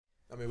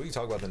mean, we can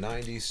talk about the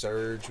 '90s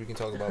surge. We can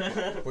talk about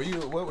what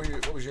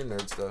was your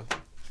nerd stuff?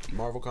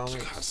 Marvel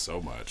comics. God,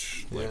 so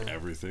much, like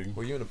everything.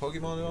 Were you into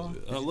Pokemon at all?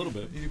 A little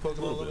bit. You do Pokemon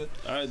a little bit?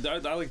 I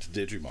liked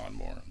Digimon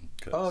more.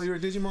 Oh, you're a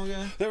Digimon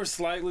guy? They were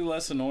slightly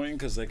less annoying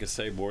because they could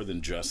say more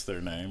than just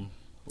their name.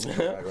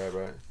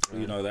 Right.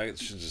 You know, that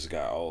shit just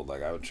got old.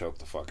 Like, I would choke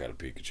the fuck out of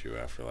Pikachu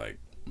after, like,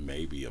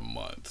 maybe a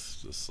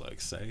month. Just,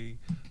 like, say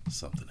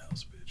something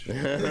else,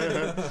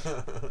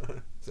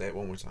 bitch. Say it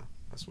one more time.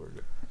 I swear to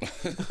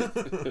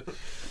God.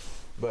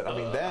 But, I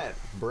mean, that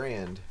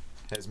brand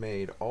has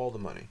made all the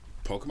money.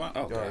 Pokemon?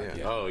 Oh, God,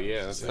 yeah. Oh,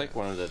 yeah. It's like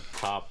one of the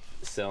top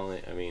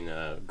selling,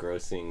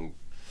 grossing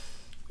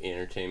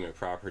entertainment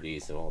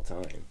properties of all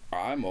time.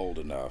 I'm old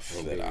enough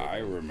that I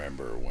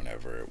remember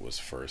whenever it was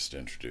first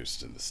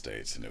introduced in the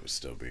States and it was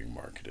still being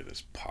marketed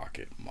as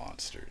Pocket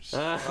Monsters.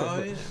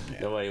 Oh, yeah.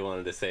 Nobody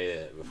wanted to say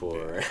that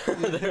before.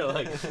 They're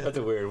like, that's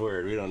a weird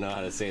word. We don't know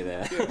how to say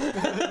that.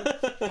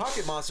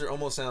 Pocket Monster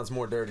almost sounds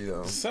more dirty,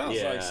 though. Sounds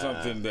like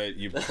something that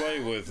you play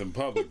with in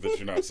public that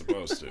you're not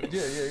supposed to.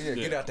 Yeah.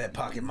 Get out that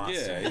Pocket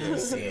Monster. Yeah.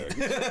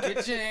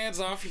 Get your hands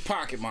off your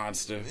Pocket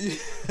Monster.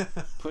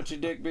 Put your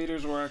dick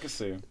beaters where I can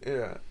see them.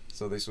 Yeah.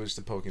 So they switched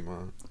to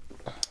Pokemon.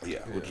 Yeah,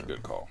 which is a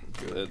good call.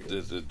 Good.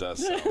 It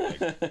does sound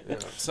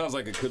like sounds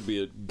like it could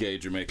be a gay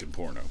Jamaican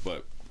porno,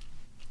 but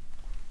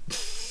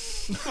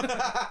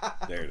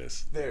there it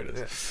is. There it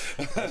is.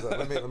 Yeah.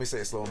 Let me say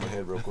it slow in my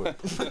head real quick.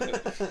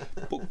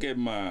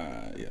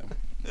 Pokemon,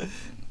 yeah.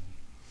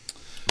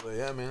 But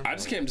yeah, man. I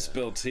just came to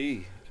spill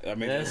tea. I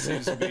mean, that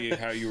seems to be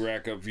how you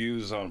rack up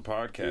views on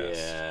podcasts.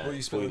 Yeah. What are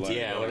you spilling tea?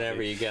 Yeah,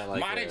 whenever you got like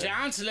Marty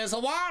Johnson is a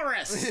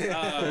walrus.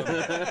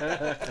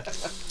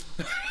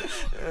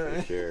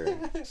 For sure.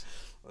 Let's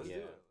do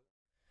it.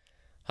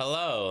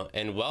 Hello,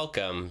 and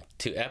welcome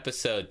to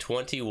episode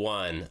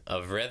 21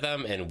 of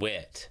Rhythm and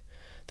Wit,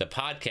 the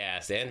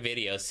podcast and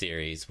video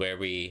series where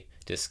we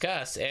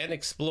discuss and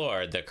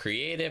explore the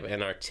creative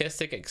and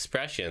artistic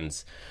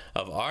expressions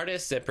of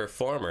artists and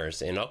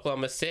performers in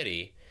Oklahoma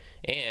City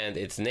and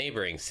its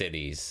neighboring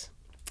cities,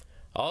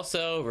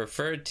 also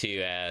referred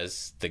to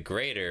as the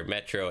greater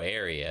metro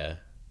area.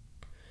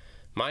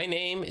 My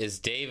name is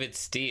David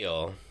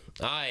Steele.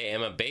 I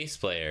am a bass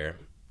player,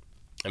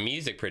 a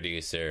music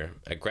producer,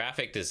 a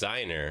graphic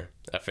designer,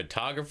 a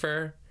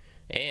photographer,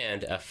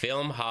 and a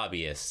film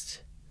hobbyist.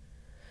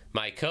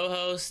 My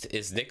co-host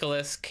is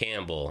Nicholas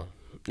Campbell.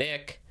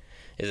 Nick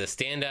is a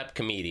stand-up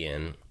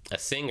comedian, a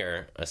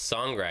singer, a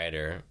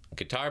songwriter,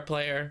 guitar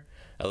player,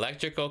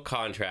 electrical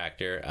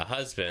contractor, a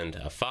husband,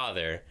 a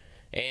father,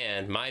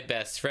 and my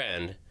best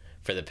friend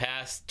for the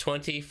past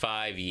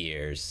 25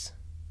 years.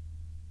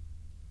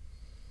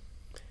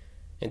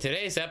 In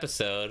today's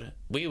episode,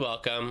 we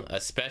welcome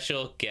a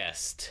special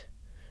guest,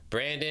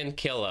 Brandon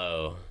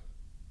KILLOUGH.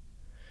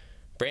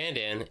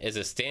 Brandon is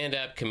a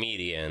stand-up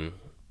comedian,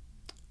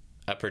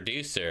 a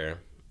producer,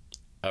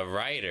 a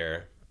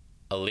writer,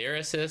 a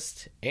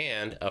lyricist,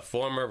 and a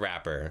former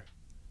rapper.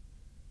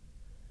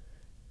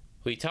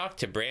 We talked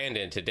to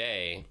Brandon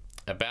today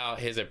about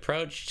his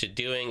approach to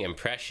doing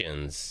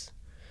impressions,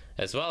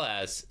 as well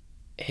as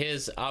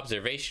his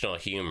observational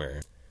humor,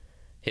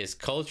 his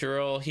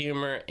cultural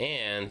humor,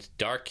 and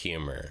dark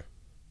humor.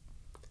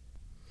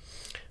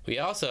 We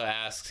also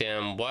asked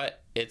him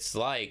what it's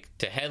like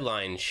to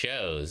headline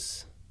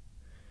shows,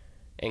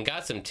 and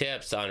got some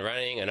tips on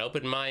running an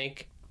open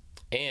mic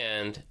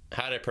and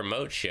how to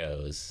promote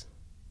shows.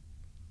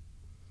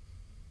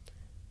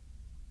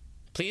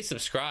 Please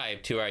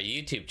subscribe to our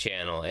YouTube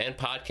channel and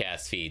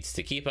podcast feeds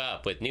to keep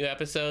up with new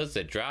episodes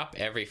that drop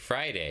every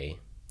Friday.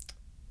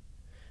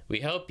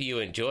 We hope you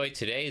enjoyed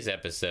today's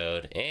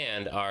episode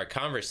and our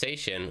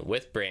conversation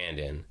with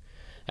Brandon,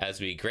 as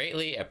we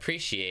greatly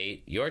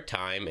appreciate your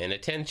time and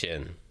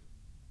attention.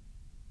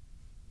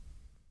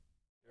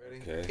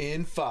 Ready? Okay.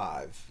 In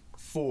 5,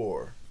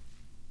 4.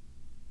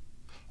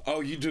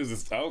 Oh, you do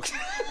this. Okay.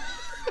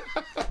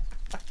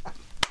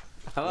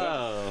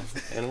 Hello,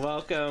 and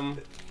welcome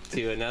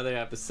to another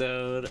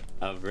episode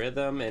of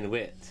Rhythm and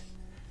Wit.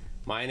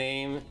 My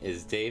name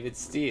is David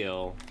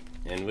Steele,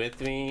 and with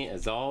me,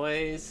 as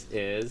always,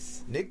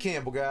 is... Nick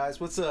Campbell, guys.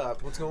 What's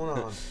up? What's going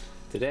on?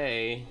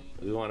 Today,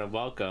 we want to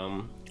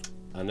welcome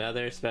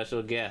another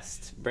special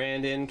guest,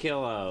 Brandon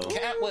KILLOUGh.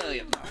 Cat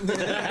Williams.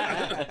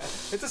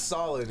 It's a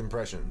solid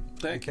impression.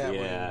 Thank Cat you.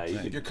 Williams.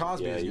 Yeah, Your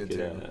Cosby is good,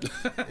 too.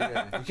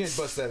 Yeah, you can't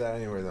bust that out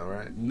anywhere, though,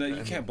 right? No,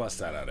 you can't bust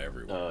that out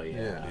everywhere. Oh,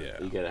 yeah. Yeah.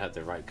 You gotta have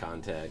the right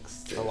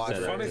context. A lot The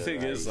of funny Right.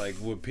 thing is, like,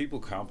 when people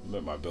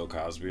compliment my Bill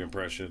Cosby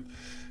impression,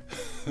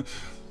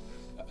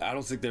 I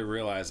don't think they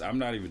realize I'm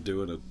not even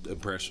doing an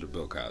impression of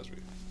Bill Cosby.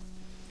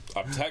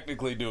 I'm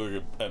technically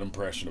doing an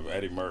impression of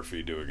Eddie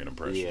Murphy doing an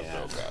impression of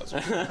Bill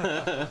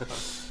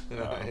Cosby.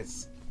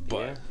 Nice.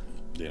 But,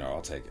 you know,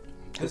 I'll take it.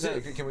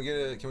 Can we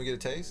get a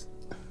taste?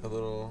 A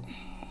little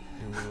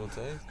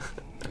taste?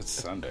 It's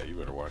Sunday. You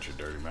better watch your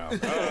dirty mouth.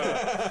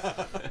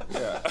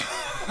 Yeah.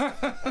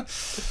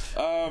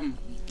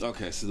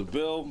 Okay, so the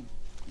Bill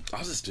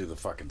I'll just do the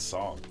fucking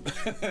song.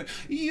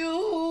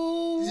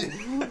 You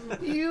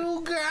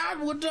got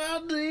what I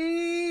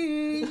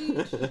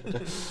need.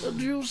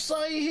 And you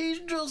say he's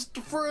just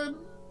a friend.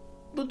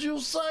 But you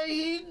say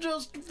he's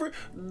just a friend.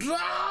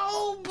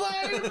 Oh,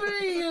 baby,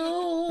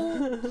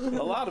 you.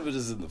 A lot of it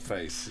is in the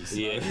face. It's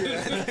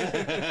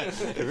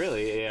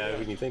Really,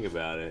 when you think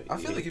about it. I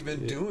feel like you've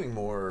been doing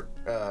more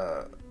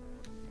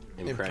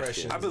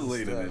impressions. I've been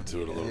leaning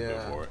into it a little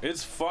bit more.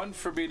 It's fun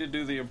for me to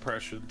do the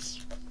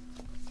impressions.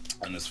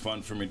 And it's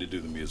fun for me to do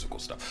the musical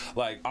stuff.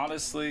 Like,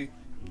 honestly,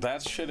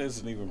 that shit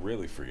isn't even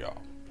really for y'all.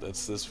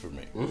 That's this for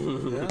me.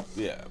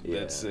 Yeah.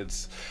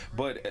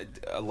 But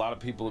a lot of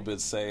people have been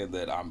saying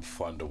that I'm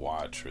fun to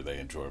watch, or they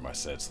enjoy my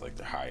sets. Like,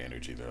 they're high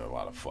energy, they're a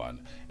lot of fun,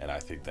 and I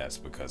think that's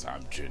because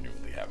I'm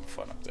genuinely having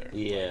fun up there.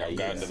 Yeah, I've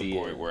gotten to the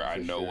point where I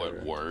know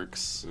what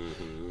works,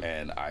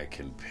 and I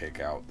can pick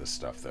out the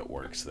stuff that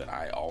works that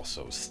I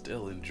also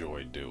still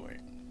enjoy doing.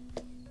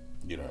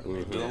 You know what I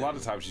mean? But a lot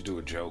of times you do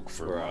a joke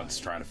for months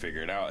trying to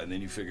figure it out, and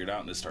then you figure it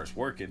out and it starts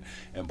working,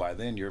 and by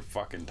then you're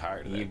fucking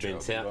tired of that joke.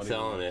 You've been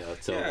telling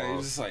it so long.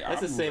 You're just like,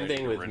 that's the same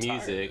thing with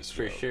music,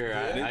 for sure.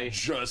 I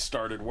just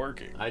started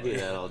working. I do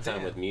that all the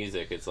time with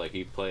music. It's like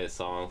you play a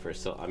song for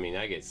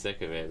I get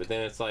sick of it, but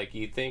then it's like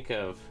you think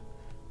of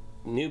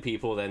new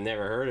people that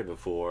never heard it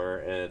before,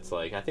 and it's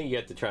like I think you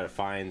have to try to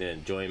find the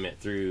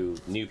enjoyment through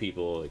new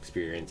people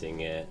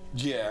experiencing it.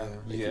 Yeah,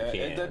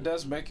 and that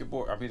does make it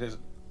more. I mean,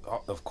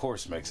 of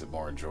course, makes it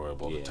more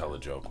enjoyable to tell a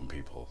joke when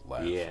people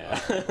laugh. Yeah,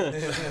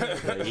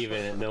 like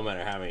even no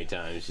matter how many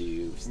times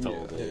you've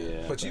told it.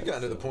 Yeah, but you've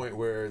gotten to the point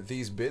where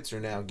these bits are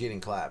now getting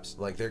claps.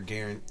 Like they're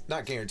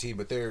not guaranteed,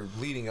 but they're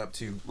leading up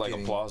to like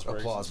applause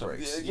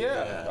breaks.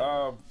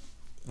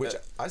 Which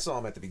I saw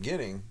them at the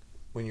beginning.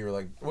 When you were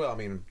like, well, I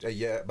mean,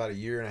 about a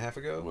year and a half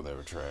ago. When they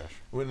were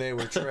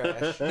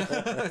trash. I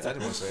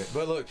didn't want to say it.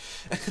 But look,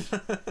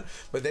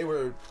 but they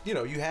were,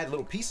 you had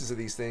little pieces of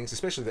these things,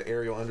 especially the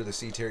Ariel Under the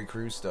Sea Terry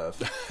Crews stuff.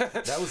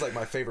 That was like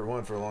my favorite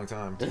one for a long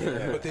time.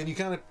 But then you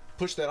kind of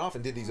pushed that off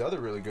and did these other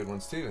really good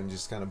ones too, and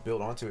just kind of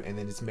built onto it. And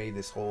then it's made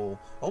this whole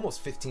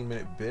almost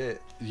 15-minute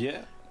bit.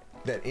 Yeah.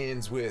 That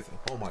ends with,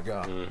 oh my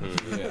God.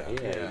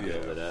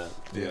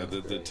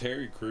 The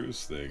Terry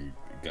Crews thing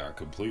got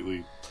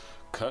completely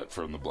cut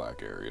from the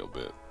Black Ariel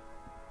bit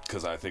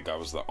because I think I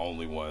was the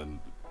only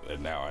one,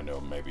 and now I know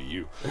maybe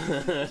you.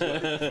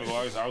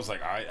 I was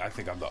like, I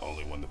think I'm the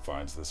only one that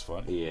finds this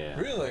funny. Yeah,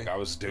 really. Like I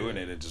was doing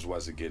it, it just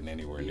wasn't getting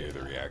anywhere near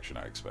the reaction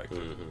I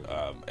expected,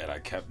 and I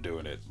kept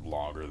doing it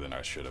longer than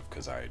I should have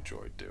because I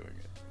enjoyed doing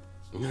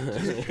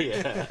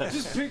it.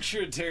 Just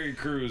picture Terry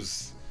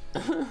Crews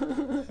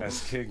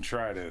as King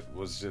Trident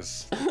was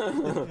just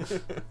fun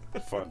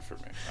for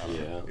me.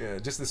 Yeah,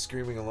 just the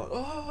screaming along.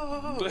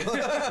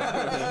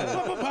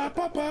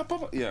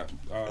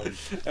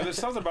 And there's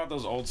something about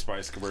those Old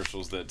Spice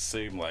commercials that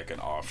seem like an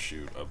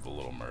offshoot of The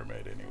Little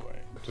Mermaid anyway.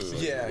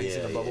 Yeah, he's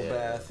in a bubble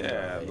bath.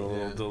 Yeah,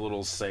 the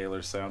little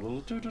sailor sound,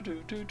 little do do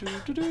do do do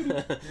do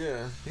do.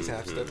 Yeah, he's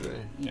half step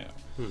there. Yeah.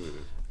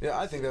 Yeah,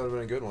 I think that would have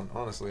been a good one.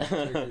 Honestly,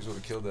 Terry Crews would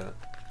have killed that.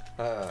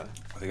 I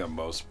think I'm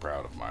most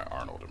proud of my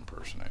Arnold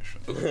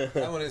impersonation.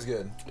 That one is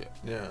good.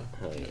 Yeah.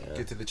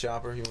 Get to the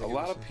chopper. A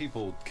lot of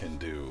people can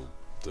do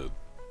the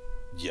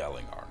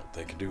yelling Arnold.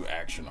 They can do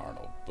action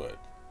Arnold, but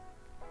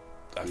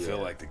I feel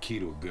like the key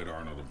to a good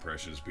Arnold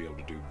impression is to be able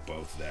to do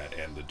both that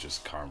and the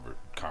just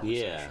conversational.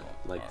 Yeah,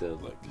 like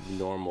Arnold, the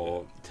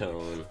normal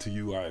tone. To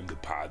you, I am the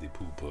potty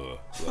pooper.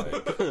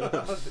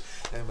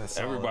 Like,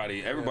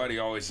 everybody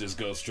always just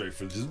goes straight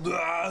for just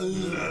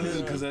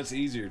because that's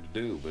easier to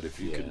do. But if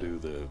you can do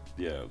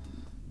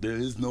there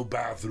is no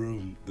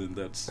bathroom, then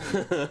that's.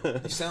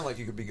 You sound like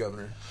you could be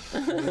governor.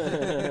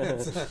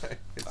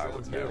 I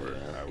would never.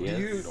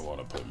 You don't want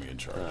to put me in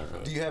charge of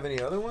it. Do you have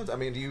any other ones? I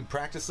mean, do you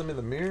practice them in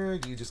the mirror?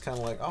 Do you just kind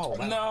of like, wow,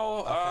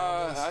 no,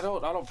 I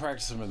don't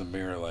practice them in the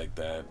mirror like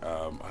that.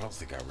 I don't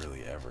think I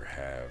really ever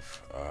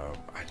have.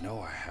 I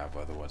know I have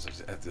other ones.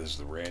 There's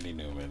the Randy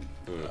Newman.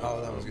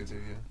 That was good too.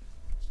 Yeah.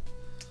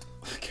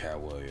 Cat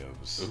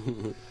Williams.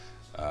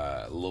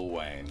 Lil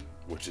Wayne,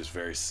 which is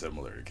very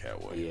similar to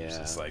Cat Williams.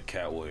 It's like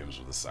Cat Williams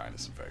with a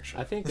sinus infection.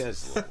 I think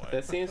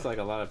that seems like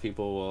a lot of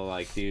people will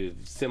like do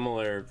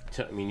similar.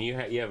 I mean, you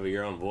have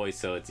your own voice,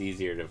 so it's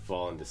easier to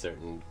fall into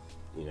certain,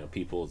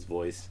 people's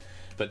voice.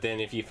 But then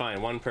if you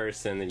find one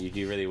person that you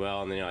do really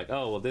well, and then you're like,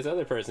 oh, well, this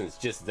other person's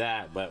just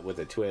that, but with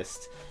a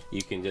twist,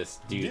 you can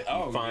just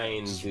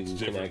find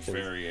different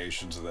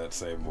variations of that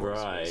same voice.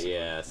 Right, basically.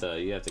 Yeah. So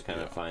you have to kind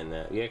of find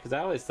that. Yeah, because I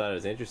always thought it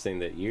was interesting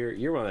that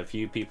you're one of the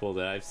few people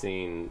that I've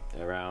seen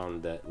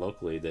around that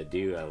locally that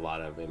do a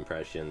lot of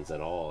impressions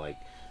at all. Like,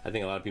 I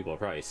think a lot of people are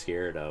probably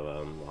scared of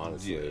them,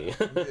 honestly.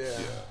 Yeah.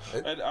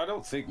 And I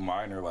don't think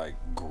mine are, like,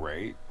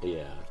 great.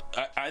 Yeah.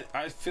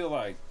 I feel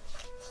like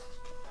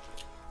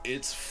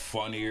it's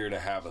funnier to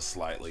have a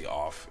slightly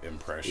off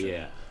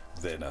impression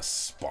than a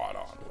spot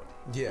on one.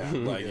 Yeah.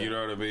 Like, you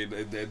know what I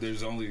mean?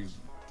 There's only...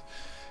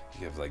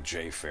 You have, like,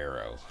 Jay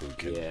Farrow, who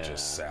can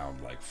just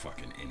sound like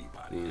fucking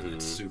anybody. And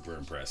it's super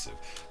impressive.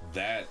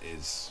 That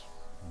is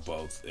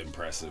both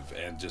impressive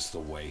and just the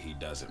way he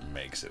does it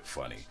makes it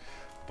funny.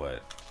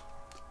 But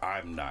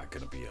I'm not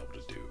gonna be able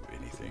to do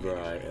anything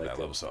at that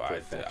level. So I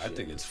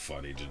think it's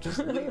funny to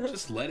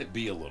just let it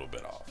be a little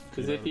bit off.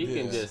 Because if you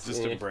can just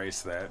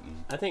embrace that.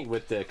 And, I think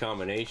with the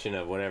combination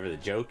of whatever the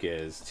joke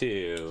is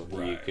too,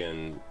 you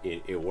can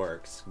it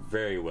works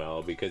very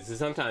well. Because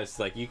sometimes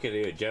like you can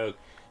do a joke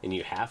and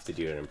you have to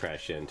do an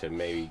impression to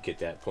maybe get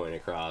that point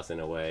across in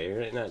a way,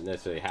 or not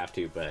necessarily have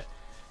to, but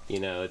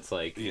you know, it's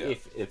like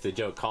if the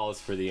joke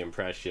calls for the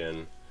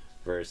impression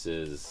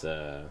versus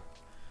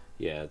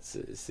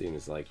it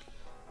seems like.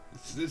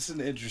 It's an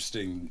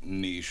interesting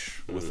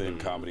niche within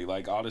comedy.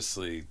 Like,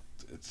 honestly,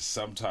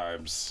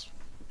 sometimes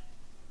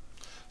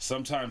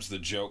the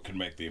joke can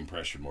make the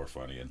impression more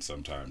funny, and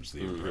sometimes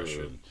the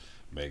impression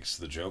makes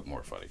the joke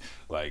more funny.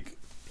 Like,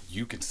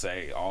 you can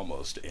say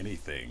almost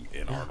anything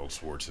in Arnold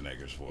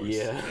Schwarzenegger's voice,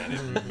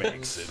 and it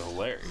makes it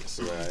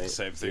hilarious.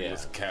 Same thing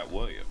with Cat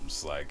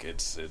Williams. Like,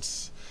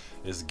 it's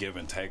give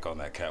and take on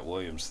that Cat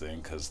Williams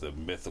thing, because the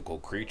mythical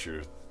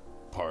creature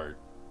part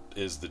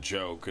is the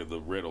joke or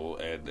the riddle,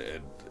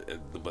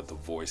 but the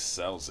voice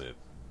sells it.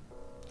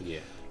 Yeah.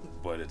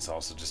 But it's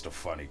also just a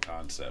funny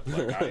concept.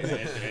 Like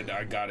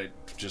I got it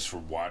just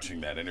from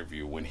watching that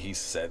interview when he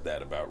said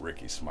that about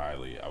Ricky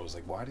Smiley. I was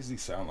like, why does he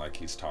sound like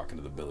he's talking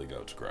to the Billy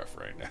Goat's gruff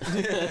right now?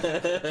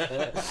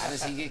 Why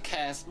does he get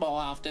cast more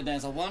often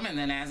as a woman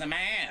than as a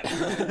man?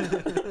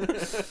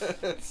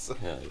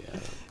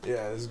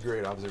 Yeah, this is a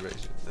great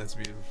observation. That's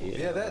beautiful.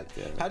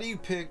 How do you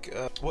pick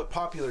what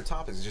popular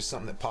topics? Is it just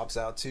something that pops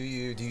out to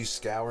you? Do you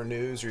scour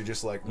news, or you're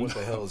just like, what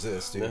the hell is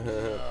this, dude?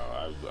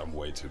 I'm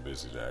way too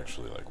busy to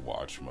actually like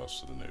watch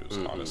most of the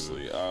news,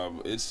 honestly.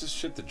 It's just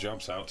shit that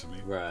jumps out to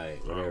me. Right.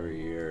 Whatever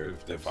you're.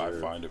 If I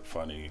find it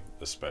funny,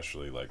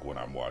 especially like when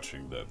I'm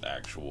watching the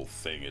actual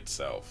thing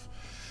itself,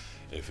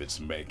 if it's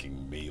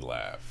making me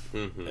laugh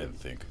and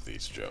think of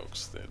these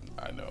jokes, then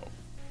I know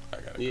I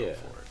gotta go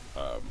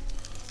for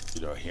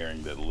it.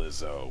 Hearing that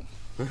Lizzo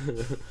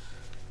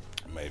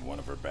made one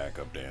of her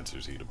backup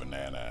dancers eat a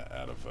banana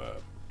out of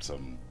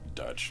some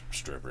Dutch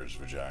stripper's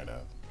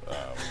vagina.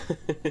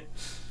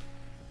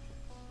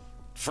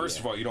 First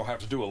of all, you don't have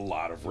to do a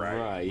lot of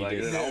writing. Like,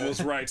 it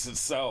almost writes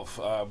itself.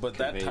 But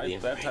that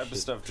type of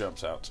stuff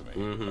jumps out to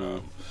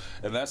me.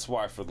 And that's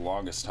why for the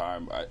longest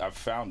time, I've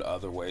found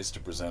other ways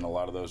to present a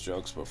lot of those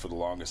jokes, but for the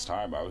longest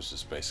time, I was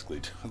just basically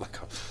doing like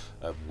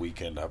a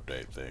weekend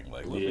update thing.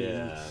 Like, let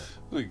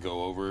me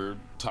go over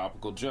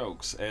topical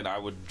jokes. And I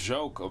would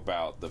joke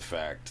about the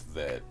fact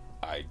that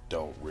I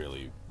don't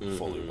really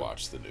fully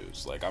watch the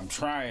news. Like, I'm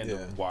trying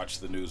to watch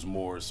the news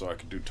more so I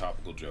can do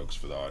topical jokes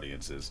for the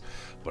audiences,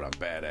 but I'm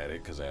bad at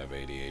it because I have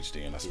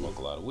ADHD and I smoke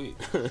a lot of weed,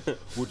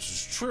 which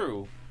is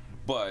true,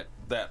 but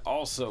that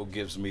also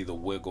gives me the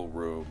wiggle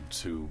room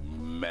to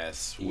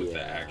mess with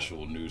the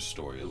actual news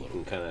story a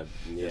little bit.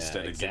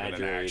 Instead of giving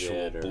an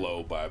actual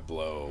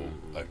blow-by-blow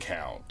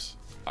account,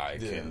 I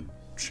can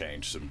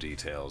change some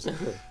details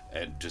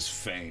and just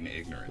feign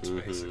ignorance,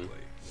 basically.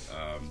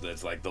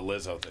 That's like the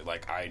Lizzo thing.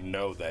 Like, I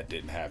know that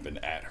didn't happen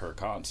at her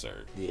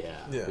concert.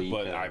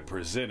 But I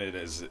present it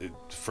as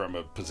from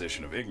a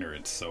position of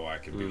ignorance, so I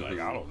can be like,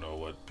 I don't know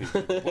what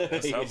people.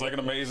 That sounds like an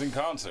amazing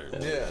concert.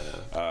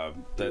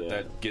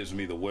 That gives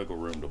me the wiggle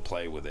room to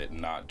play with it,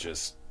 and not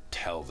just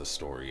tell the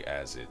story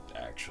as it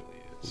actually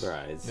is.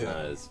 Right. It's not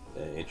as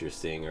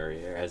interesting or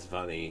as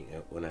funny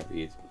whenever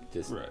you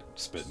just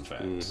spitting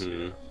facts.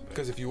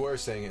 Because if you were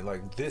saying it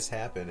like, this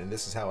happened and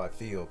this is how I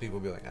feel, people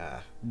would be like,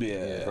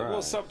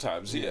 Well,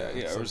 sometimes,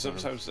 or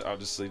sometimes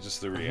honestly,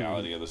 just the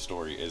reality of the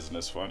story isn't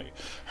as funny.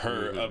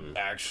 Her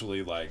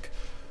actually like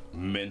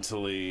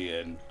mentally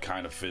and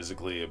kind of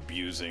physically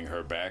abusing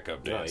her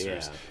backup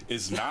dancers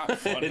is not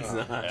funny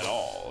at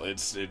all.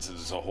 It's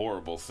a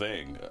horrible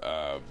thing.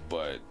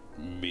 But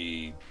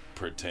me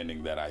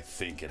pretending that I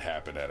think it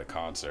happened at a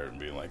concert and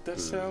being like, that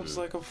sounds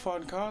like a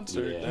fun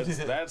concert.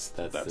 That's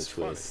the funny.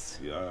 twist.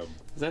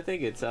 I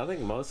think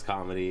most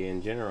comedy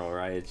in general,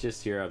 right? It's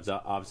just your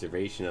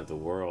observation of the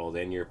world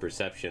and your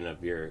perception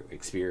of your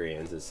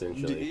experience,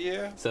 essentially.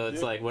 So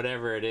it's like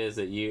whatever it is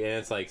that and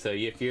it's like, so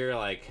if you're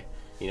like,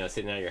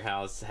 sitting at your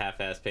house,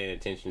 half-ass paying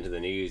attention to the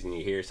news, and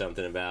you hear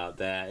something about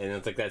that, and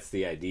it's like, that's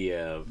the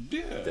idea of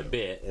the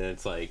bit, and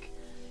it's like,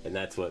 and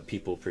that's what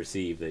people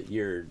perceive that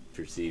you're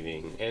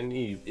perceiving, and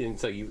it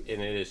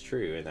is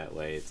true in that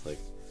way. It's like,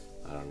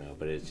 I don't know,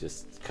 but it's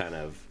just kind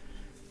of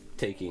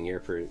taking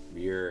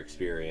your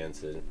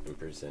experience and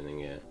presenting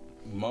it.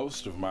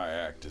 Most of my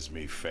act is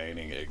me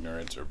feigning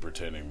ignorance or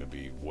pretending to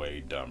be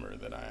way dumber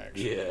than I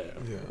actually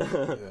am.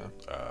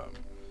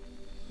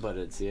 But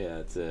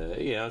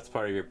it's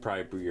part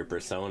of your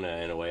persona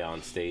in a way,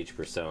 on stage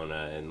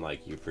persona, and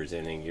like you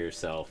presenting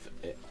yourself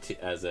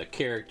as a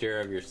character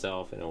of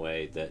yourself in a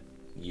way that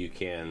you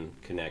can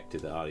connect to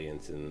the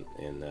audience and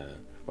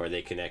or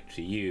they connect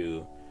to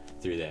you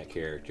through that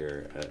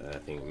character. I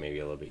think maybe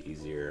a little bit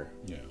easier.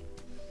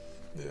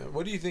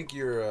 What do you think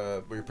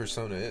your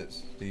persona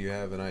is? Do you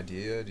have an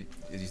idea? Do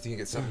you think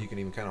it's something you can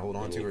even kind of hold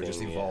on to, or it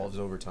just evolves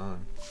over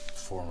time?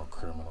 Former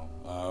criminal.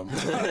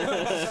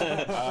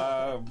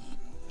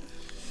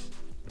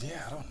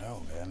 Yeah, I don't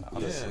know, man.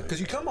 Honestly, because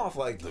you come off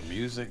like the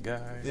music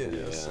guy. Yeah.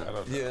 Yes, I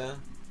don't know. Yeah.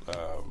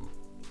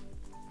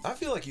 I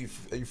feel like you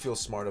feel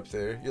smart up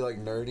there. You're like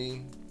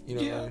nerdy. You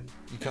know, Yeah.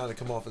 you kind of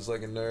come off as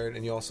like a nerd,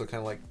 and you also kind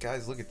of like,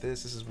 guys, look at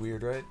this. This is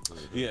weird, right?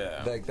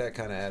 Yeah. Like that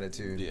kind of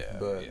attitude. Yeah.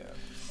 But yeah.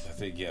 I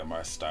think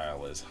my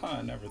style is,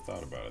 I never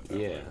thought about it that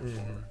way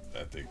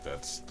before. I think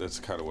that's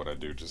kind of what I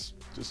do. Just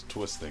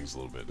twist things a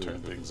little bit,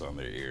 turn things on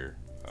their ear.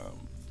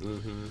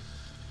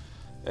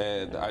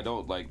 And I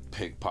don't like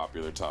pick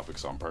popular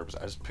topics on purpose.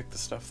 I just pick the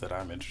stuff that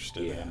I'm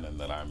interested in and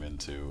that I'm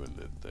into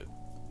and that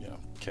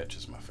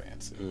catches my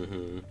fancy.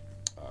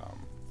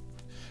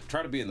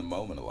 Try to be in the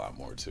moment a lot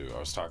more too. I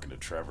was talking to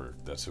Trevor.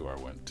 That's who I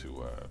went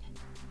to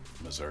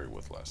Missouri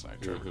with last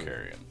night. Trevor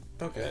Carrion.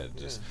 Okay. And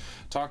just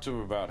talked to him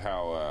about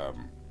how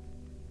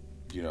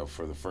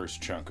for the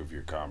first chunk of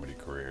your comedy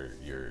career,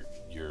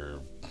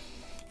 you're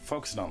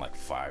focusing on like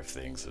 5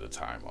 things at a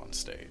time on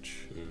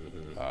stage.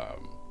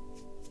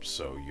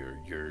 So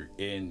you're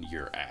in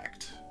your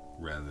act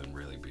rather than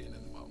really being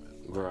in the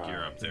moment. Like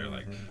you're up there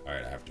like, all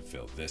right, I have to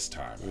fill this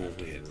time. I have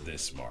to hit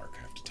this mark.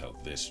 I have to tell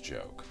this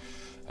joke.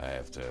 I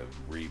have to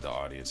read the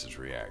audience's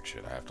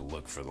reaction. I have to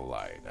look for the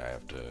light. I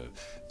have to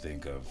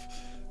think of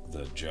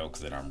the joke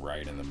that I'm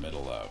right in the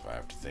middle of. I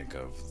have to think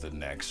of the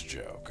next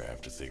joke. I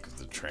have to think of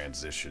the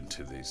transition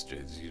to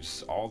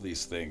these. All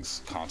these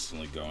things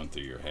constantly going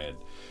through your head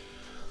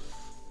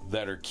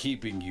that are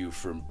keeping you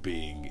from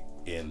being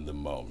in the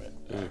moment,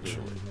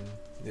 actually,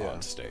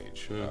 on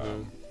stage.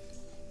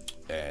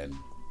 And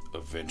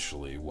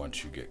eventually,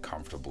 once you get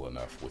comfortable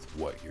enough with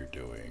what you're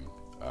doing,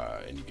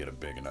 and you get a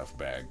big enough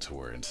bag to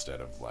where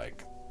instead of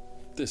like,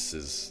 this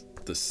is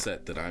the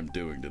set that I'm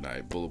doing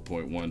tonight, bullet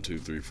point 1, 2,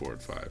 3, 4,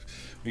 and 5.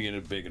 You get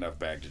a big enough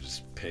bag to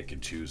just pick and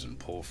choose and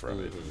pull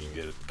from it. You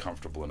get it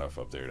comfortable enough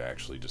up there to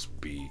actually just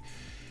be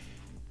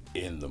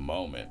in the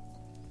moment.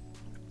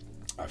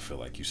 I feel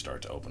like you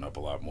start to open up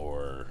a lot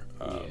more.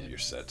 Your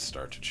sets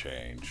start to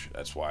change.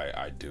 That's why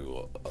I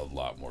do a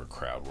lot more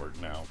crowd work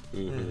now.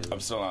 I'm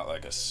still not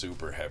like a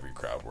super heavy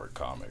crowd work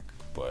comic,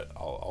 but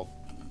I'll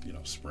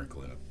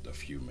sprinkle in a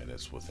few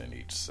minutes within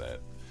each set.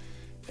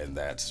 And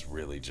that's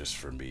really just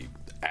for me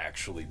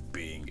actually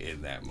being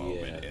in that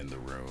moment in the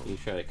room. You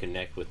try to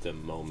connect with the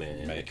moment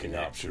and making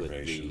connect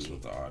observations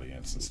with the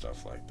audience and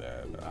stuff like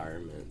that.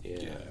 Environment,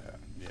 Yeah.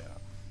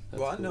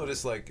 well, I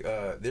noticed like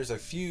there's a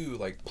few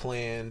like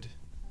planned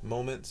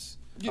moments.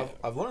 Yeah.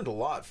 I've learned a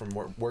lot from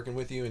working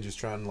with you and just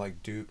trying to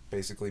like do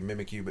basically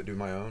mimic you but do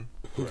my own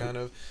kind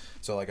of.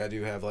 So like I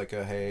do have like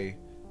a hey,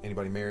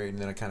 anybody married, and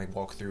then I kind of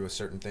walk through a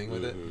certain thing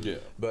with it. Yeah.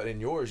 But in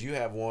yours, you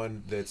have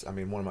one that's, I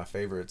mean, one of my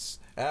favorites.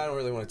 And I don't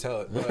really want to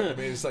tell it, but I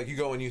mean, it's like you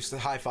go and you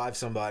high five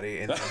somebody,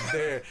 and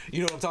they're,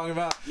 you know what I'm talking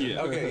about?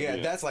 Yeah. Okay, yeah,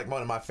 that's like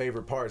one of my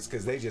favorite parts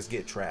because they just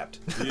get trapped.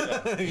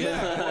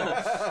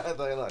 Yeah.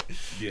 They like,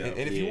 and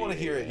if you want to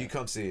hear it, you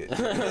come see it.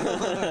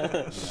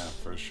 Yeah,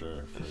 for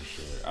sure.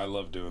 I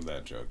love doing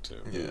that joke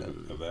too. Yeah.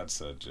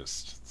 That's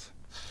just,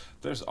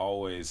 there's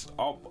always,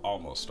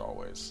 almost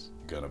always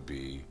gonna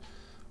be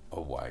a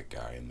white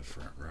guy in the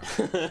front row.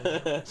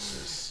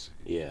 Just,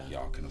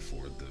 y'all can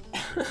afford the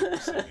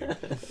singing.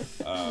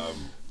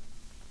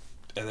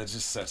 And it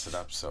just sets it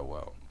up so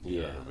well.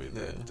 You know what I mean?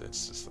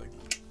 It's just like,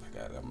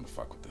 I'm gonna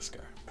fuck with this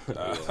guy.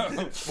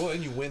 Well,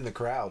 and you win the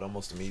crowd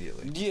almost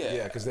immediately.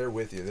 Yeah, because they're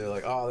with you. They're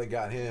like, oh, they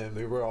got him.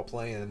 We're all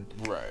playing.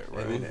 Right.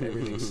 And then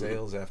everything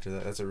sails after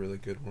that. That's a really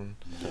good one.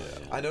 Yeah.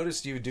 I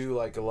noticed you do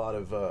like a lot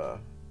of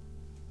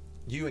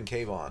you and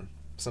Kayvon.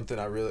 Something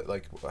I really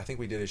like. I think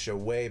we did a show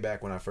way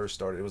back when I first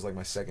started. It was like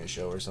my second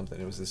show or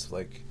something. It was this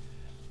like,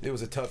 it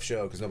was a tough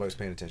show because nobody was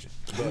paying attention.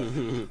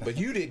 But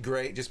you did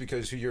great just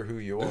because you're who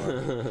you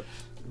are.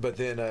 But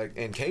then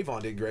and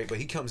Kayvon did great. But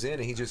he comes in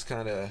and he just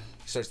kind of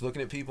starts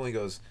looking at people and he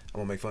goes,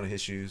 "I'm gonna make fun of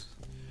his shoes.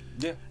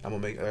 Yeah, I'm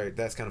gonna make. All right,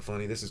 that's kind of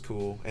funny. This is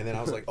cool." And then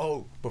I was like,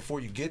 "Oh, before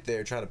you get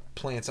there, try to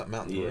plan something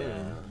out in the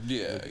room."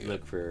 Yeah.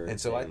 Look for. And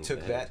so I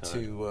took that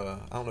to. I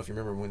don't know if you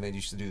remember when they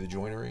used to do the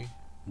joinery.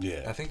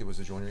 Yeah. I think it was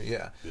the joinery,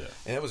 yeah.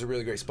 And it was a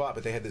really great spot,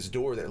 but they had this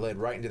door that led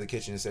right into the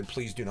kitchen and said,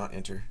 please do not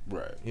enter.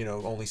 Right. You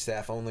know, only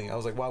staff only. I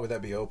was like, why would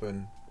that be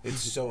open? It's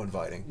so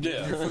inviting.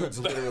 Yeah. Your food's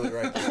literally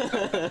right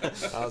there.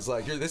 I was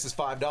like, this is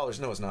 $5.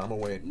 No, it's not. I'm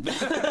going to wait.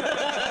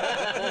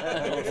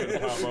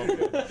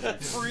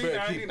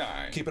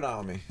 $3.99. Keep an eye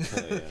on me,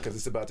 because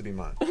it's about to be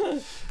mine.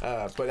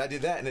 But I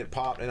did that, and it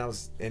popped, and I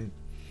was...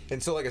 And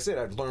so, like I said,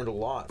 I've learned a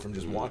lot from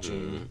just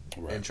watching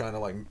and trying to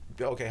like,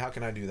 okay, how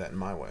can I do that in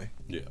my way?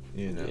 Yeah.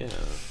 You know? Yeah.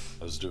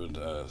 I was doing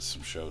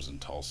some shows in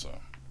Tulsa,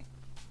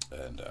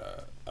 and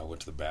I went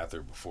to the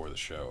bathroom before the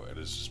show, and it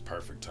was just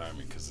perfect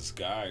timing because this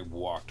guy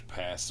walked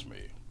past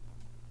me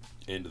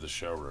into the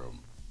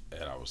showroom,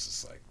 and I was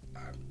just like,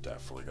 I'm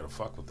definitely gonna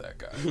fuck with that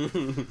guy.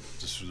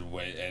 Just for the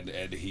way, and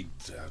he,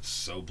 I was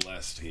so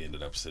blessed he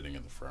ended up sitting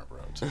in the front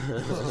row too.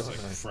 It was like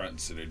front and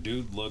center.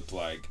 Dude looked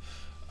like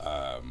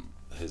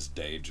his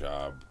day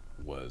job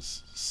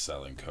was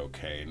selling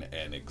cocaine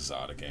and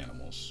exotic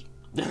animals.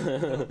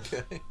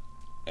 Okay.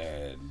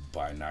 and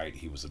by night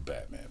he was a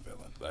Batman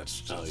villain.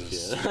 That's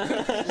just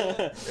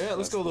Yeah,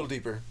 let's go a little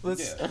deeper. What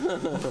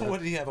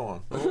did he have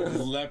on?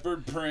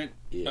 leopard print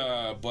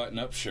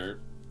button-up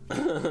shirt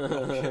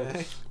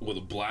Okay. with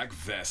a black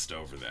vest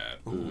over that.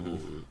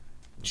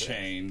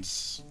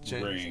 Chains,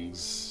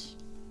 rings,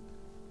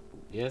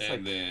 Yeah, it's and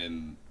like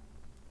then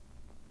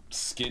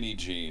skinny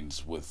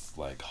jeans with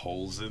like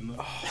holes in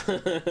them.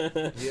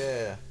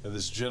 Yeah. And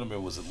this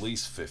gentleman was at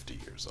least 50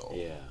 years old.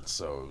 Yeah.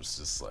 So it was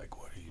just like,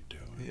 what are you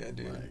doing? Yeah,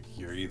 dude. Like,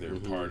 you're either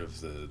part of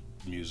the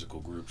musical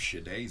group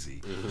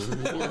Shadazy,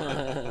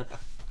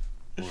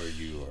 or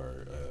you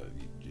are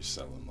you're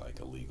selling like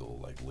illegal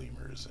like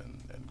lemurs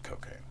and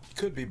cocaine.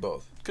 Could be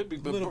both. Could be,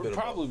 but Little bit of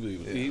probably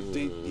both.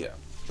 yeah.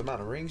 The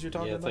amount of rings you're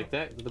talking yeah, it's about? like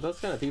that. But those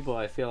kind of people,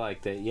 I feel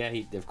like that. Yeah,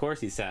 he of course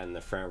he sat in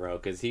the front row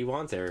because he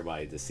wants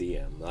everybody to see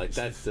him. Like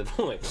that's the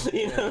point.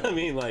 You know what I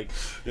mean? Like,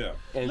 Yeah.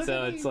 and Look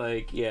so at it's me.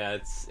 like, yeah,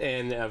 it's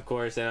and of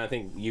course, and I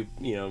think you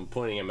know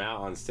pointing him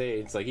out on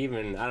stage. It's like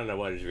even I don't know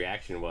what his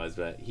reaction was,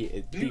 but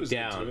He deep was into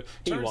down it.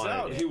 he Turns wanted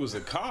out it. he was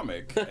a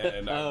comic,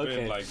 and I've okay.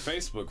 been like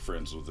Facebook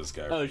friends with this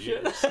guy Oh for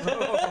shit!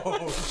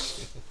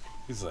 years.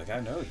 He's like, I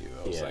know you.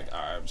 I was Yeah. like,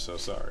 I'm so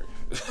sorry.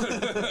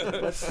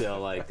 But still,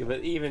 like, but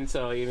even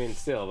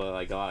still, but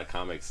like a lot of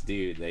comics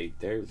do,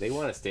 they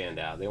want to stand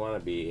out. They want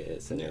to be a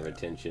center of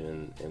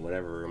attention in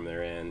whatever room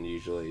they're in,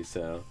 usually.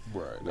 So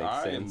Right. Makes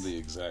I sense. am the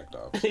exact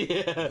opposite.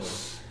 yeah,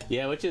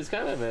 yeah, which is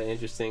kind of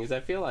interesting because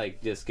I feel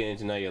like just getting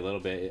to know you a little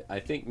bit. I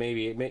think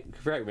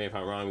correct me if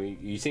I'm wrong.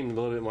 You seem a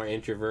little bit more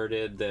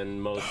introverted than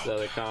most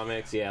other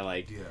comics. Yeah,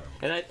 like,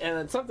 and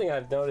it's something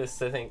I've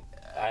noticed. I think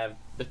I've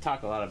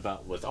talked a lot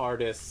about with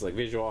artists, like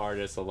visual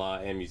artists, a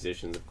lot, and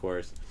musicians, of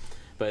course.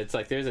 But it's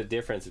like there's a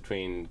difference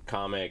between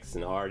comics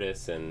and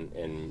artists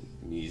and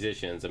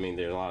musicians. I mean,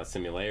 there's a lot of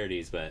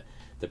similarities, but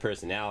the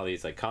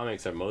personalities, like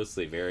comics, are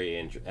mostly very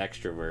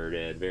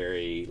extroverted,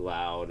 very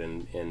loud,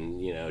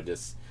 and you know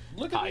just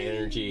Look at high me.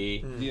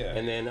 energy. Yeah.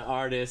 And then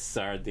artists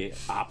are the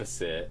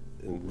opposite,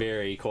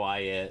 very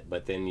quiet,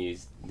 but then you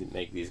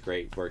make these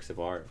great works of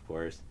art, of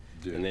course.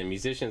 Yeah. And then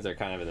musicians are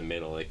kind of in the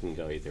middle. They can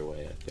go either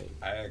way, I think.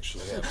 I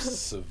actually have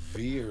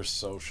severe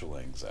social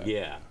anxiety.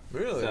 Yeah.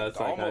 Really? So it's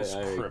like Almost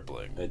I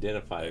crippling.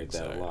 identify with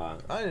that a anxiety.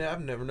 lot.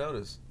 I've never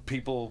noticed.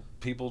 People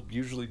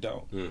usually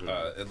don't.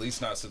 At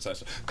least not since I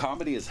started.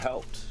 Comedy has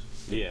helped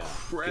Yeah.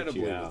 incredibly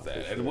Get you out, with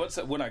that. for And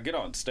sure. when I get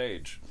on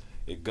stage,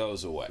 it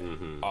goes away.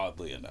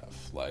 Oddly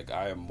enough, like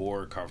I am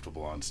more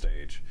comfortable on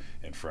stage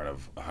in front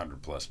of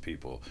 100+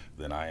 people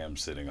than I am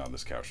sitting on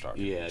this couch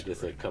talking. Yeah, to you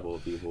just right a couple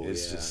of people.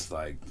 It's yeah. just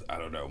like, I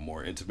don't know,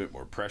 more intimate,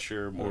 more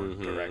pressure, more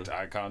direct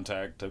eye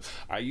contact.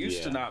 I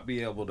used to Yeah. not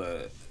be able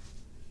to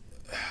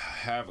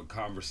have a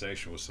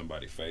conversation with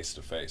somebody face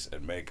to face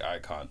and make eye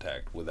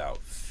contact without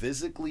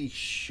physically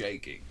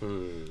shaking.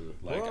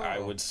 Like I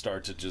Whoa. would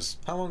start to just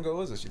How long ago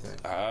was this, you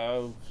think?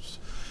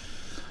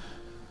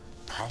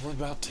 probably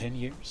about 10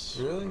 years.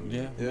 Really?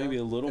 Yeah, maybe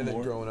a little and then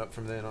more. growing up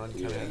from then on,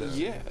 you kind of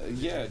had to...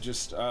 Yeah,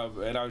 just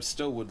and I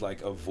still would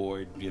like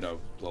avoid, a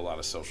lot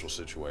of social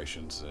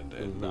situations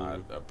and not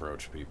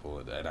approach people,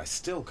 and I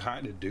still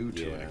kind of do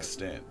to an Yeah.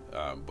 extent,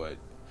 but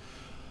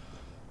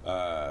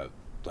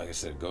like I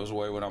said, it goes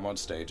away when I'm on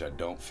stage. I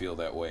don't feel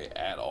that way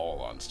at all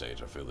on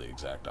stage. I feel the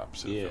exact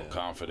opposite. I Yeah. feel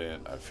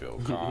confident. I feel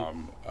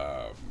calm.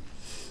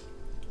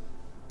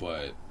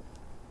 But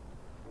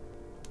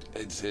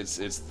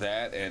it's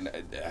that, and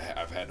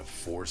I've had to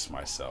force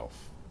myself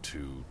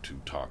to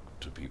talk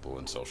to people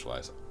and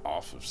socialize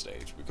off of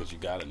stage because you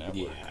got to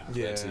network.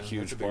 Yeah. That's a Yeah,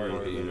 huge that's a big part of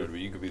part it. of You it. know what I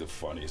mean? You could be the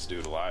funniest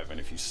dude alive, and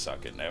if you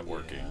suck at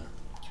networking,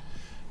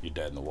 you're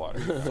dead in the water.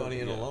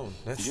 Funny and Yeah. alone.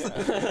 That's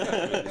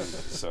Yeah.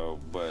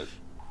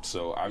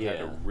 So I've had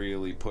to Yeah.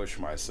 really push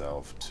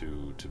myself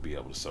to be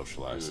able to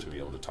socialize, to be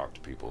able to talk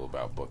to people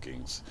about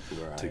bookings, to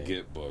Right.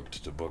 get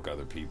booked, to book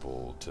other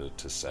people,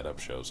 to set up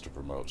shows, to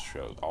promote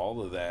shows,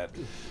 all of that.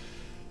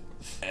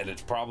 And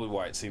it's probably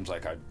why it seems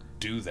like I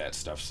do that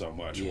stuff so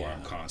much. Why Yeah.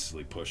 I'm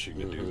constantly pushing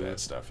to do that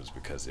stuff is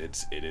because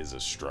it is a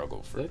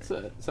struggle for That's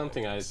me.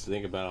 something I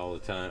think about all the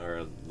time,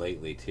 or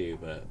lately too.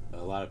 But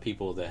a lot of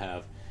people that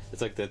have,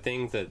 it's like the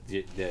things that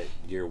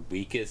you're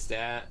weakest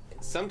at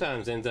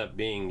sometimes ends up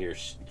being your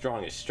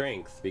strongest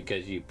strength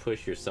because you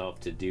push yourself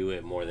to do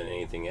it more than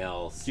anything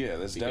else. Yeah,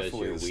 that's because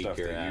definitely you're the stuff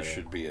weaker that you at it.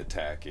 should be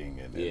attacking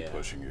and Yeah.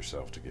 pushing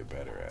yourself to get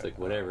better at. It's like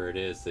whatever it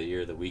is that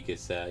you're the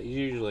weakest at. It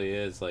usually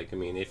is like, I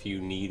mean, if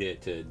you need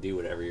it to do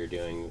whatever you're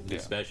doing, Yeah.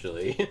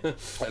 especially.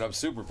 And I'm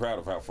super proud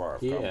of how far I've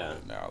come Yeah.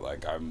 with it now.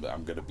 Like I'm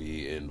gonna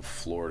be in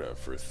Florida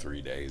for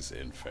 3 days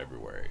in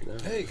February.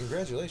 Hey,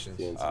 congratulations.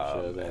 Doing some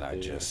shows And out I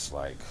there. just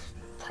like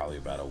probably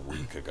about a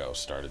week ago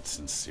started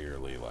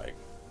sincerely like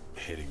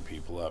hitting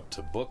people up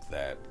to book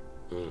that,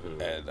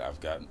 and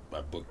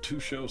I booked 2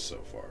 shows so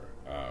far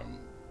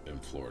in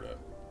Florida,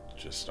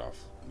 just off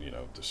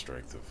the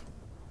strength of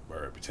my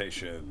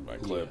reputation, my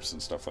clips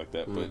and stuff like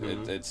that. But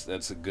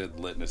that's a good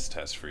litmus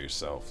test for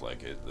yourself.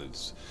 Like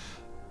it's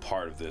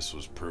part of this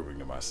was proving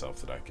to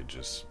myself that I could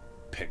just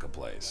pick a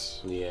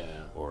place Yeah.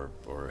 or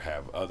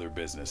have other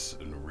business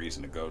and a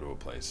reason to go to a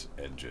place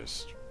and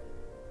just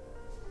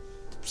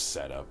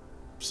set up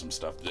some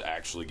stuff to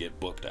actually get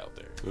booked out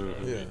there. You know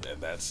what I Yeah. mean?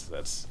 And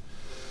that's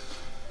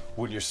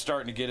when you're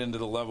starting to get into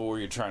the level where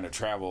you're trying to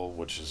travel,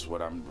 which is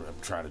what I'm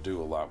trying to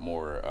do a lot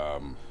more.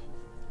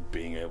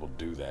 Being able to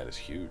do that is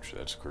huge.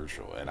 That's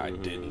crucial. And I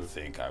didn't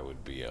think I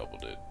would be able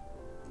to,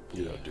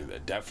 you know, do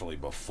that. Definitely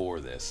before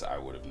this, I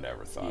would have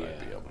never thought I'd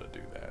be able to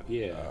do that.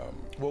 Yeah.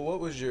 Well, what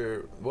was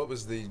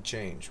the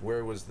change?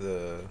 Where was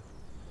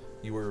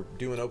you were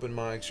doing open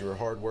mics, you were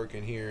hard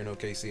working here in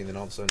OKC, and then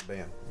all of a sudden,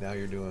 bam, now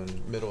you're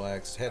doing middle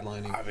acts,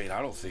 headlining. I mean,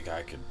 I don't think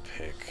I could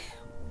pick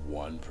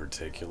one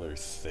particular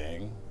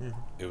thing.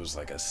 It was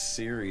like a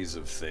series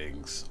of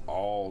things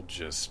all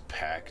just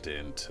packed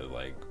into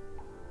like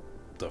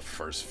the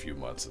first few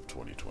months of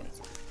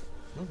 2023.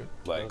 Okay.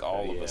 Like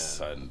all of a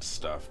sudden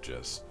stuff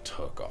just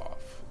took off.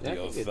 Yeah,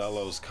 The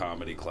Othello's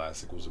Comedy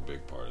Classic was a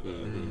big part of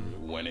that.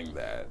 Winning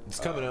that. It's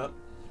coming up.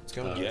 It's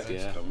coming up. Yeah,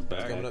 it's coming back.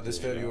 It's coming up this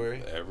You know,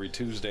 February. every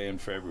Tuesday in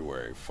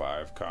February,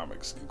 5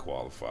 comics can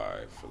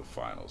qualify for the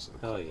finals of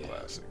the Hell yeah.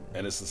 Classic.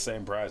 And it's the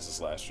same prize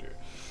as last year.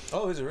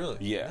 Oh, is it really?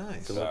 Yeah.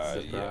 Nice. So what's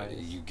the Yeah, prize?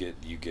 you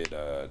get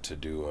to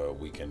do a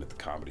weekend at the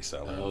Comedy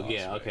Cellar. in Oh Las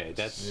yeah, okay. Vegas.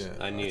 That's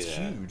Yeah. I knew That's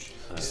that. huge.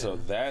 So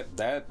that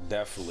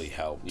definitely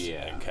helped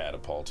Yeah. and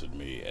catapulted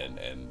me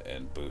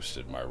and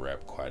boosted my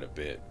rep quite a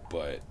bit.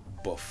 But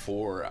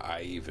before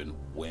I even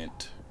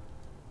went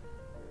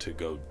to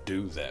go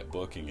do that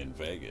booking in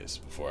Vegas,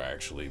 before I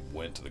actually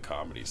went to the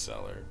Comedy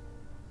Cellar,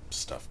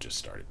 stuff just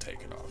started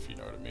taking off. You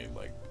know what I mean?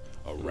 Like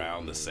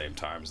around the same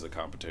time as the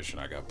competition,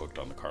 I got booked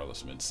on the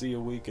Carlos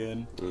Mencia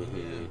weekend.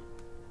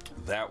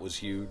 That was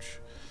huge.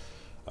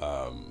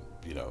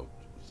 You know,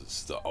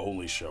 it's the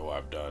only show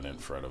I've done in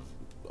front of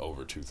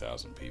over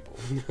 2,000 people.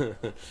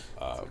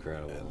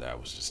 Incredible. And that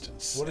was just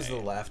insane. What does the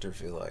laughter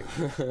feel like?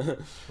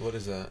 What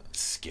is that?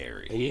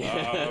 Scary.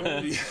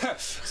 Yeah. Yeah.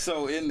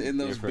 So in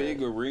those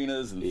big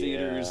arenas and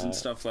theaters Yeah. and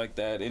stuff like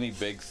that, any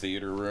big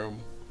theater room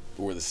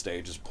where the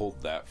stage is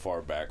pulled that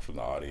far back from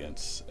the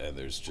audience and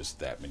there's just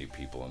that many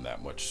people and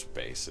that much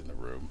space in the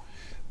room,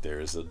 there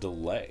is a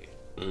delay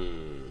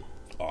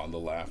on the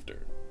laughter.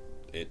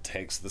 It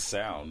takes the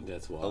sound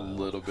That's a wild.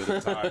 little bit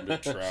of time to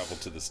travel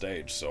to the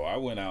stage. So I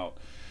went out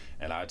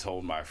and I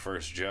told my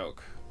first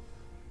joke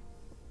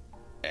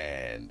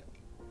and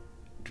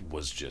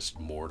was just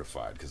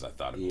mortified because I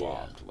thought it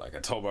bombed. Like I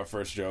told my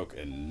first joke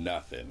and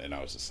nothing, and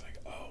I was just like,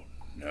 oh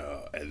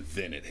no. And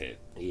then it hit.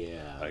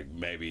 Yeah. Like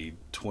maybe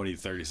 20,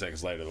 30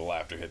 seconds later, the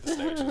laughter hit the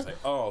stage. I was like,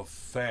 oh,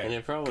 thank And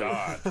it probably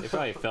God. it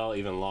probably felt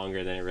even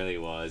longer than it really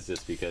was,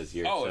 just because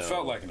you're. Oh, so, it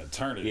felt like an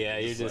eternity. Yeah,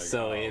 you're It's just like,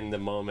 so oh, in the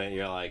moment.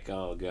 You're like,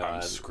 oh god.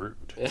 I'm screwed.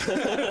 I'm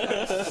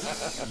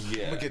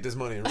gonna get this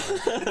money. But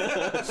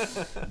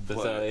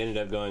so it ended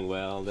up going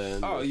well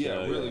then. Oh the yeah,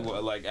 show, really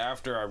well. Like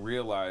after I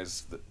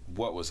realized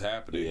what was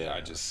happening, Yeah.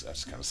 I just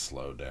kind of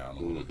slowed down a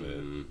little bit.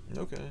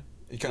 Okay.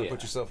 You kind of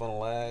put yourself on a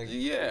lag.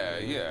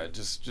 Yeah.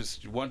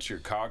 Just once you're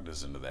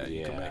cognizant of that,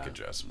 you can Yeah. make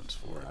adjustments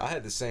for it. I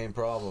had the same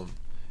problem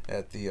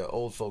at the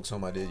old folks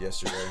home I did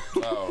yesterday.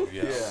 Oh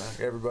yeah.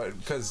 Yeah, everybody,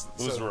 because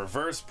It was a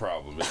reverse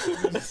problem. It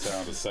took me the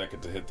sound a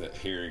second to hit that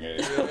hearing aid.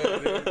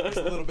 there's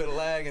a little bit of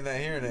lag in that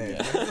hearing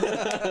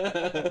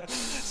aid.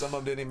 Some of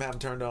them didn't even have them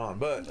turned on.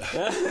 But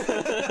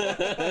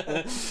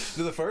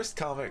the first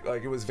comic,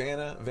 like it was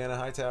Vanna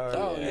Hightower,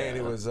 and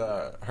it was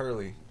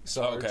Hurley.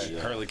 Sarge. Okay,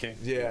 Hurley King.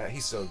 Yeah,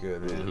 he's so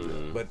good,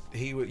 man. But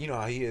he would, you know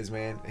how he is,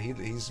 man.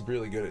 He's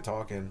really good at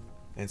talking,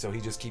 and so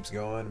he just keeps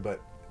going.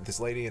 But this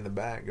lady in the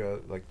back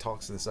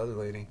talks to this other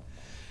lady,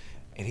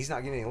 and he's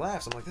not getting any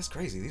laughs. I'm like, that's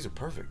crazy. These are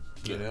perfect,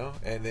 you know.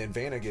 And then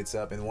Vanna gets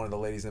up, and one of the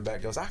ladies in the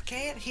back goes, "I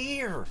can't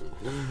hear,"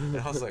 and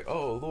I was like,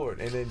 "Oh Lord!"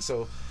 And then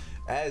so,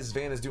 as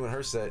Vanna's doing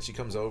her set, she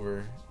comes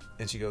over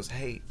and she goes,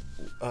 "Hey,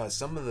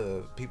 some of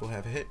the people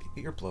have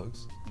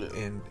earplugs,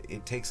 and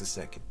it takes a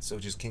second. So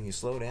just can you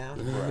slow down?"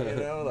 You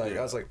know, like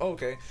I was like,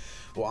 "Okay,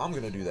 well I'm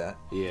gonna do that."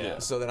 Yeah.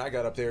 So then I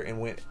got up there and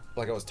went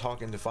like I was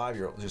talking to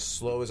 5-year-olds, just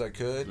slow as I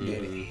could,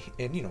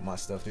 and you know my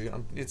stuff, dude.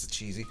 It's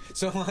cheesy.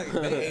 So like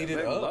they ate it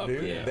They up, loved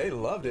dude. it. They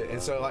loved it,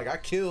 and so like I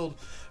killed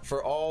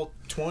for all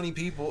 20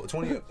 people,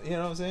 20. You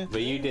know what I'm saying?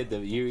 But you did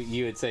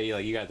you would say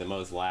like you got the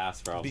most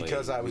laughs probably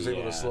Because I was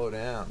able to slow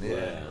down. Yeah,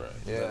 Right.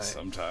 yeah. But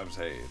sometimes,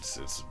 hey,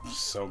 it's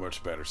so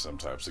much better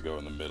sometimes to go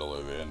in the middle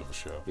or the end of a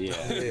show. Yeah.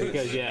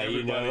 Because you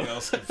Everybody know.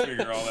 else can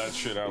figure all that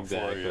shit out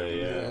Exactly, for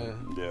you. yeah.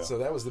 Yeah. So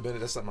that was the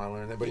benefit. That's something I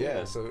learned. But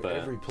yeah, so but-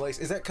 every place,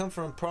 does that come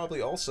from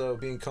probably also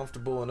being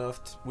comfortable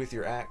enough with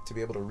your act to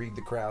be able to read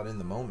the crowd in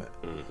the moment?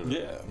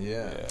 Yeah.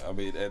 Yeah. I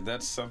mean, and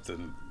that's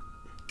something,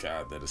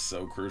 God, that is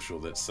so crucial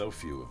that so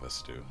few of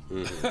us do.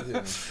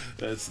 Yeah.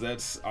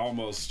 That's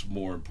almost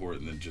more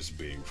important than just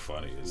being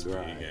funny, is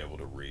Right. being able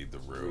to read the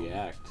room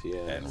React, yeah.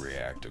 and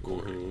react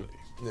accordingly.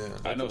 Yeah.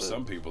 I know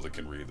some people that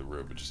can read the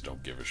room but just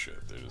don't give a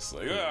shit. They're just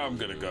like, oh, I'm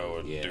gonna go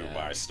and do Yeah.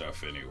 my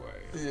stuff anyway.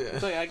 Yeah.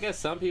 So I guess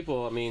some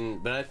people, I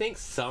mean, but I think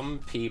some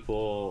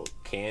people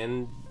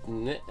can, I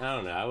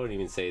don't know, I wouldn't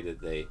even say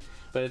that they,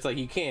 but it's like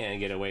you can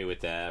get away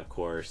with that, of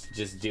course,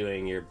 just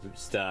doing your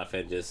stuff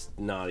and just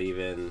not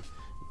even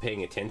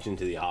paying attention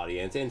to the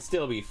audience and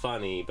still be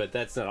funny, but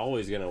that's not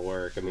always going to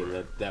work. I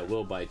mean, that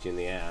will bite you in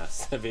the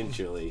ass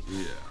eventually.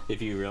 Yeah.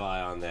 If you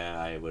rely on that,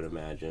 I would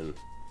imagine.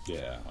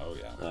 Yeah. Oh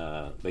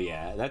yeah. But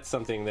yeah, that's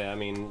something that, I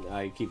mean,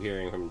 I keep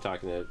hearing from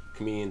talking to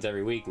comedians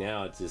every week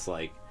now. It's just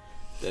like,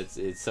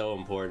 it's so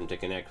important to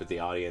connect with the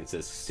audience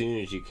as soon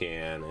as you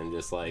can, and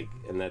just like,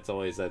 and that's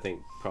always, I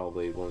think,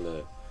 probably one of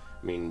the,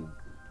 I mean,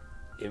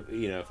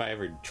 if I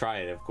ever try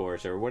it, of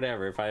course, or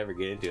whatever, if I ever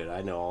get into it,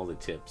 I know all the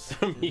tips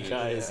from you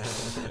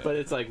guys. Yeah. But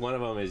it's like, one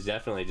of them is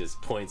definitely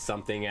just point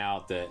something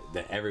out that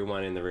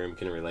everyone in the room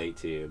can relate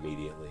to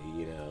immediately,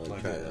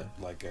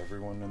 like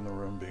everyone in the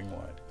room being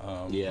white.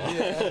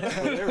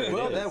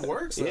 Well, that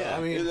works. Yeah,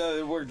 I mean,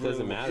 it worked.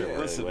 Doesn't matter really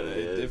Listen, what it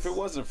is. If it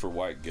wasn't for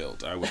white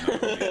guilt, I would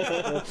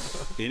not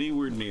be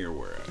anywhere near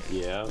where I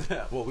am.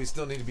 Yeah. Well, we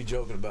still need to be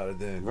joking about it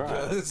then.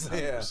 Right.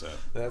 Yeah,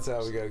 that's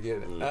how we gotta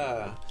get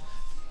it.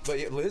 But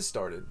yeah, Liz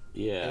started.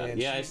 Yeah,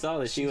 I saw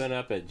that she went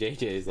up at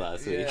JJ's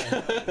last week.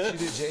 Yeah, she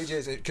did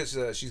JJ's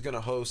because she's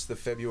gonna host the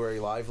February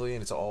Lively,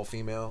 and it's all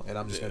female, and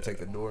I'm just gonna take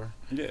the door.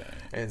 Yeah.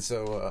 And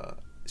so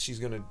she's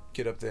gonna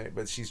get up there,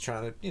 but she's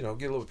trying to get a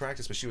little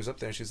practice. But she was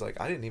up there, and she's like,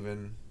 it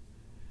didn't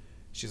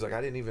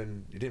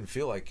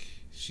feel like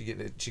she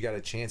got a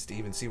chance to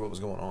even see what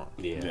was going on.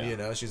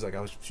 Yeah. She's like,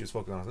 she was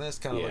focusing on this,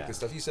 kind of like the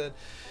stuff you said,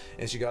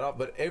 and she got up.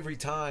 But every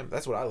time,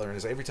 that's what I learned,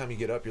 is every time you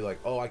get up, you're like,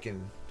 oh, I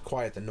can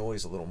quiet the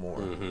noise a little more.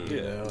 Mm-hmm.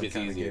 And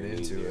kind of get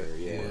into it.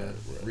 Yeah.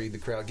 Read the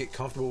crowd, get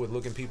comfortable with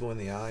looking people in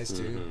the eyes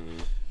too.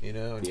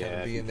 And kind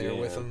of being there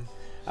with them.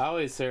 I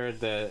always heard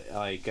that,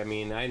 like, I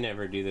mean, I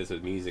never do this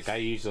with music. I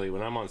usually,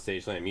 when I'm on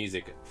stage playing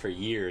music, for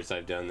years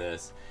I've done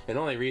this, and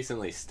only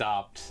recently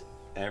stopped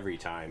every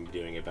time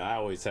doing it, but I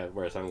always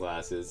wear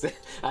sunglasses.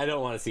 I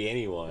don't want to see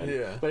anyone.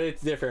 Yeah. But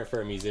it's different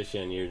for a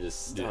musician.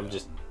 I'm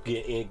just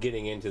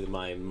getting into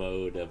my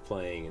mode of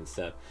playing and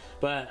stuff.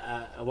 But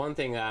one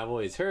thing I've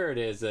always heard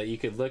is that you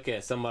could look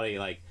at somebody,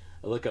 like,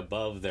 look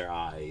above their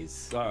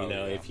eyes.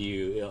 If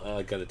you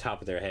like at the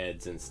top of their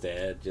heads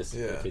instead,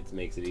 if it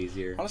makes it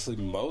easier. Honestly,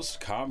 most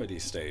comedy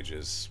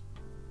stages,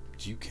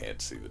 you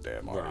can't see the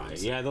damn audience.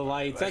 Right. Yeah, the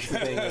lights. That's the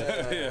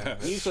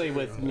thing. Usually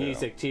with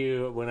music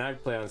too, when I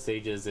play on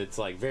stages, it's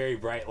like very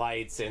bright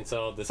lights, and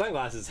so the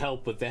sunglasses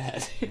help with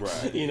that.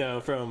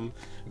 Right. From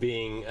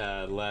being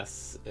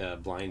less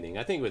blinding.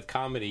 I think with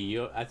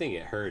comedy, I think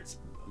it hurts.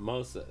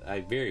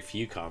 Very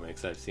few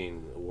comics I've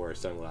seen wore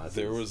sunglasses.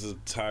 There was a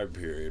time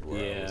period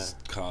where I was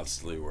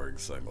constantly wearing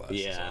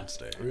sunglasses on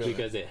stage. Really?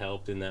 Because it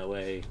helped in that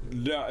way.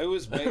 No, it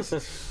was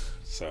basically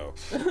so.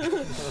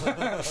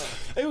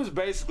 It was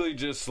basically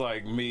just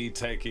like me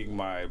taking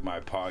my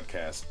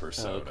podcast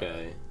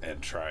persona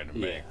and trying to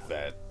make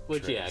that.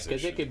 Which,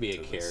 because it could be a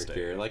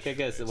character. Like, I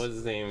guess, what's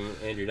his name?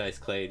 Andrew Dice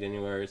Clay, didn't he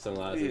wear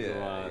sunglasses a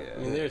lot? I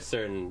mean, there's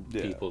certain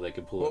people that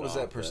could pull it off. What was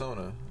that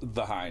persona?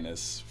 The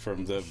Highness,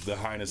 from the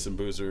Highness and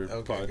Boozer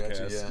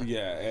podcast. Gotcha,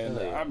 and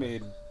I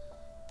mean,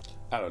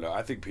 I don't know.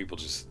 I think people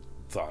just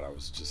thought I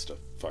was just a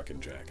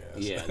fucking jackass.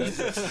 Yeah,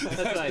 that's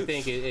what I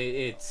think.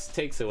 It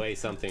takes away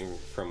something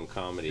from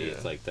comedy. Yeah.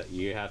 It's like that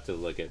you have to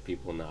look at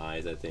people in the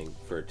eyes, I think,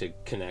 to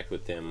connect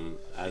with them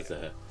as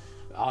a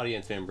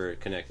audience member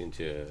connecting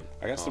to.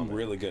 I got some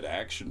really good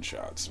action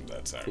shots from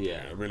that time.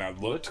 Yeah, I mean, I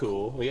looked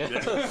cool. Yeah.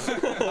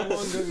 How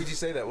long ago would you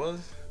say that was?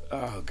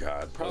 Oh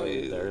God,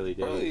 probably the early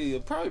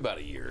days. Probably about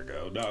a year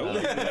ago. No, it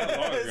wasn't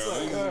that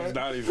long ago.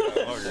 Not even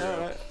that long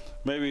ago.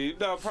 Maybe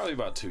probably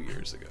about 2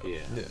 years ago. Yeah.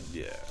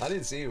 I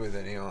didn't see you with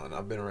any on.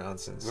 I've been around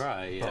since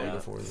probably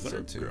before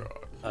the too.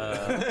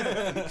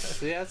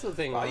 That's the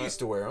thing. I used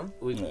to wear them.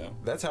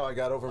 That's how I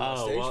got over my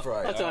stage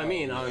fright. That's what I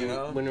mean.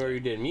 When we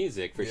did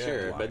music, for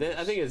sure. But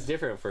I think it's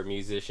different for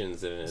musicians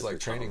than it's like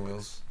training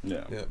wheels.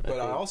 Yeah. But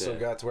I also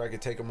got to where I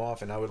could take them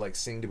off and I would like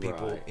sing to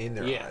people in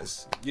their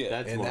eyes.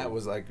 Yeah. That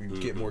was like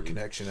get more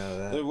connection out of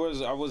that.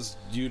 I was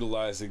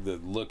utilizing the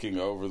looking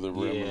over the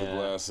rim of the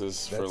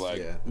glasses for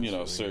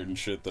certain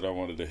shit that I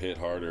wanted to hit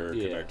harder or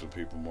connect with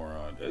people more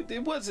on.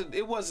 It wasn't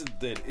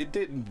that it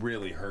didn't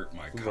really hurt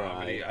my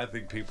comedy. I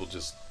think people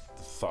just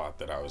thought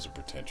that I was a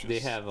pretentious. They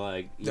have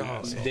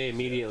they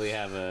immediately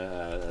have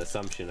a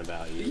assumption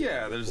about you.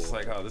 Yeah, they're just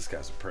like, oh, this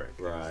guy's a prick.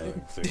 Right.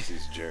 Thinks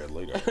he's Jared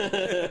Leto.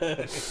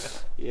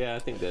 Yeah, I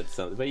think that's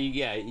something. But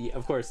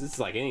of course, it's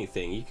like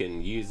anything. You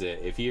can use it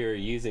if you're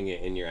using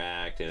it in your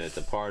act and it's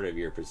a part of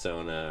your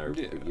persona or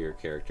your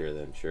character.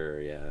 Then sure,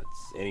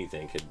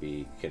 anything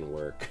can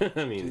work.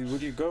 I mean,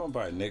 when you're going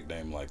by a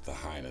nickname like the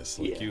Highness,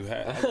 you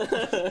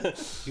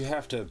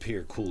have to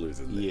appear cooler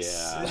than this.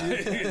 Yeah,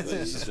 it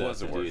just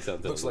wasn't working.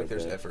 Looks like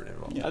there's effort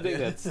involved. I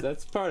think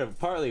that's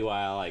partly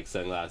why I like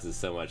sunglasses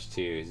so much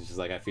too. It's just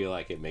like I feel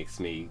like it makes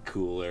me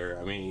cooler.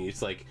 I mean,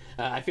 it's like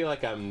I feel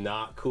like I'm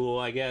not cool,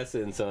 I guess,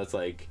 and so it's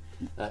like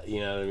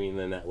you know what I mean.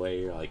 Then that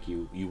way you're like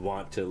you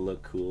want to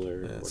look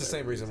cooler. It's the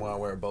same reason why I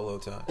wear a bolo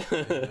tie.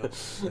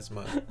 That's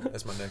my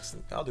next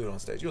thing. I'll do it on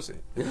stage. You'll see.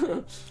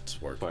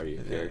 It's working. Part of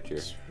your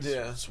character.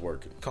 It's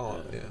working.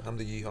 Calm. I'm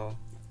the yeehaw.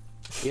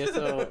 Yeah,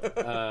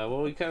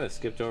 so we kind of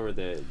skipped over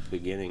the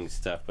beginning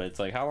stuff, but it's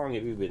like, how long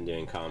have you been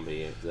doing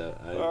comedy?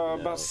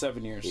 About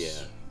 7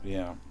 years.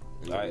 Yeah.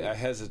 I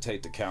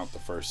hesitate to count the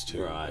first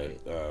two. Right.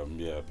 But,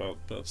 yeah, about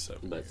 7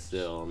 But years.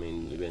 still, I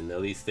mean, you've been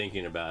at least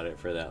thinking about it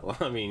for that long.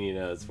 I mean, you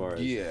know, as far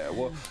as Yeah,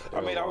 well,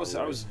 I mean, I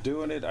was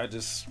doing it. I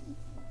just,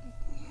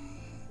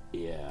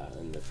 yeah,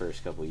 in the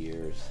first couple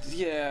years.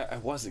 yeah, I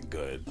wasn't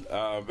good,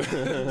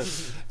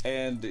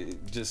 and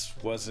it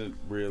just wasn't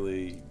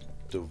really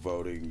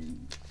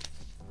devoting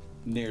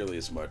nearly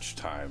as much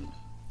time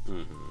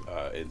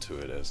into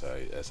it as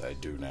I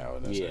do now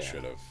and as I Yeah.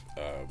 should have.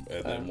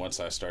 And then once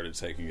I started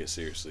taking it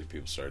seriously,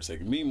 people started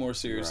taking me more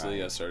seriously.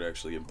 Right. I started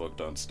actually getting booked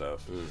on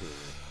stuff,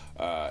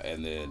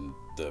 and then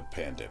the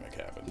pandemic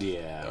happened.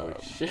 Yeah,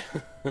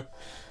 which,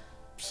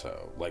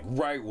 So, like,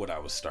 right when I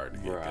was starting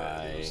to get good, it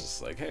Right. was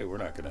just like, hey, we're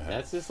not going to have...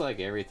 that's just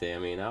like everything. I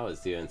mean, I was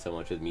doing so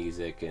much with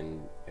music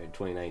in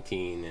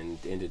 2019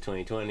 and into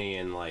 2020,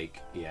 and like,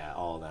 yeah,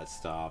 all that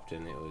stopped,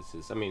 and it was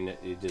just, I mean,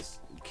 it just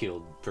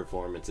killed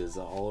performances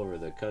all over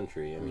the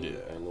country. I mean,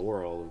 Yeah. and the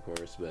world, of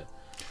course, but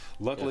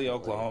Luckily, definitely.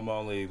 Oklahoma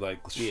only, like,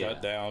 Yeah.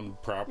 shut down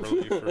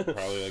properly for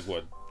probably, like,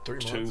 what, 3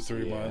 2, months?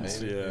 3 Yeah, months?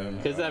 maybe. Yeah.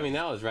 because I mean,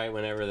 that was right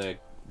whenever the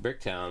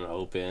Bricktown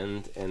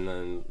opened, and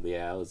then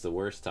yeah, it was the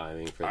worst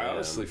timing for them. I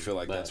honestly feel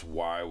like but, that's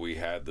why we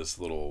had this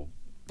little,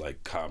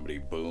 like, comedy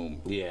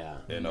boom yeah.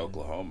 in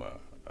Oklahoma,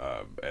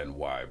 and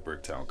why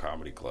Bricktown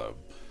Comedy Club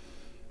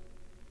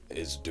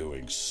is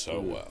doing so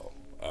well,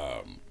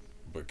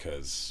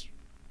 because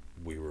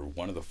we were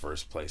one of the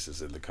first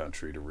places in the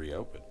country to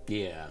reopen.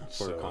 Yeah, for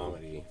So,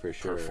 comedy, for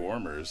sure.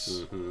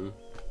 Performers,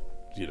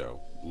 you know,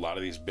 a lot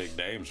of these big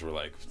names were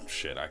like,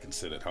 shit, I can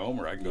sit at home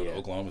or I can go to Yeah.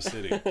 Oklahoma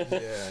City. Yeah,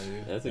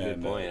 dude. That's a good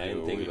And, point. I do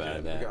didn't what think we about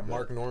can. that. We got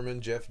Mark Norman,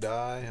 Jeff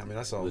Dye. I mean,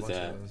 I saw a Was bunch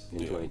that of those. in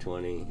Yeah.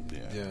 2020?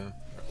 Yeah,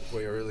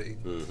 way early.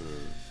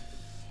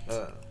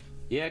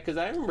 Yeah, because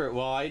I remember.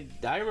 Well, I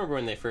remember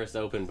when they first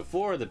opened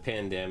before the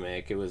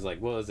pandemic. It was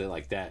like, what was it,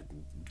 like that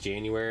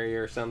January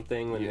or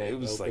something when Yeah, they it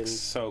was opened? like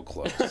so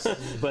close.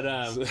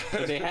 But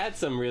they had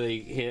some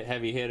really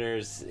heavy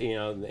hitters, you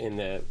know, in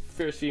the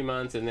first few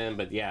months, and then,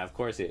 but yeah, of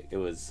course, it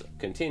was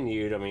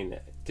continued. I mean,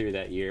 through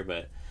that year,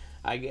 but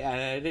I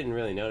didn't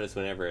really notice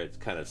whenever it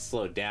kind of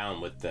slowed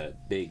down with the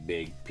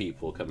big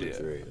people coming Yeah.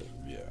 through.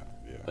 Yeah,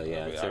 yeah. But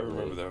yeah, I mean, I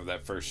certainly. remember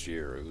that first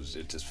year.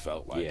 It just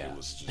felt like Yeah. it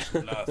was just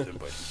nothing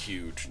but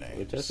huge names.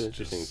 Which that's an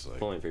interesting Just, like,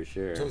 point for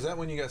sure. So was that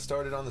when you got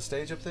started on the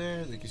stage up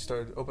there? Like you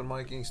started open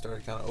micing,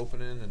 started kind of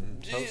opening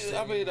and hosting?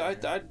 Yeah, I mean,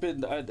 I'd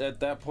been at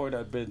that point.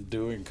 I'd been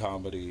doing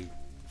comedy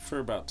for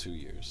about 2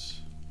 years,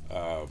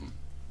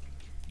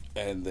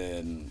 and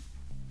then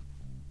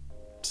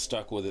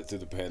stuck with it through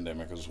the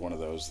pandemic. It was one of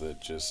those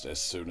that just as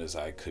soon as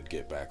I could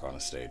get back on a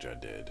stage, I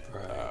did.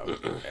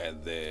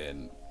 And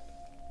then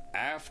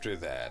after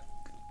that,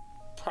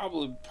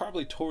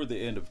 probably toward the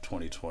end of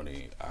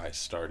 2020, I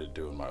started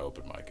doing my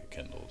open mic at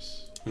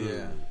Kindle's.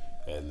 Yeah.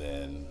 And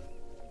then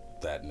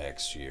that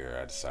next year,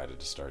 I decided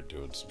to start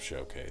doing some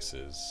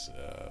showcases,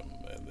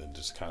 and then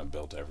just kind of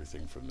built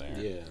everything from there.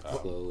 Yeah,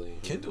 slowly.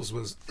 Kindle's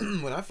was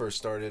when I first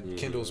started.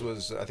 Kindle's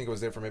was, I think it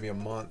was there for maybe a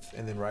month,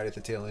 and then right at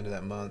the tail end of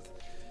that month,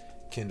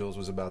 Kindle's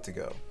was about to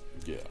go.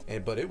 Yeah.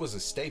 But it was a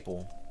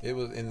staple. It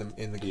was in the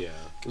It was a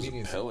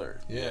comedians. pillar.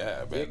 Yeah. Yeah,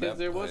 man, Because that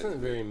there place-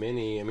 wasn't very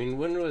many. I mean,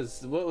 what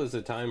was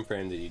the time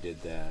frame that you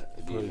did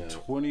that? Do you know?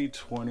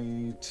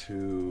 2020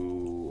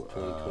 to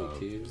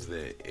 2022?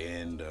 the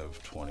end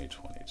of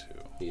 2022.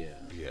 Yeah.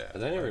 Yeah,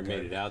 'Cause I never like,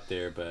 made it out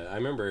there, but I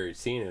remember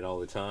seeing it all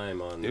the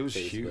time on It was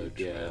Facebook. huge,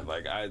 Yeah. man.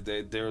 Like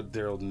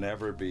there'll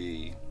never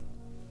be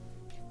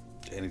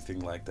anything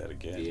like that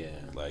again. Yeah.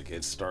 Like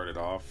it started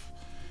off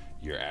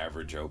your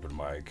average open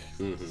mic,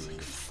 it's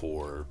like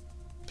 4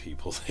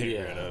 people there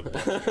Yeah. and a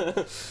bunch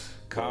of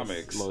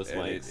comics, most and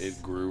mics,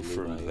 it grew new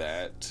from mics.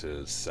 that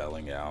to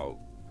selling out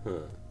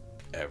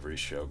every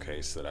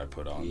showcase that I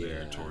put on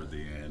there Yeah. toward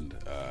the end.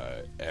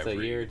 So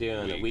Every you're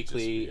doing a week,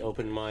 weekly just-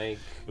 open mic.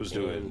 I was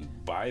doing,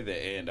 by the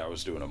end, I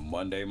was doing a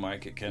Monday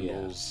mic at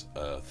Kindle's,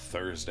 a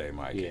Thursday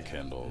mic Yeah. at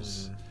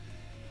Kindle's,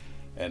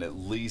 and at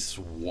least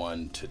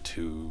 1 to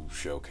 2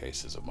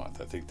 showcases a month.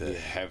 I think the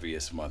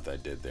heaviest month I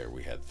did there,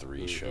 we had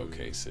 3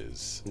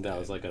 showcases. That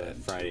was like a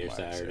and Friday 2 or mics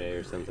Saturday every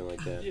or something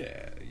like that.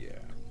 Yeah, yeah.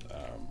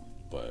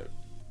 But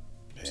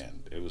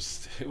man, it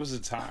was a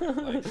time.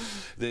 Like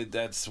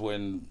that's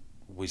when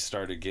we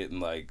started getting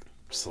like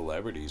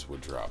celebrities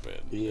would drop in.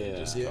 Yeah. And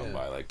just Yeah. come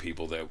by, like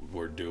people that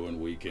were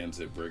doing weekends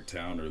at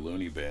Bricktown or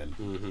Looney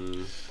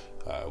Bin.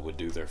 Would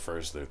do their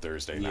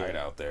Thursday night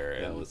out there,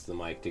 That and was the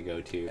mic to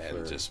go to for.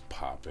 and just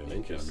pop in. I mean,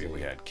 Interesting.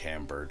 we had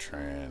Cam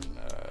Bertrand,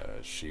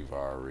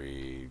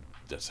 Shivari.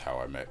 That's how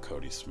I met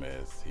Cody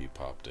Smith. He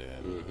popped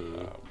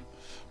in.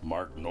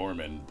 Mark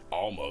Norman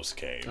almost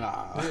came.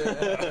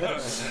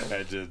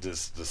 I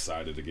just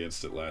decided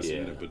against it last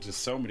Yeah. minute. But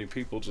just so many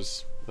people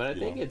just. But I you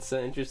think know. it's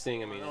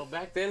interesting. I mean,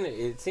 back then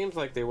it seems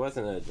like there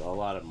wasn't a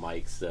lot of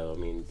mics, though. I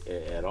mean,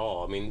 at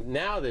all. I mean,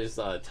 now there's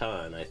a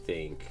ton. I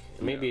think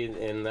maybe,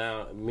 and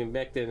now I mean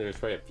back then there was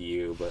probably a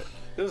few, but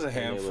It was a and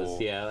handful.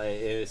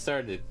 it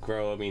started to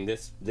grow. I mean,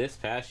 this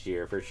past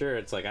year for sure.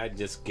 It's like I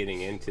just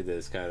getting into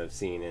this kind of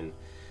scene, and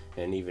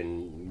and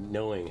even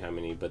knowing how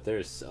many, but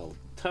there's a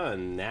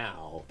ton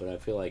now, but I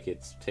feel like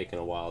it's taken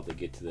a while to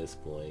get to this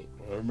point.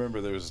 I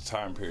remember there was a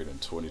time period in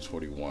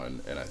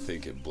 2021, and I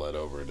think it bled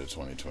over into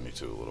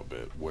 2022 a little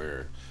bit,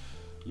 where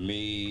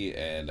me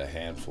and a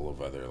handful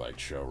of other like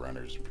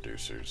showrunners and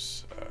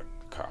producers,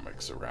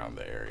 comics around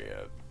the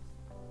area,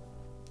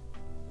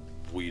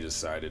 we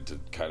decided to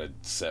kind of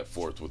set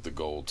forth with the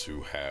goal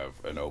to have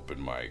an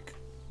open mic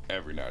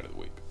every night of the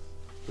week.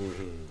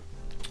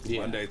 Mm-hmm.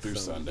 Monday through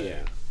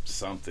Sunday,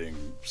 something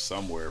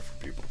somewhere for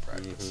people to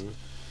practice.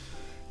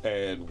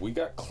 And we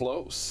got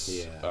close.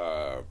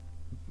 Yeah.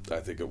 I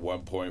think at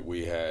one point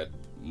we had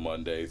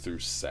Monday through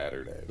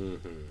Saturday.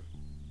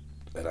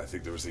 And I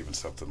think there was even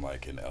something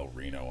like in El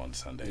Reno on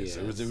Sundays.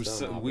 Yeah,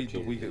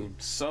 we were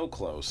so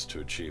close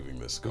to achieving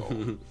this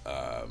goal.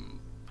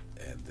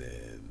 And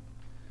then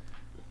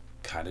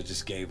kind of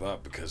just gave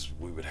up because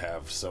we would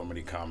have so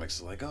many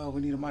comics like, oh,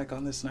 we need a mic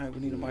on this night, we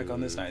need a mic on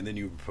this night. And then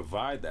you would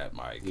provide that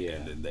mic,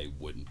 and then they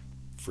wouldn't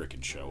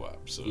freaking show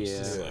up. So it's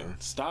just like,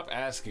 stop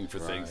asking for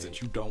things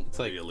that you don't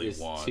really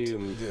want.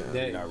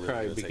 That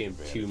probably became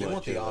too much. They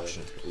want the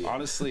option.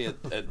 Honestly,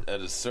 at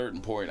a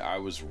certain point, I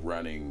was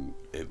running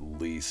at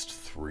least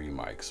 3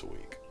 mics a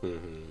week.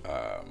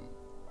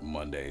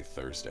 Monday,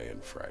 Thursday,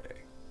 and Friday.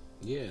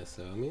 Yeah,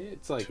 so I mean,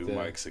 it's like 2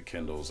 mics at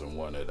Kindle's and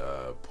 1 at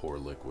Poor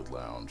Liquid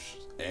Lounge,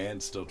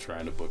 and still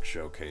trying to book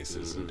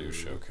showcases and do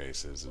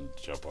showcases and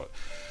jump on.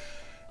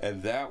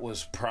 And that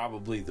was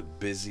probably the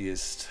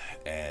busiest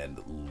and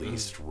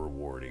least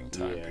rewarding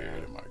time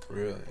period in my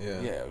career. Really?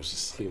 Yeah. It was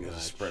just like, I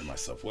was spreading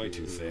myself way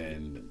too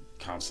thin,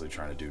 constantly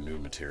trying to do new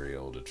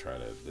material to try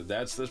to.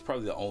 That's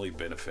probably the only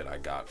benefit I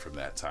got from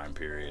that time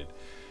period,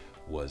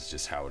 was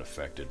just how it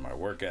affected my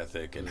work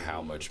ethic and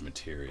how much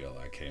material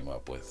I came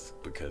up with,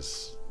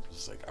 because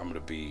it's like, I'm gonna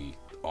be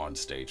on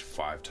stage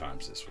 5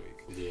 times this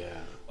week. Yeah.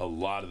 A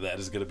lot of that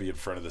is gonna be in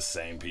front of the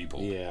same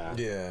people. Yeah.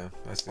 Yeah.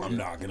 I see. I'm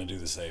not gonna do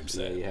the same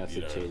set. Yeah, you have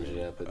to change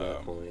it up at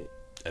that point.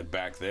 And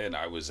back then,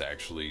 I was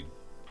actually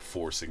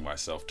forcing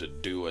myself to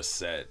do a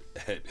set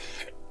at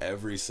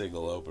every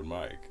single open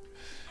mic.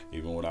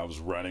 Even when I was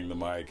running the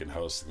mic and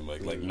hosting the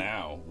mic. Like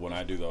now, when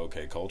I do the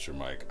OK Culture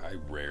mic, I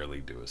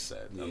rarely do a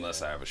set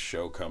unless I have a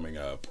show coming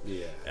up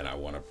and I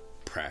want to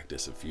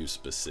practice a few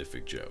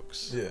specific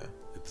jokes. Yeah.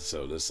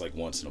 So that's like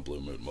once in a blue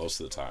moon. Most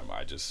of the time,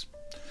 I just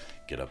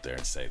get up there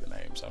and say the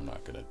names. I'm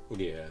not gonna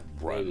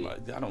run my.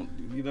 I don't.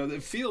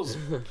 It feels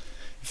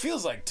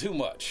like too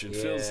much. It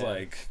feels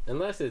like,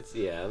 unless it's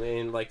I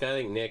mean, like, I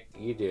think Nick,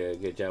 you do a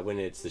good job when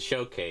it's the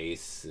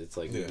showcase. It's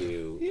like you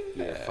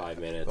do 5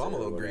 minutes. Well, I'm a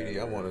little greedy.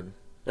 I wanted.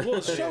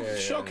 Well,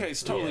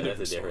 showcase, totally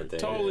different story. Different thing.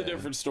 Totally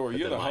different story.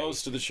 You're the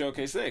host of the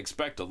showcase. They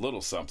expect a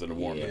little something to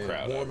warm the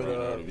crowd up. Warm it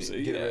up.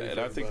 And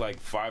I think like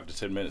 5 to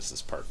 10 minutes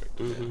is perfect.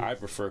 I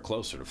prefer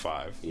closer to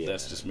 5.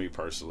 That's just me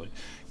personally.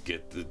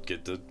 Get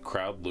the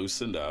crowd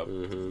loosened up,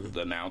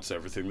 announce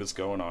everything that's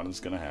going on is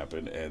going to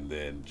happen, and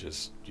then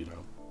just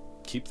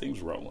keep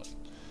things rolling.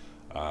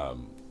 I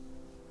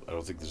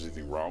don't think there's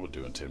anything wrong with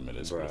doing 10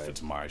 minutes, but if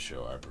it's my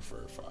show, I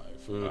prefer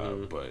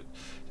 5. But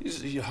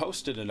you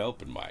hosted an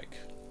open mic.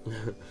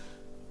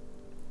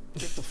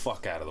 Get the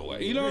fuck out of the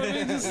way. You know what I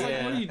mean? It's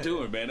like, what are you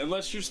doing, man?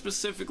 Unless you're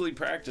specifically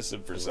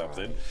practicing for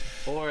something.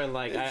 Or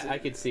like, I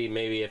could see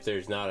maybe if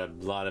there's not a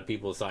lot of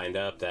people signed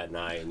up that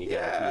night, and you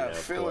got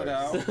fill it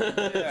out.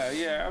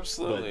 yeah,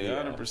 absolutely,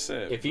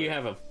 100%. If you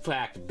have a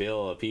packed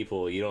bill of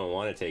people, you don't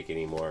want to take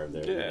any more of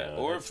their.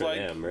 Or if like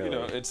them, really.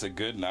 It's a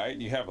good night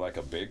and you have like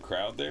a big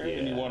crowd there,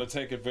 and you want to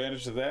take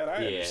advantage of that.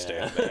 I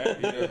understand that.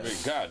 You know what I mean?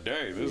 God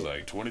dang, there's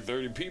like 20,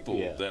 30 people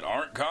that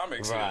aren't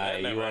comics.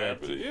 Right. That never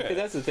happens.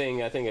 That's the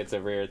thing. I think it's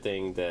a rare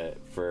thing that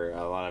for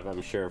a lot of,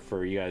 I'm sure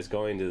for you guys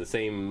going to the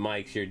same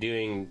mics, you're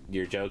doing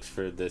your jokes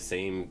for the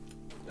same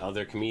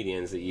other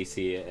comedians that you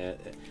see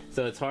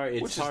so it's hard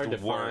to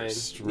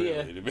worst, find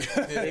really, to be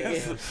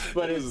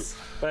but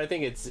I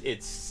think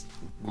it's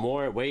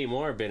way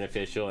more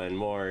beneficial and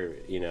more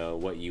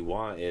what you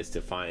want is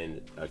to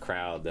find a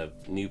crowd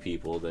of new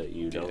people that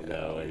you don't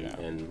know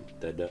and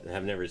that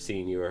have never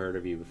seen you or heard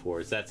of you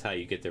before. So that's how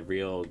you get the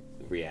real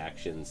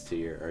reactions to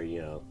your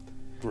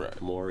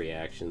more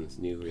reactions,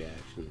 new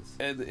reactions.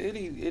 And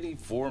any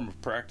form of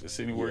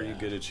practice, anywhere you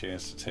get a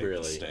chance to take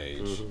the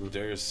stage,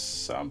 there's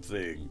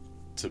something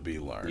to be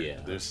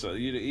learned. There's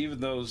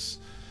even those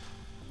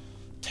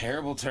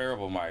terrible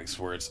mics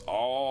where it's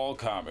all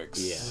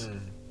comics.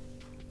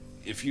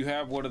 If you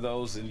have one of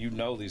those and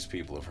these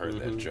people have heard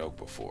that joke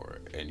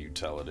before, and you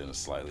tell it in a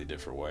slightly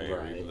different way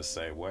or even the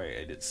same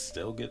way, and it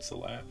still gets a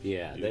laugh,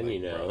 then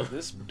like, bro,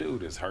 this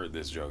dude has heard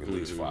this joke at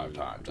least 5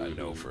 times. I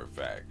know for a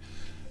fact.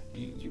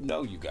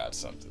 You got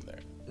something there.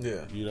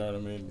 Yeah. You know what I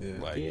mean?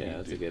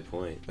 That's a good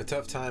point. A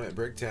tough time at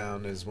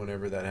Bricktown is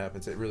whenever that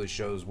happens. It really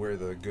shows where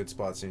the good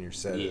spots in your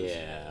set is.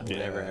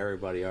 Whenever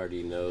everybody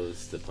already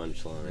knows the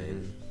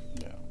punchline.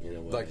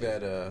 Like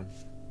that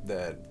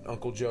that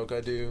uncle joke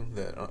I do,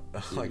 that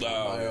like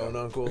my own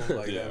uncle,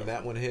 like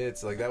that one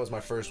hits. Like that was my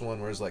first one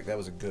where it's like that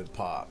was a good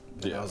pop.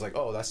 And I was like,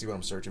 oh, that's what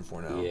I'm searching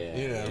for now.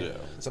 Yeah.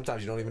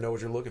 Sometimes you don't even know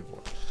what you're looking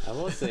for. I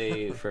will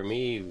say, for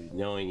me,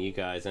 knowing you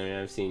guys, I mean,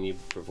 I've seen you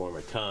perform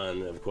a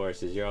ton, of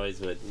course, as you're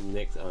always with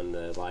Nick on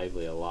the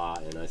Lively a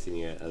lot, and I've seen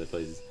you at other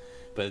places.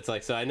 But it's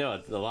like, so I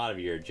know a lot of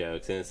your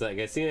jokes, and it's like,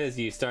 as soon as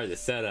you start the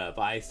setup,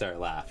 I start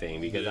laughing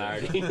because I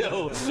already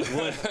know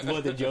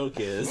what the joke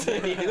is. You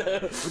know?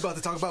 We're about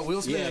to talk about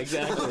Will Smith. Yeah,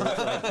 exactly. It's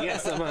like,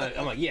 yes,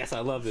 I'm like, yes,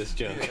 I love this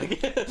joke.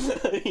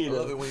 I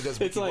love it when he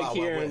does. It's like Wild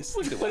hearing,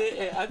 West. but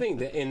I think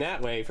that in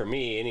that way, for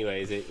me,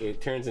 anyways,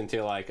 it turns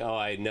into like, oh,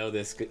 I know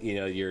this,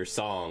 your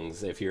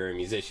songs. If you're a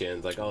musician,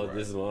 it's like, oh,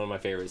 this is one of my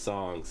favorite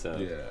songs.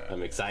 So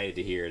I'm excited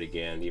to hear it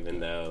again, even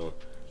though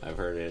I've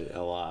heard it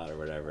a lot or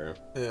whatever.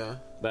 Yeah.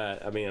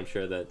 But I mean, I'm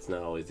sure that's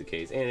not always the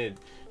case.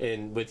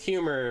 And with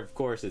humor, of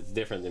course, it's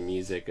different than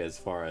music as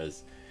far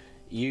as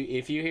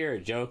if you hear a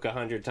joke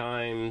 100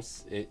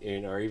 times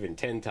or even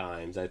 10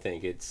 times, I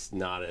think it's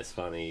not as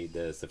funny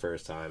as the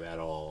first time at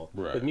all.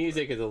 Right. But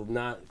music is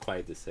not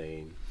quite the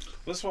same.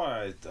 That's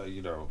why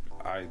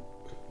I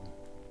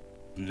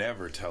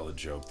never tell a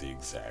joke the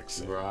exact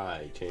same.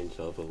 Right, change it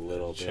up a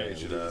little bit.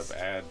 Change it up,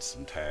 add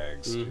some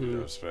tags,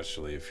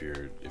 especially if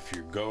you're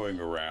going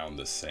around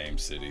the same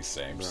city,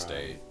 same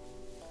state.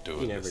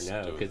 You never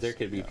know, because there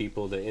could be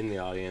people that in the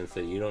audience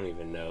that you don't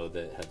even know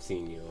that have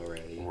seen you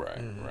already.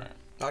 Right,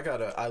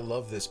 right. I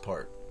love this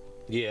part.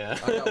 Yeah.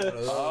 I got one of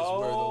those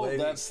where the lady,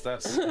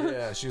 that's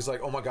yeah, she was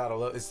like, oh my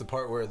god, it's the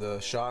part where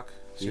the shock.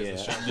 She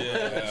has the shock.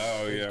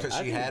 Because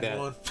she had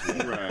one.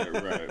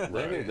 Right.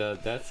 I think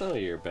that's some of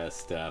your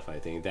best stuff. I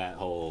think that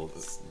whole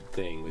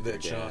thing with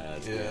that your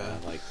dad. Yeah,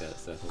 I like that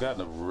stuff. I've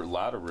gotten a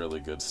lot of really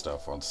good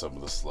stuff on some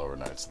of the slower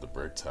nights of the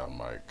Bricktown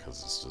mic,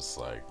 because it's just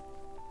like,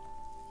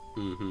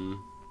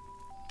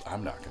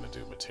 I'm not gonna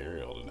do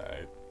material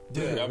tonight.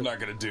 Yeah. I'm not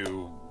gonna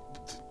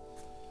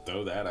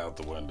throw that out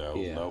the window.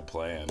 No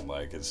plan.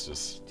 Like, it's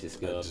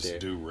just go up there.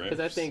 Do riffs. Because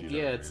I think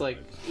it's like,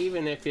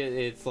 even if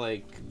it's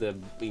like the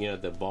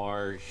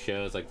bar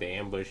shows, like the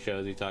ambush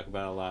shows we talk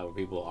about a lot, where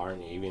people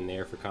aren't even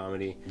there for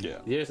comedy. Yeah,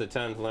 there's a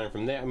ton to learn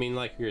from there. I mean,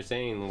 like you're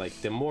saying, like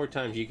the more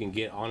times you can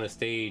get on a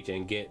stage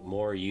and get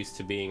more used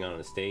to being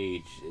on a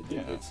stage,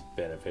 it's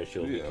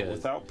beneficial. Because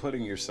without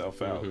putting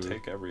yourself out,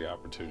 take every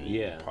opportunity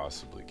you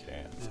possibly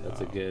can.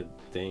 That's a good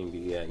thing.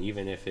 Yeah,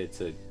 even if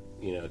it's a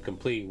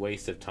complete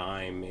waste of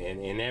time, and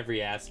in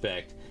every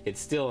aspect,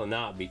 it's still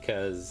not,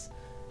 because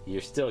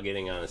you're still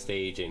getting on a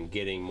stage and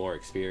getting more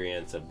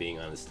experience of being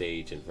on a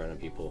stage in front of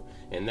people,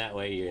 and that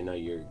way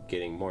you're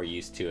getting more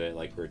used to it,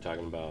 like we're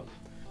talking about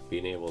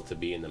being able to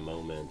be in the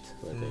moment.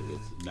 I think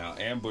it's now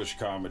ambush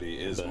comedy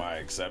is my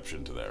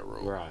exception to that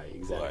rule. Right,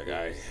 exactly.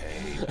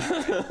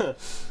 Like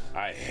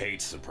I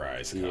hate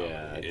surprise comedy.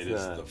 Yeah, it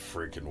is the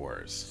freaking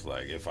worst.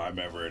 Like, if I'm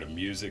ever at a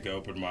music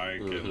open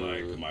mic and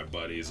like my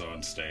buddy's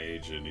on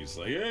stage and he's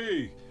like,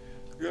 hey,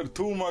 I got a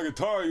tune my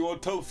guitar, you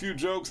want to tell a few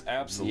jokes?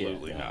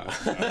 Absolutely not.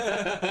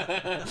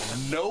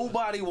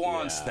 Nobody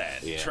wants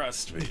that.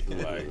 Trust me.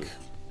 Like,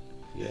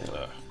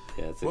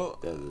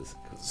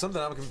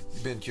 something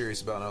I've been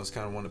curious about, and I was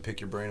kind of wanting to pick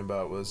your brain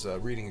about, was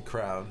reading a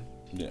crowd.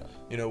 Yeah.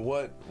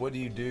 What do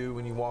you do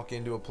when you walk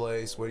into a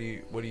place? What do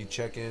you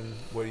check in?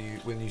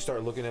 When you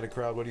start looking at a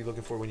crowd, what are you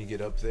looking for when you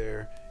get up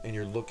there and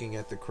you're looking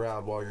at the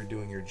crowd while you're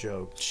doing your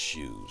joke?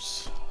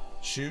 Shoes.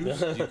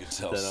 Shoes? You can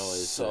tell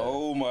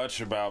so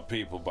much about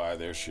people by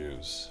their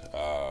shoes.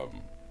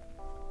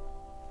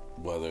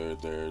 Whether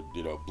they're,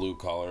 blue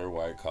collar,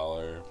 white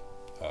collar,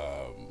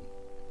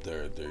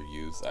 their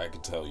youth. I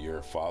could tell you're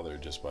a father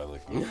just by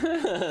looking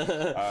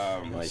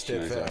at my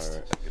shoes are.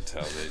 I could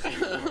tell that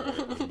you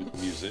are a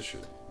musician.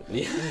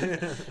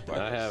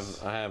 I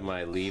have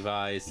my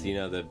Levi's,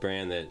 the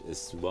brand that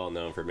is well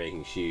known for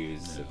making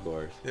shoes, of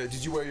course.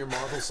 Did you wear your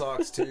Marvel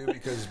socks too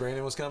because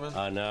Brandon was coming?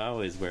 No, I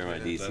always wear my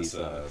DC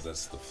socks.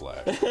 That's the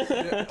Flash.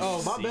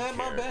 Oh, my bad.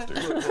 Well,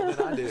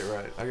 then I did it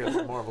right. I got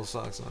my Marvel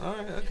socks on. All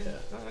right, okay.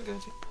 I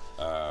got you.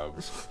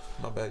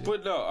 My bad.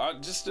 But no,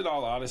 just in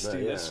all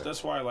honesty,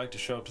 that's why I like to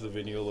show up to the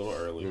venue a little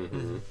early,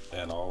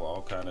 and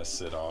I'll kind of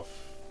sit off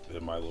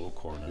in my little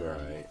corner,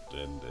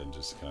 and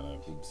just kind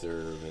of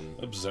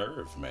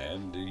observe,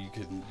 man. You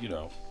can,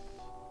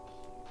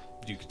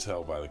 you can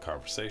tell by the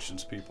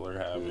conversations people are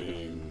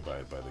having,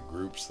 by the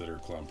groups that are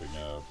clumping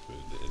up,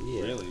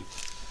 and really.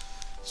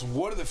 It's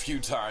one of the few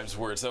times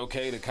where it's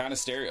okay to kind of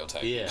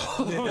stereotype.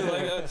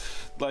 Yeah.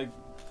 like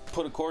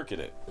put a cork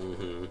in it.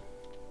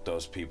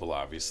 Those people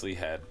obviously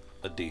had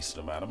a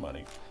decent amount of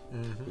money.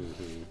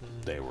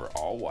 They were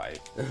all white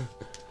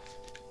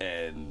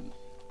and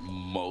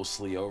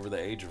mostly over the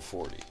age of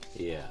 40.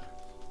 Yeah.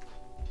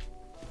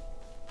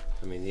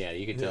 I mean,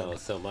 you could tell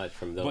so much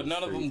from those. But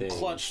none of them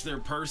clutched their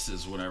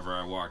purses whenever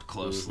I walked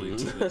closely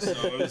to them. So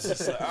it was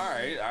just like, all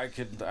right, I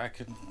could,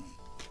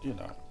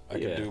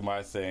 do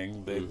my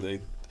thing.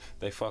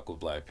 They fuck with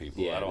black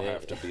people. I don't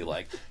have to be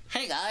like,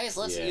 hey guys,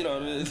 let's,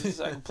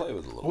 I can play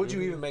with it a little. Would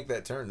you even make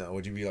that turn though?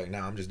 Would you be like,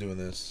 nah, I'm just doing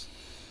this?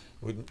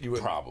 You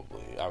would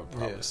Probably. I would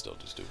probably still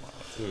just do my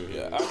own thing.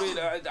 Yeah. I mean,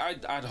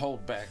 I'd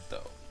hold back,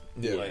 though.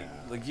 Yeah.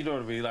 Like you know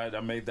what I mean? I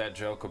made that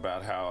joke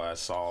about how I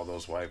saw all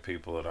those white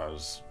people and I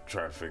was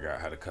trying to figure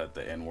out how to cut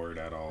the N-word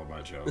out of all of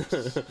my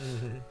jokes.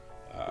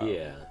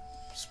 Yeah.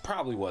 This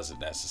probably wasn't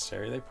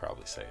necessary. They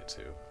probably say it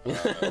too.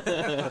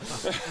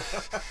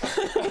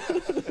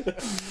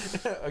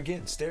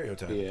 Again,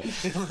 stereotype. Yeah.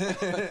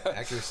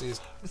 Accuracy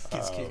is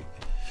key.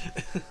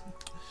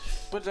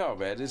 But no,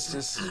 man, it's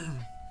just...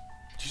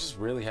 You just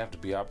really have to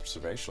be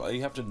observational.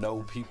 You have to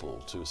know people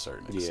to a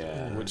certain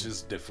extent, which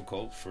is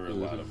difficult for a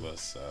lot of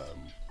us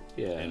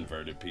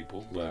inverted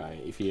people. But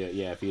Right. If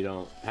you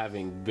don't,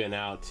 having been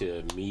out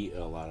to meet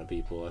a lot of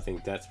people, I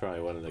think that's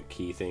probably one of the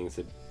key things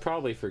that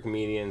probably for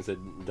comedians that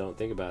don't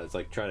think about it, it's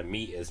like try to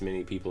meet as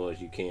many people as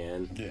you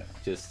can. Yeah.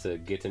 Just to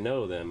get to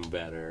know them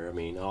better. I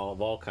mean,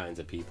 all kinds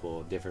of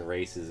people, different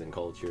races and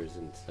cultures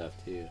and stuff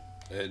too.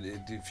 And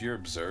if you're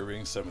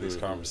observing some of these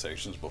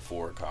conversations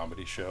before a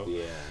comedy show,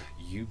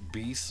 you'd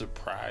be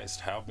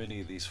surprised how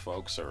many of these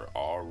folks are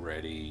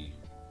already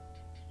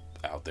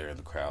out there in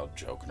the crowd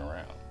joking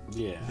around.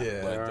 Yeah.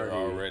 Like they're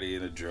already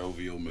in a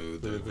jovial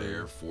mood. They're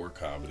there for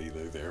comedy.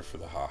 They're there for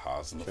the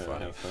ha-has and the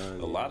funny.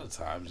 A lot of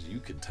times you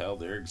can tell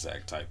their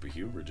exact type of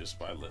humor just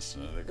by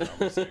listening to their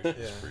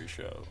conversations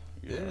pre-show.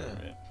 You know what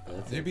I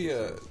mean? You'd be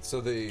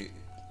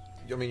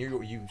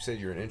you said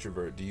you're an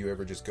introvert. Do you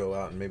ever just go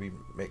out and maybe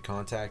make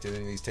contact at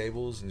any of these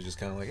tables and just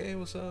kind of like, hey,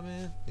 what's up,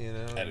 man? You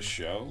know, at a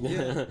show?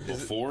 Yeah.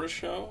 Before a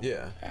show?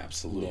 Yeah.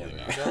 Absolutely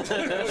not.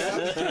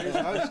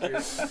 I was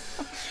curious.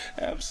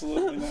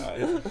 Absolutely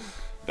not.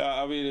 No,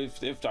 I mean,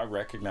 if I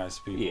recognize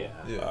people,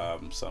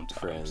 sometimes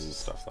Friends. and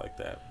stuff like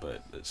that,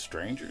 but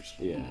strangers,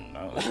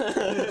 no.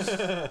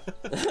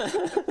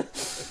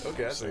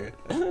 Okay, I see it.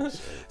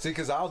 See,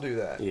 because I'll do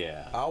that.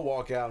 Yeah. I'll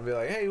walk out and be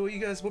like, hey,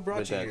 what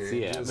brought you here?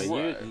 Yeah, Just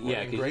but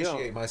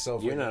ingratiate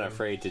myself. You're with not them.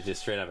 afraid to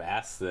just straight up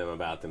ask them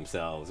about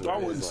themselves. I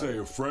wouldn't say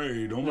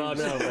afraid. No,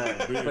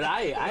 but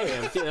I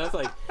am too. That's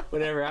like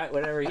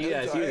whenever he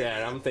asks you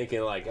that, I'm thinking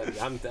like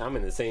I'm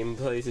in the same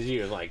place as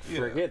you. Like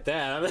forget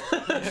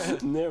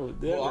that. never.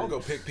 Well, I'll go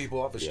pick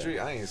people off the street.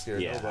 I ain't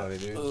scared of nobody,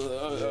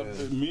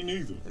 dude. Me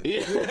neither.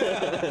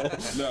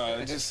 No,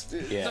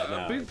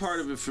 a big part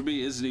of it for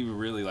me isn't even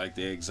really like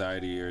the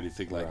anxiety or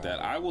anything like that.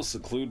 I will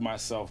seclude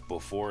myself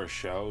before a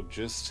show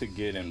just to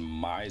get in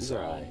my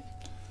zone.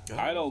 Oh,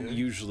 I don't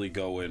usually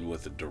go in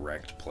with a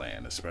direct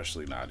plan,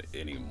 especially not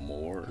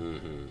anymore.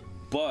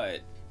 But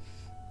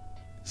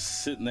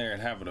sitting there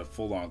and having a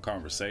full-on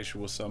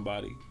conversation with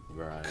somebody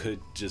could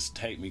just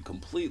take me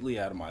completely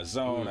out of my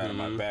zone, out of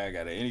my bag,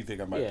 out of anything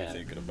I might be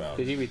thinking about.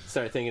 Because you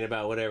start thinking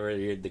about whatever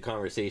the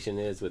conversation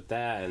is with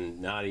that, and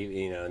not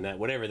even and that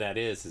whatever that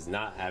is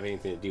not having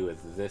anything to do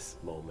with this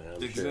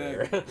moment. I'm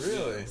sure.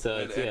 Really?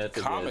 So and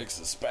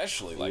comics,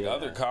 especially like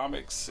other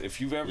comics.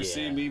 If you've ever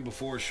seen me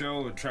before a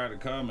show and try to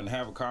come and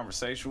have a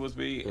conversation with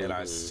me, and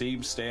I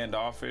seem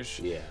standoffish,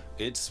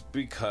 it's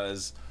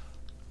because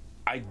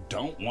I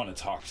don't want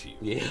to talk to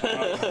you.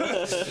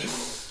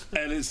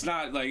 And it's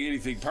not like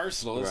anything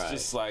personal. It's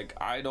just like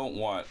I don't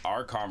want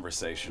our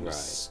conversation to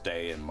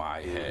stay in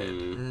my head.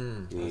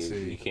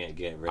 You can't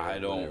get rid of it. I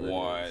don't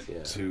want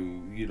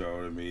to, you know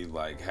what I mean,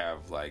 like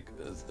have like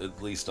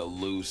at least a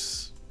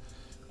loose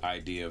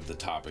idea of the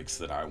topics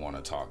that I want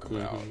to talk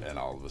about, and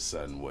all of a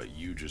sudden what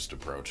you just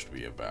approached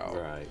me about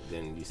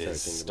then you start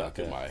is thinking stuck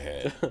about in my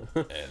head,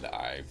 and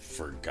I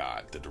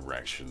forgot the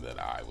direction that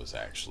I was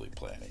actually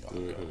planning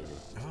on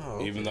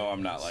going. Even though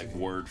I'm not like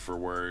word for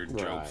word,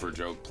 joke for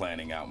joke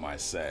planning out my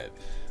set,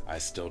 I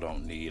still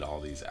don't need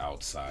all these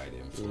outside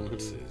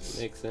influences.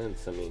 Makes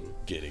sense. I mean,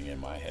 getting in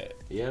my head.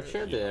 Yeah, I'm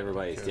sure that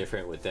everybody's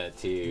different with that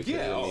too.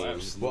 Yeah, I mean,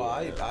 absolutely.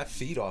 Well, I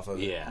feed off of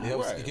it. Yeah.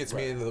 It gets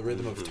me into the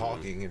rhythm of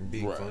talking and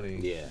being funny.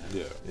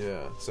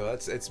 Yeah. So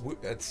that's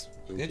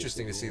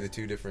interesting to see the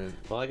two different.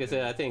 Well, like I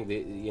said, I think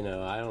that,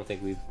 I don't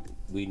think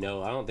we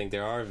know. I don't think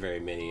there are very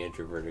many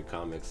introverted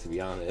comics, to be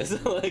honest.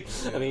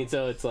 I mean,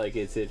 so it's like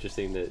it's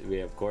interesting that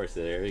of course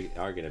there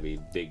are going to be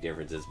big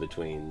differences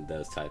between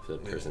those types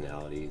of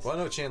personalities. Well, I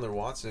know Chandler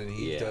Watson.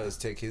 He does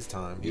take his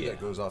time. He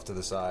goes off to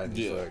the side.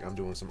 He's like, I'm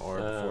doing some art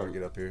before I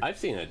get up here. I've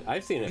seen it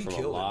from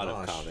a lot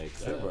of Nosh.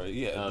 comics.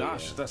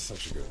 Nosh, that's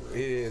such a good word.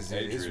 It is.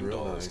 It is Adrian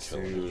real Dole is nice,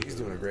 killing dude. it. He's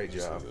doing a great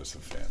job. That's a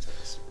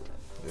fantastic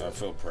word. I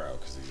feel proud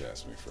because he's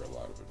asked me for a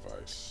lot of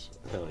advice.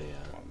 Hell on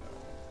that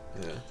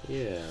one.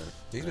 yeah.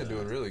 He's been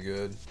doing really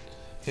good.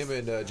 Him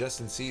and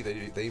Justin C.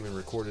 They even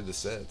recorded the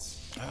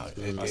sets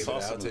and I gave saw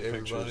it some out to of the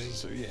everybody. pictures,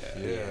 so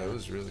It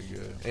was really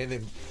good. And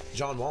then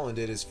John Wallen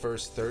did his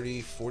first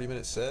 40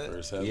 minute set.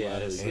 First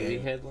Did he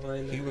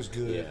headline? He was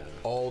good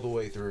all the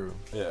way through.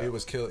 It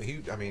was kill. He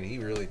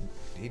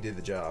did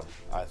the job.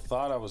 I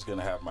thought I was going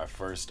to have my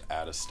first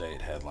out-of-state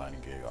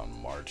headlining gig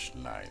on March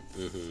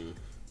 9th.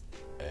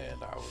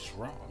 And I was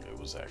wrong. It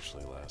was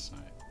actually last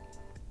night.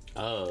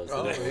 Oh,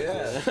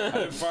 yeah. I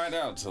didn't find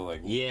out until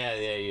like you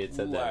had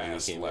said that when you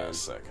came in.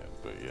 last second,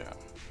 but yeah.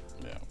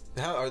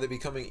 How are they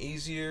becoming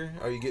easier?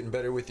 Are you getting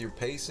better with your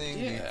pacing?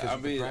 Yeah,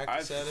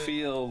 I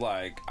feel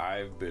like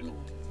I've been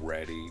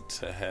ready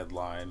to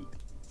headline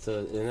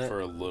So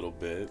for a little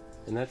bit.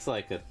 And that's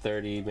like a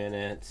 30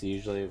 minutes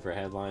usually for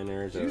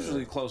headliners.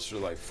 Usually closer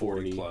to like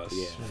 40 plus.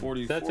 Yeah.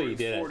 40, So that's 40, what you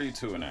did. 40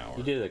 to an hour.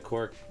 You did the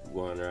Cork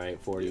one, right?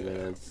 40 yeah.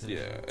 minutes. Yeah,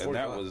 and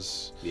that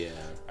was. Yeah.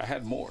 I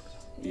had more.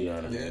 You know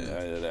what I mean?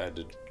 Yeah. I had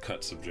to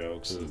cut some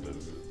jokes,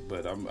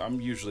 but I'm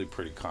usually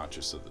pretty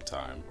conscious of the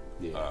time.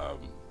 Yeah.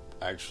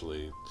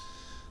 Actually,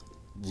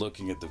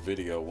 looking at the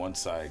video,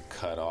 once I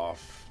cut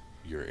off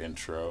your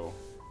intro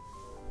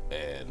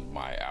and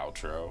my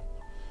outro,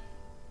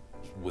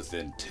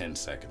 within 10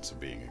 seconds of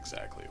being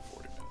exactly at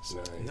 40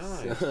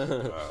 minutes.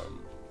 Nice.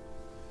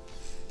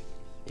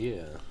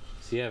 Yeah.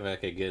 So you have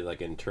like a good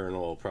like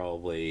internal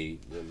probably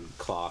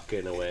clock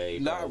in a way.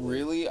 Not probably.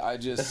 really. I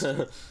just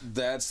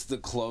that's the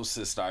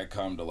closest I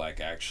come to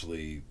like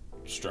actually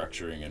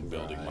structuring and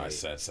building my Right.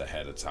 sets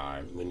ahead of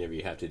time. Whenever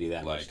you have to do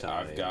that much Like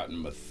time. I've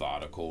gotten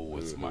methodical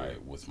with my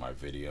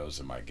videos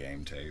and my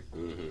game tape.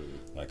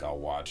 Like I'll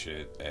watch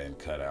it and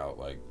cut out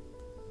like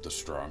the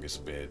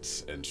strongest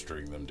bits and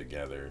string them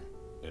together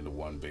into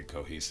one big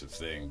cohesive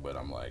thing. But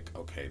I'm like,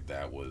 okay,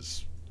 that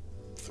was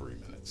 3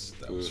 minutes.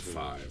 That was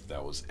 5.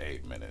 That was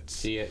 8 minutes.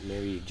 See it?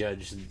 Maybe you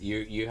judge.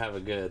 You have a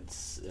good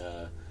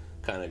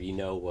kind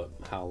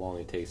of how long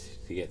it takes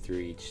to get through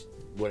each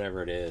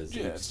whatever it is.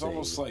 Yeah, it's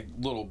almost like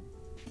little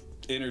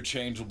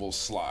interchangeable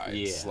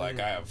slides. Yeah. Like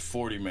I have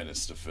 40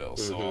 minutes to fill,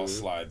 so I'll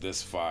slide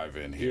this 5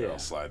 in here. Yeah. I'll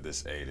slide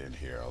this 8 in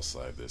here. I'll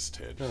slide this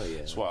 10. Oh, yeah.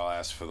 That's why I'll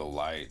ask for the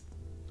light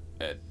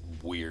at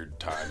weird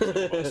times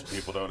that most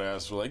people don't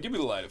ask for. Like, give me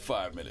the light at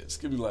 5 minutes.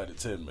 Give me the light at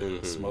 10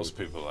 minutes. Most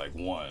people are like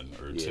 1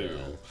 or 2. Yeah.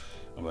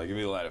 I'm like, give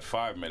me the light at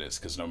 5 minutes,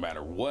 because no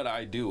matter what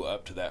I do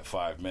up to that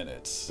 5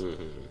 minutes,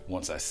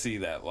 once I see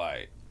that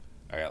light,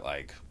 I got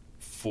like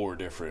 4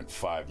 different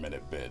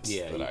 5-minute bits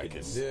Yeah, that you I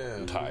can-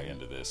 can tie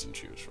into this and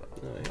choose from.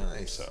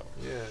 Nice. So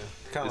Yeah.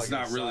 Kind of it's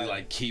like not really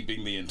like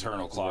keeping the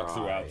internal clock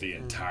throughout the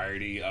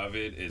entirety of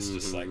it. It's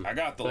just like, I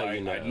got the But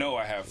light. you I know. know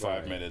I have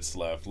 5 Right. minutes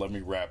left. Let me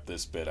wrap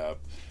this bit up.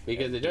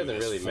 Because and it do doesn't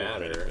this really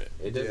 4-minute matter. bit.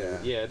 It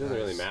doesn't. Yeah. Yeah, it doesn't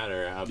really Nice.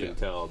 matter up Yeah.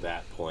 until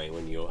that point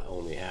when you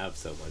only have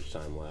so much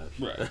time left.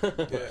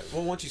 Right. Yeah.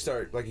 Well, once you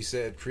start, like you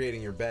said,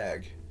 creating your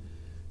bag,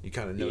 you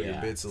kind of know your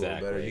Yeah, bits a little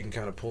better. exactly. You can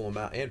kind of pull them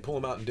out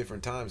in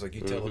different times. Like you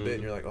tell a bit,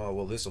 and you're like, oh,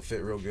 well, this will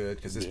fit real good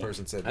because this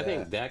person said I that.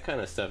 think that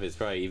kind of stuff is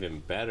probably even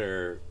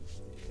better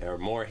or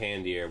more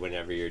handier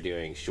whenever you're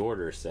doing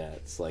shorter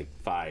sets, like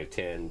 5,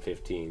 10,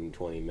 15,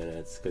 20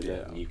 minutes, because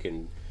Yeah. you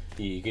can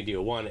do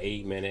a 1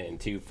 8-minute and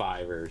 2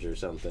 5ers or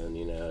something,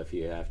 if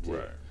you have to.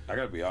 Right. I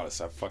gotta be honest.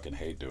 I fucking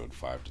hate doing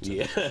 5 to 10.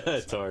 Yeah,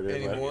 it's harder.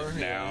 Anymore?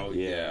 Now,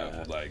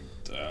 Yeah. like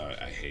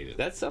I hate it.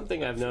 That's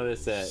something I've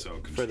noticed that So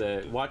for the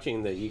constricted.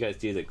 watching that you guys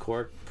do the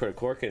put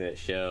cork in it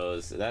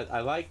shows. That I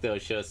like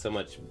those shows so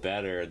much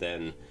better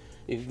than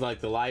like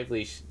the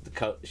lively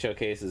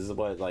showcases.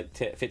 What like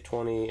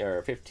 20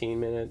 or 15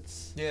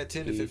 minutes? Yeah,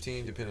 10 to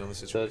 15, depending on the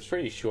So situation. it's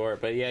pretty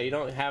short, but yeah, you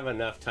don't have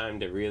enough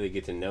time to really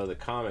get to know the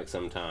comic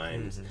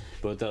sometimes.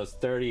 But with those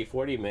 30,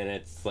 40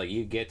 minutes, like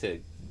you get to,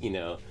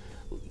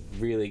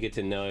 really get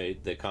to know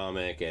the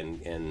comic,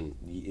 and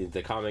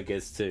the comic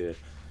gets to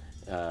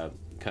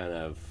kind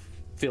of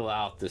fill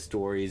out the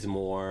stories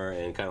more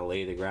and kind of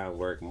lay the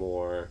groundwork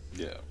more.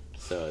 Yeah.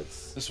 So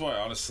it's That's why,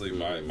 honestly,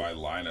 my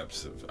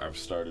lineups I've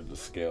started to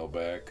scale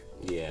back.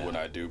 Yeah. When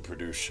I do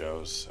produce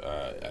shows,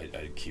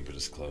 I keep it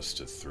as close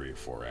to 3 or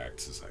 4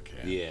 acts as I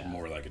can. Yeah.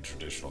 More like a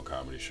traditional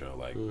comedy show,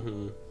 like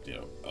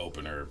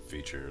opener,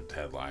 feature,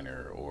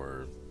 headliner,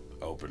 or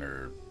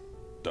opener,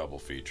 double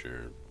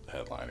feature,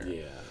 headliner.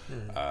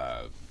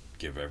 yeah.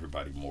 Give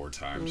everybody more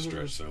time to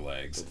stretch their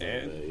legs, A little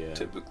and bit, yeah.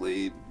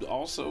 typically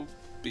also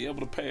be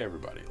able to pay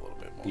everybody a little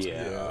bit more.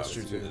 Yeah, that's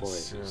true, too.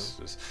 It's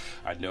just,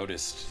 I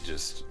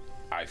noticed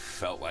I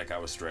felt like I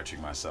was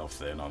stretching myself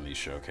thin on these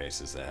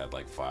showcases that had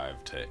like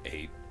 5 to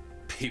 8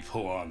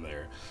 people on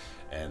there,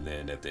 and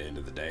then at the end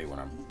of the day, when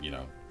I'm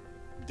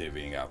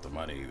divvying out the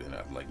money, then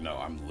I'm like, no,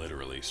 I'm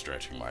literally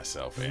stretching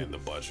myself and the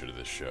budget of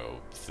the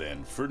show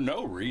thin for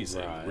no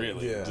reason, Right.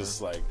 really. Yeah.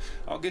 Just like,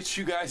 I'll get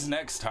you guys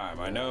next time.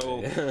 I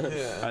know,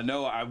 Yeah. I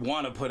know, I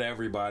want to put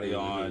everybody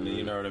on.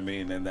 You know what I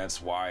mean? And that's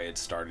why it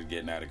started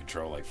getting out of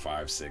control. Like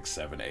 5, 6,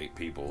 7, 8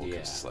 people. 'Cause Yeah.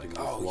 it's like, You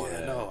oh just wanna-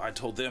 yeah, no, I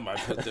told them I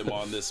put them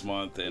on this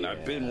month, and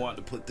I've been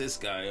wanting to put this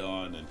guy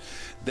on, and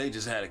they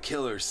just had a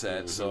killer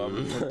set, so I'm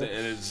gonna put the,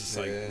 and it's just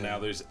like Yeah. now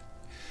there's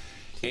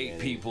 8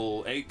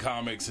 people, 8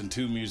 comics, and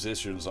 2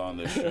 musicians on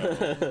this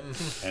show,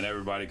 and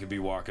everybody could be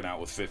walking out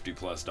with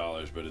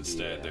 $50+, but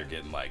instead Yeah. they're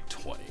getting like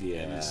 20. Yeah.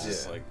 And it's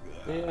just Yeah. like,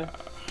 Yeah.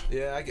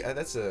 Yeah,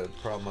 that's a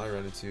problem I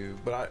run into.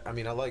 But I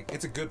mean, I like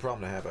it's a good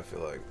problem to have. I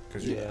feel like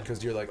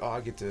because you're like, oh,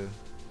 I get to.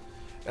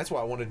 That's why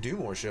I want to do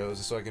more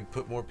shows, so I can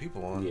put more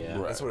people on. Yeah.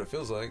 Right. That's what it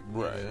feels like.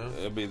 right. You know?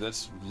 I mean,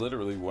 that's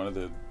literally one of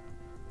the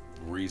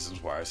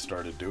reasons why I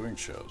started doing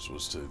shows,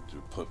 was to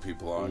put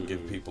people on,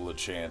 give people a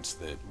chance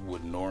that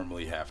would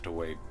normally have to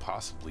wait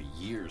possibly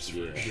years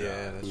for a show.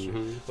 Yeah, that's true.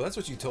 Well, that's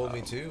what you told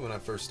me too when I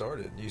first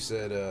started. You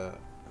said,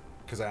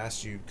 because I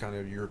asked you kind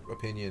of your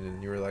opinion,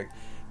 and you were like,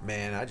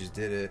 "Man, I just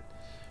did it,"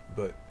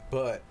 but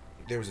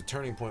there was a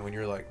turning point when you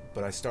were like,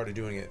 "But I started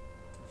doing it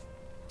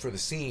for the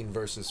scene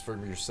versus for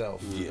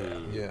yourself.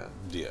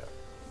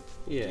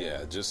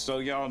 Yeah, just so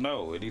y'all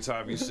know,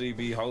 anytime you see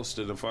me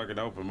hosting a fucking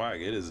open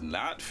mic, it is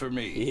not for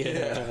me.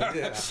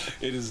 Yeah.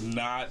 It is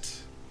not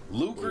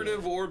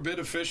lucrative or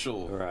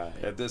beneficial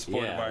at this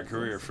point in my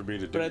career for me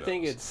to do. But I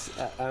think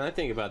and I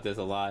think about this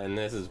a lot, and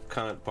this is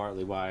kind of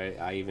partly why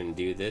I even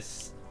do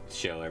this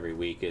show every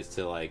week, is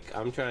to like,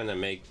 I'm trying to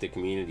make the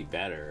community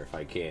better if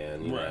I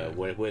can, you know,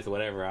 with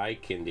whatever I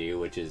can do,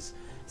 which is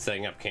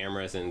setting up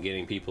cameras and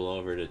getting people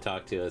over to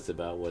talk to us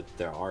about what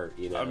their art,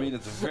 you know. I mean,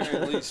 at the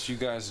very least, you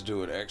guys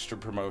do an extra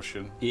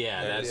promotion.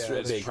 Yeah, that's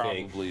a big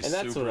probably thing. And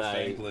that's super what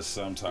thankless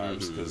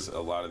sometimes, because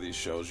a lot of these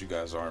shows you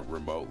guys aren't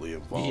remotely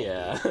involved.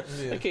 Yeah,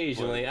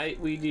 occasionally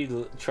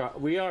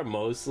we are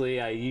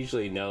mostly. I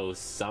usually know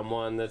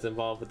someone that's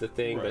involved with the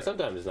thing, but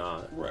sometimes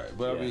not. Right,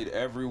 but I mean,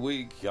 every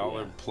week y'all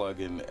are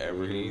plugging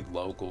every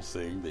local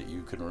thing that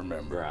you can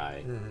remember.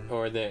 Right,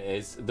 or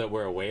that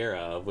we're aware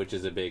of, which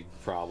is a big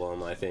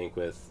problem, I think,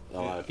 with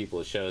a lot of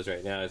people's shows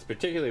right now. It's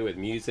particularly with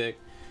music,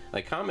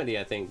 like comedy.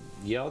 I think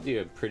y'all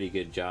do a pretty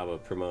good job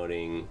of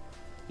promoting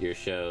your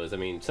shows. I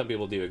mean, some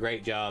people do a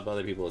great job,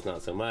 other people it's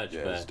not so much.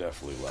 Yeah, but it's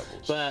definitely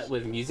levels. But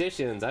with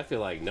musicians, I feel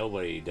like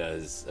nobody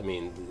does. I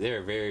mean, there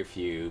are very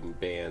few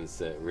bands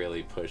that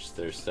really push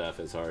their stuff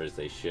as hard as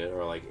they should,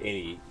 or like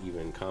any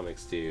even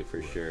comics do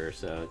for sure.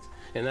 So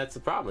and that's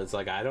the problem. It's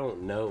like, I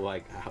don't know,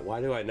 like,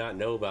 why do I not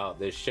know about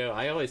this show?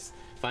 I always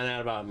find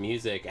out about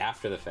music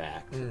after the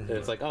fact. And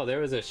it's like, oh, there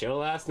was a show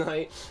last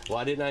night?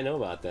 Why didn't I know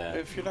about that?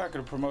 If you're not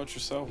going to promote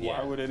yourself,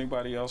 why would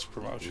anybody else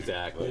promote you?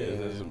 Exactly.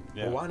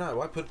 Well, why not?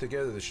 Why put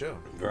together the show?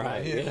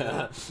 Right.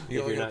 Yeah.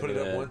 You only put it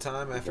up one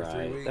time after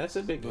 3 weeks. That's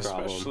a big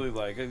problem. Especially,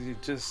 like, you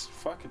just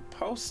fucking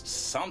post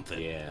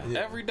something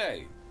every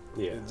day.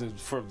 Yeah.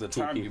 From the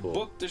time you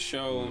book the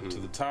show to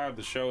the time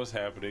the show is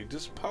happening,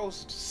 just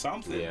post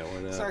something. Yeah,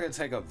 why not? It's not gonna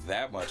take up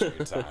that much of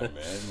your time,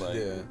 man. Like,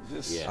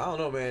 I don't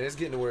know, man. It's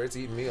getting to where it's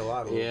eating me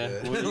alive a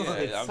little bit. Well,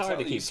 it's hard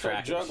to keep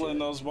track of juggling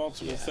those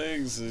multiple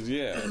things.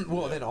 And,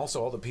 well, then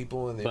also all the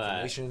people and the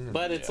information.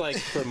 But it's like,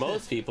 for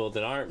most people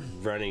that aren't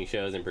running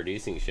shows and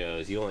producing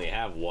shows, you only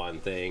have one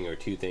thing or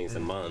two things a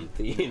month.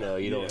 You know,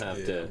 you don't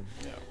have to.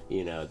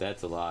 You know,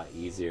 that's a lot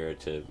easier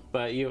to.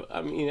 But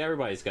I mean,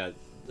 everybody's got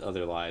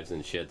other lives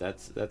and shit.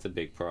 That's a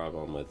big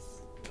problem with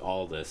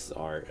all this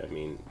art. I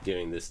mean,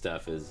 doing this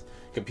stuff is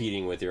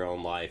competing with your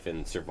own life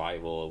and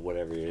survival of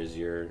whatever it is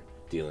you're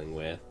dealing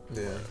with.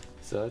 Yeah.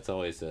 So that's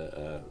always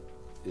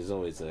there's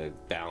always a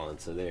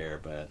balance there.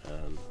 But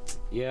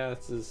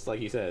it's just like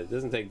you said, it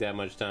doesn't take that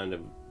much time to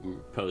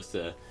post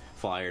a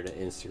flyer to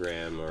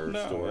Instagram or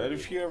story. And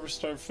if you ever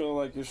start feeling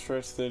like you're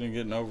stretched thin and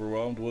getting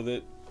overwhelmed with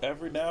it,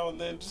 every now and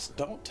then, just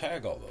don't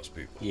tag all those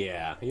people.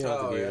 Yeah, you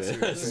don't have to do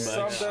this.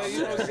 Someday, you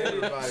know what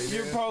I'm saying?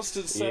 You're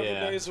posted 7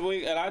 days a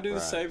week, and I do the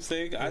same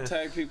thing. I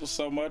tag people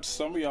so much.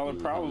 Some of y'all are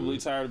probably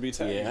tired of me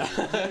tagging.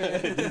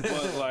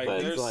 But like,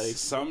 there's like,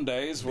 some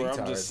days where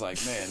I'm just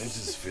like, man, it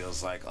just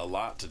feels like a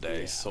lot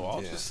today. So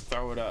I'll just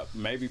throw it up.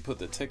 Maybe put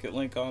the ticket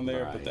link on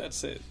there, but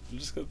that's it. I'm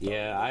just gonna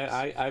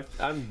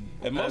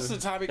and most of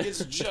the time, it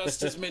gets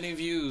just as many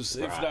views,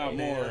 if not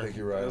more. I think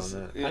you're right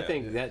on that. I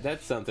think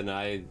that's something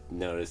I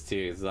noticed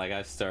too. Like,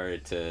 I've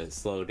started to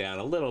slow down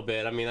a little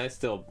bit. I mean, I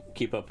still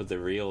keep up with the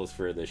reels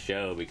for the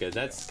show because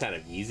that's kind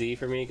of easy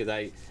for me, because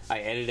I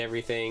edit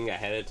everything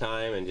ahead of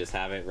time and just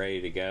have it ready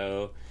to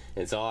go.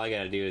 And so all I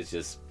gotta do is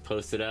just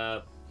post it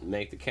up,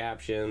 make the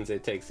captions.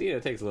 It takes a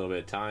little bit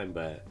of time,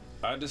 but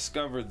I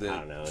discovered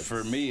that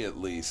for me at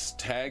least,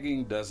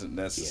 tagging doesn't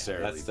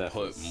necessarily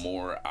put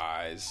more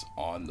eyes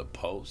on the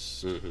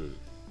posts.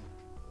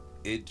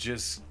 It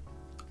just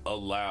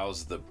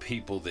allows the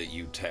people that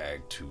you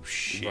tag to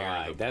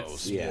share the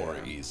post more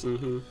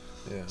easily.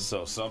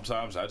 So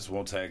sometimes I just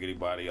won't tag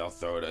anybody. I'll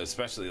throw it,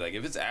 especially like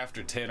if it's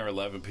after 10 or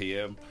 11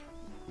 p.m.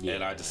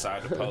 and I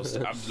decide to post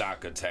it, I'm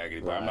not going to tag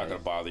anybody. I'm not going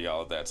to bother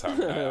y'all at that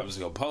time. I'm just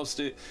going to post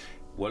it.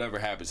 Whatever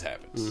happens,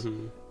 happens.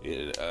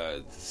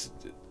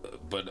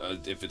 But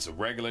if it's a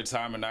regular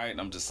time of night,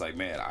 I'm just like,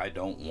 man, I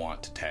don't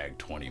want to tag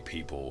 20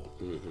 people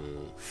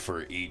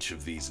for each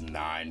of these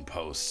 9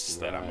 posts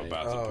that I'm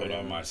about to put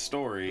on my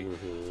story.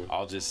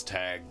 I'll just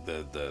tag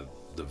the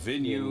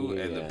venue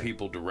and the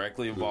people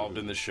directly involved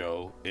in the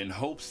show in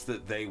hopes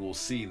that they will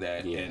see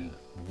that and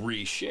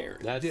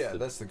reshare it.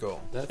 That's the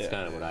goal. That's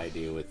kind of what I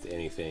do with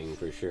anything,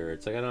 for sure.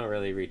 It's like, I don't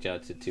really reach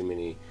out to too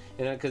many,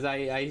 because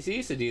I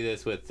used to do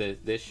this with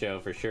this show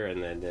for sure,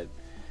 and then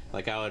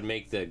like, I would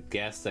make the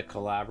guest a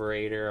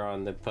collaborator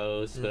on the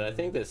post, but I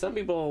think that some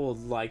people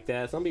like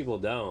that, some people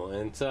don't,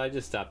 and so I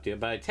just stopped doing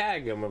it. But I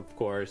tag them, of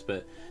course,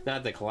 but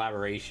not the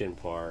collaboration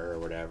part or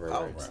whatever.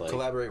 It's like,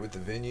 collaborate with the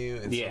venue,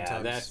 and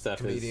sometimes that stuff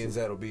comedians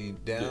that'll be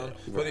down.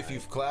 But if you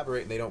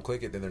collaborate and they don't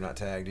click it, then they're not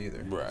tagged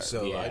either.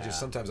 So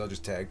sometimes I'll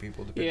just tag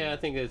people. I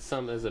think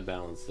there's a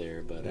balance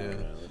there, but I don't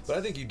know. But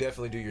I think you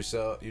definitely do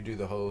yourself. You do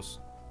the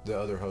host. the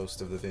other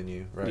host of the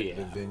venue, right? Yeah,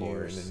 the venue,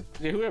 and then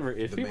yeah, whoever.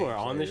 If the people main are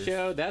on the players.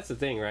 show, that's the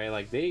thing, right?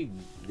 Like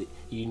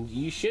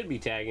you should be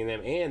tagging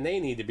them, and they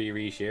need to be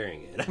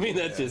resharing it. I mean,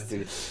 that's just,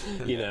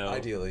 you know,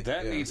 ideally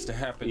That yeah. needs to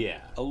happen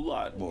a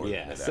lot more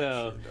than it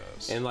so actually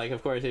does. and like,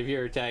 of course, if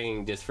you're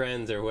tagging just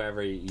friends or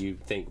whoever you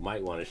think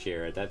might want to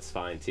share it, that's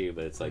fine too.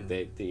 But it's like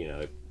they you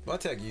know, I'll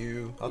tag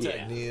you. I'll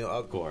tag Neil.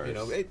 Of course. You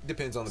know, it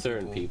depends on the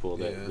certain people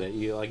that, yeah. that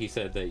you, like you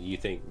said, that you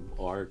think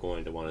are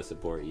going to want to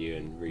support you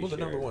and reshare. Well, the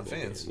number one it.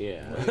 fans.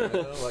 Yeah. You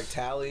know, like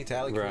Tally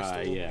Crystal.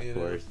 Right, yeah, you of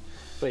know. course.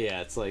 But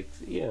yeah, it's like,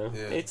 you know,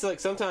 Yeah. it's like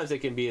sometimes it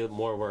can be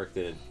more work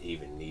than it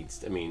even needs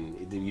to. I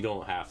mean, you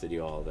don't have to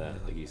do all of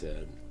that, like you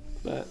said.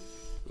 But,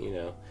 you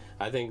know,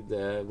 I think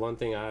the one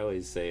thing I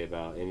always say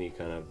about any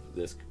kind of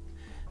this,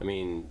 I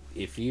mean,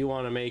 if you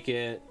want to make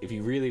it, if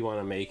you really want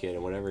to make it,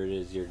 and whatever it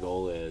is your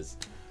goal is,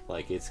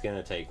 like, it's going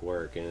to take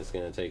work, and it's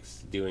going to take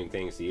doing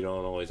things that you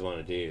don't always want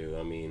to do.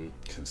 I mean,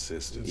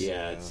 Consistency.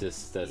 yeah, it's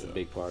just, that's a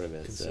big part of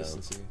it.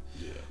 Consistency. So.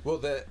 Yeah.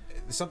 Well,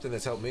 something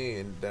that's helped me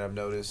and that I've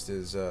noticed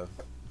is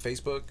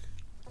Facebook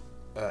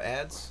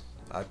ads.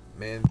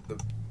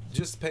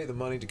 Just pay the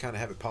money to kind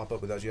of have it pop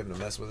up without you having to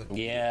mess with it.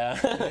 Yeah,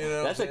 You know what that's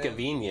I'm a saying?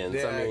 convenience.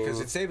 Yeah, I mean,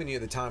 because it's saving you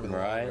the time in the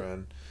Right. long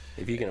run.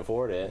 if you can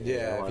afford it.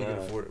 Yeah, why if you can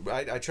not? afford it.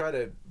 But I try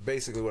to,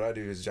 basically what I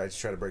do is I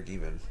just try to break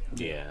even.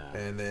 Yeah.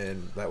 And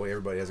then that way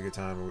everybody has a good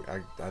time.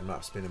 I'm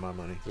not spending my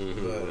money.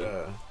 Mm-hmm.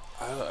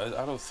 But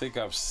I don't think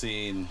I've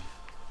seen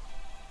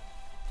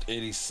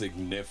any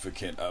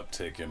significant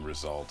uptick in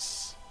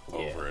results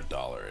over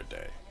 $1 a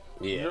day.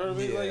 Yeah. You know what I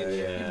mean? Like,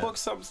 Yeah. you book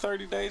something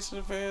 30 days in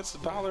advance,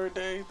 $1 a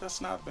day.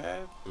 That's not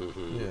bad.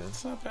 yeah.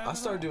 It's not bad. I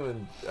start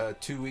doing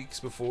 2 weeks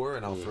before,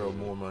 and I'll throw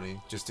more money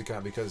just to kind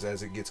of, because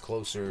as it gets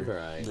closer,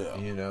 Right. Yeah.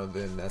 you know,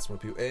 then that's when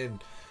people, and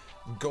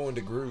going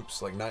to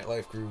groups like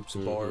nightlife groups,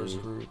 bars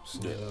groups,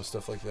 you know,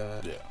 stuff like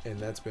that. Yeah. And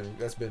that's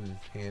been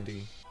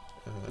handy.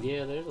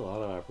 Yeah, there's a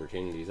lot of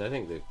opportunities. I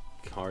think the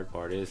hard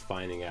part is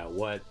finding out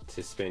what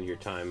to spend your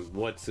time,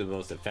 what's the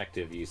most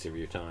effective use of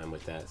your time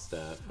with that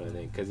stuff. I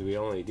think because we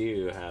only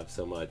do have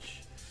so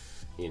much,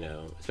 you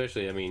know,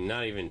 especially, I mean,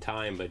 not even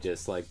time, but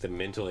just like the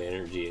mental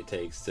energy it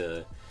takes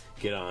to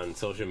get on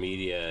social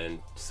media and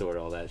sort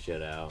all that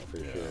shit out for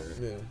sure.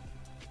 Yeah.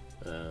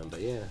 But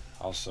yeah,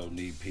 Also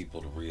need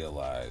people to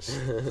realize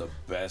the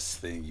best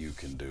thing you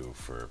can do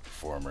for a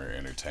performer,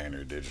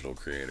 entertainer, digital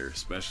creator,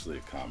 especially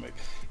a comic,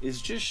 is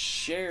just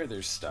share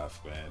their stuff,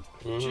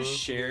 man. Just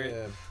share Yeah.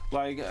 it.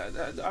 Like,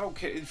 I don't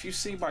care if you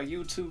see my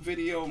YouTube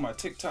video, my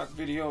TikTok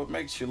video, it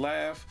makes you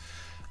laugh.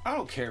 I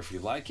don't care if you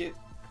like it.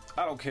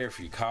 I don't care if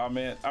you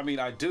comment. I mean,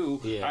 I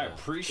do. yeah, I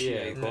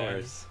appreciate of that.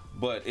 course.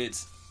 But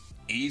it's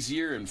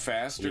easier and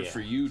faster Yeah, for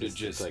you to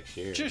just like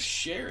share it. just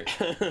share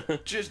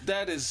it. Just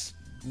that is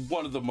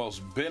one of the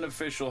most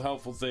beneficial,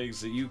 helpful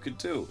things that you could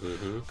do.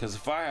 Because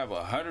if I have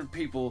 100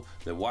 people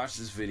that watch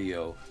this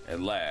video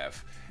and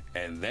laugh,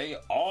 and they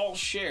all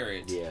share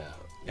it, Yeah.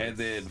 and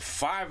then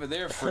 5 of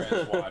their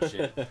friends watch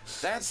it,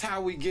 that's how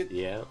we get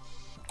Yeah.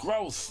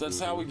 growth. That's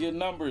how we get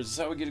numbers.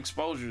 That's how we get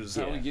exposure. That's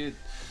how we get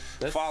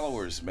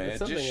followers, man. that's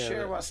Just something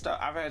share that- my stuff.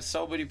 I've had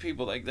so many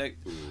people like that.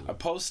 I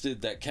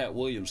posted that Cat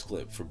Williams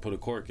clip from Put a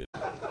Cork in.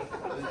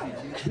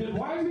 Did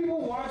white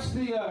people watch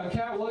the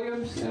Cat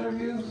Williams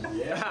interviews?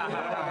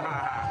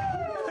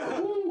 Yeah.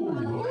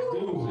 Ooh,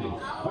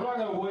 doozy. I'm not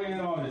gonna weigh in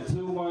on it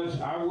too much.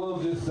 I will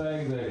just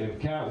say that if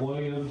Cat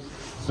Williams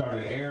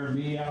started airing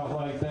me out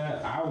like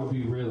that, I would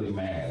be really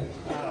mad.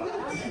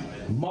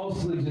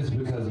 Mostly just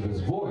because of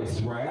his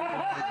voice, right?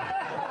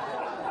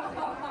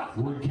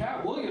 When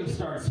Cat Williams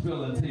starts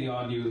spilling tea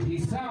on you, he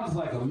sounds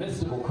like a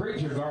mystical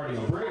creature guarding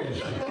a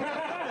bridge.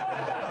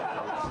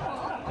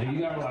 And you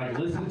gotta like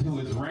listen to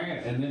his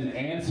rant and then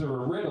answer a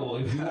riddle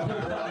if you want.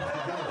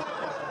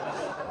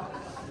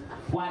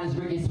 Why does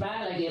Ricky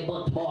Smiley get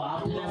booked more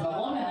often as a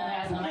woman than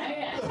as a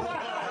man?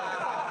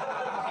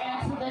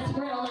 Answer this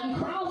riddle and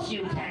cross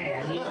you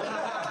can.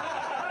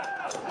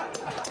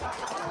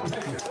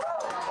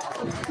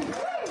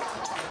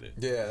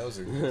 Yeah, that was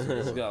a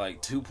It's got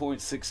like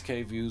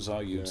 2.6K views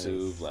on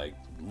YouTube, like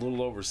a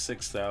little over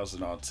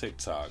 6,000 on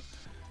TikTok.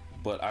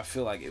 But I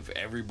feel like if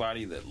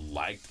everybody that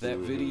liked that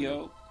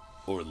video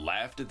or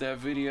laughed at that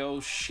video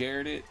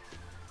shared it,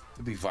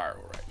 it'd be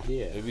viral, right?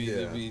 Yeah. It'd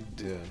be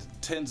Yeah.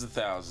 tens of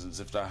thousands,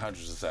 if not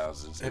hundreds of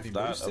thousands, Have if you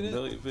not a boosted it?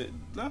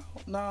 million. No.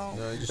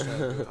 No, you just trying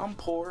to do it. I'm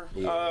poor.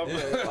 Yeah. I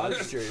was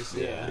just curious.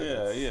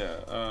 Yeah.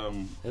 Yeah.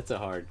 That's a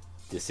hard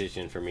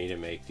decision for me to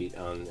make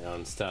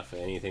on stuff,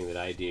 anything that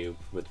I do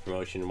with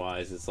promotion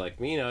wise. It's like,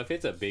 you know, if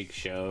it's a big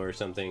show or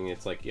something,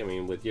 it's like, I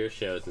mean, with your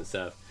shows and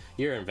stuff,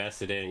 you're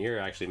invested in, you're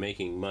actually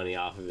making money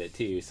off of it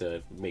too, so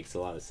it makes a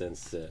lot of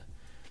sense to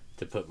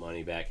put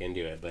money back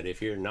into it. But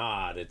if you're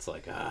not, it's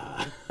like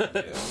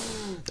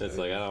it's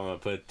like, I don't want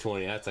to put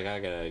 20. That's like, I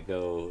gotta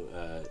go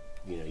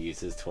you know, use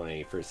this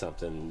 20 for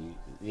something,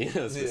 you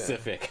know,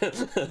 specific.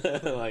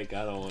 Like,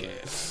 I don't want to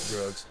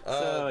Drugs.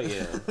 so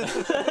yeah.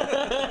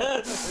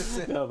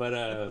 No, but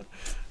I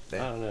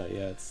don't know.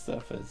 Yeah, it's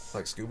stuff is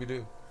Like Scooby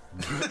Doo.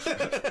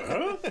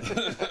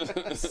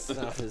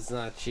 Stuff is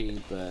not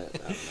cheap, but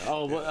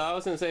well, I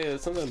was gonna say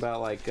something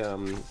about like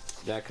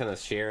that kind of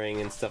sharing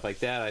and stuff like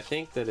that. I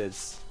think that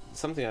it's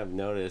something I've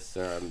noticed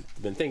or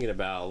I've been thinking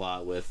about a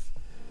lot with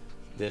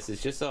this.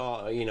 Is just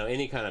all,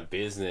 any kind of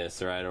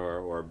business, right,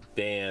 or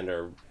band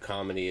or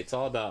comedy. It's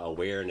all about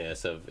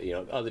awareness of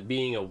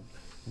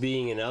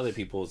being in other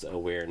people's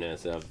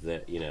awareness of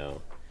the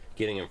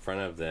getting in front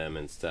of them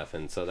and stuff.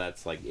 And so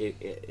that's like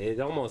it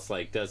almost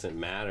like doesn't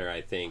matter. I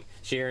think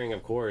sharing,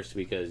 of course,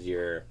 because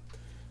you're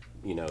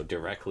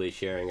directly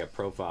sharing a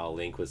profile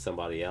link with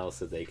somebody else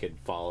that they could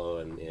follow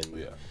and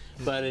Yeah.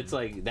 But it's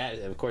like that,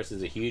 of course,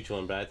 is a huge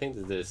one. But I think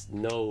that there's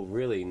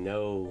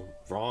no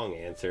wrong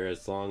answer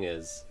as long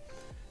as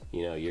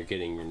you're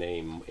getting your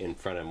name in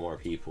front of more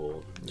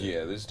people.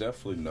 Yeah, there's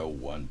definitely no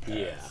one path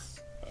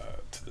Yeah.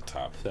 to the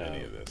top of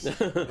any of this.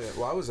 Yeah,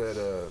 well, I was at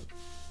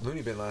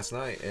Looney Bin last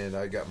night, and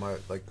I got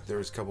there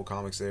was a couple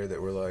comics there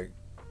that were like,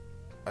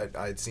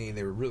 I'd seen,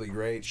 they were really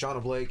great.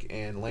 Shauna Blake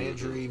and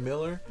Landry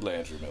Miller.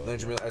 Landry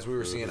Miller. As we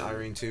were seeing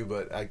Irene too,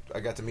 but I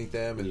got to meet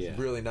them, and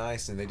really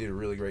nice, and they did a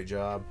really great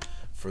job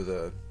for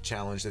the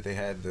challenge that they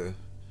had. The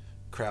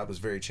crowd was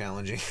very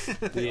challenging.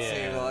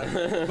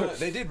 Yeah. But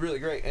they did really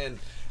great,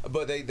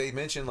 but they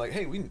mentioned like,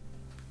 hey,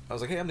 I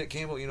was like, hey, I'm Nick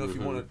Campbell. If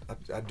you want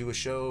to, I'd do a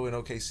show in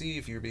OKC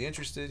if you'd be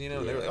interested.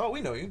 And they were like, oh, we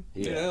know you.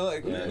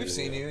 We've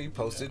seen you. You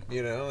posted.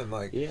 And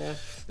like,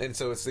 and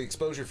so it's the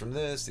exposure from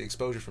this, the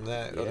exposure from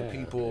that, other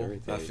people.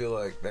 Everything. I feel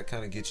like that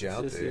kind of gets you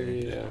out there.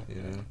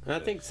 And I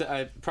think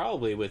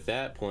probably with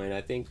that point,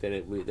 I think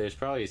that there's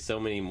probably so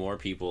many more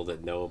people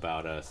that know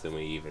about us than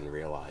we even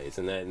realize,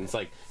 and it's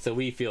like, so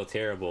we feel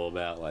terrible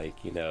about like,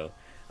 oh,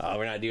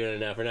 we're not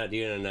doing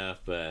enough,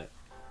 but.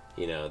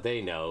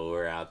 They know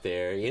we're out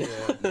there.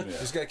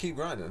 Just gotta keep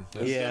grinding.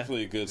 That's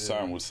definitely a good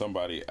sign when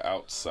somebody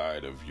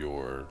outside of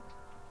your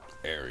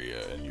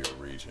area and your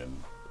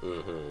region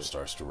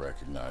starts to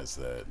recognize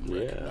that and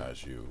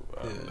recognize you.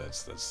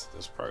 That's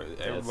part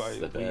of everybody.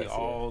 We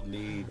all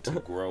need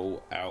to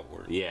grow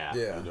outward.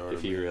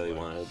 If you really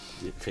want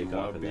to take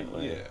off in that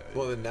way.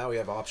 Well, then now we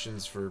have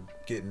options for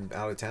getting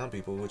out of town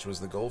people, which was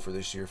the goal for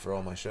this year for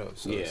all my shows.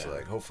 So it's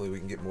like, hopefully we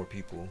can get more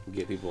people.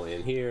 Get people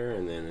in here,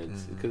 and then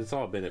it's because it's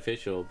all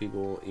beneficial.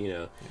 People,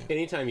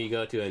 anytime you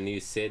go to a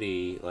new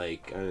city,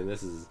 like, I mean,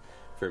 this is.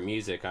 For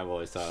music, I've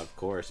always thought, of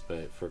course,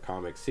 but for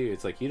comics too,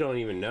 it's like you don't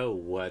even know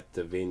what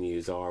the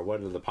venues are, what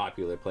are the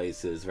popular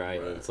places,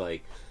 right? And it's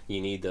like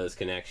you need those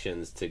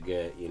connections to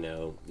get,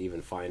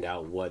 even find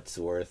out what's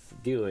worth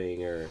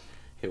doing or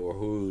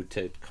who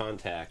to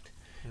contact.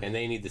 And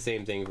they need the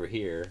same thing for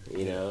here,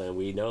 and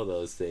we know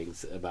those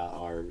things about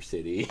our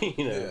city,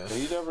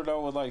 You never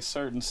know what, like,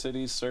 certain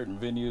cities, certain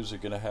venues are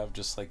going to have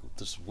just, like,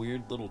 this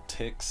weird little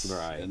ticks.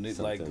 Right. And,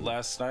 like,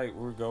 last night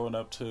we were going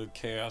up to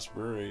Chaos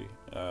Brewery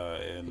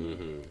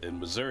in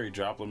Missouri,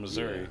 Joplin,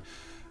 Missouri,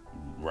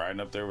 riding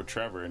up there with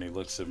Trevor, and he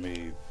looks at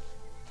me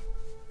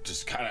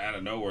just kind of out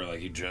of nowhere, like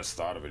he just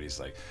thought of it. He's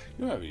like,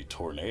 "You don't have any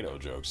tornado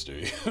jokes, do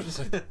you?"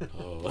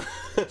 Oh.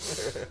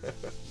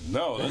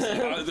 No,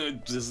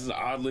 this is an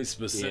oddly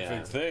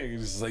specific thing.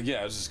 He's like,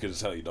 "Yeah, I was just gonna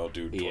tell you, don't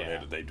do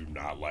tornado. They do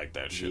not like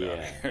that shit out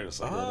here." It's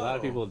like, a lot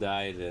of people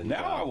died. And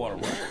now I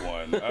want to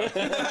write one.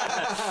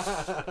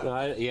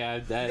 You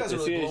guys are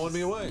really blowing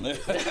me away.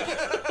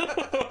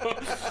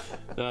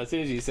 No, as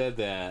soon as you said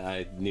that,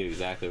 I knew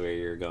exactly where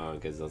you were going,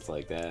 because it's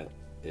like that.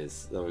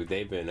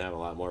 They've been having a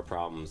lot more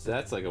problems.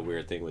 That's like a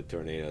weird thing with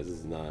tornadoes. This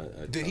is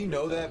not. Did he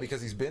know that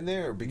because he's been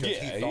there, or because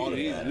he thought of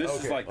that?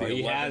 This is like the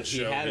 11th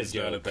show he's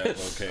done at that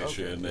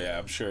location. Okay. Yeah,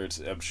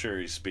 I'm sure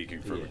he's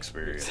speaking from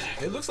experience.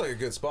 It looks like a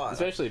good spot,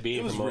 especially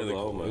being from really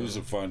Oklahoma. Cool. It was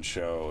a fun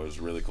show. It was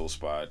a really cool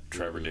spot.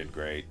 Trevor did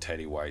great.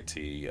 Teddy White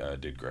T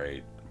did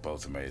great.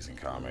 Both amazing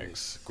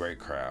comics. Great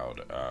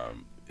crowd.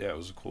 It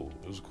was a cool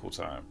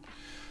time.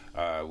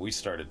 We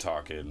started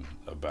talking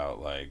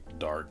about like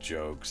dark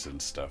jokes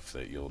and stuff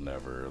that you'll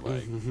never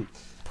like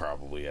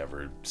probably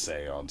ever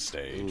say on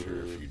stage,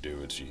 or if you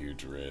do, it's a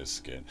huge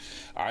risk. And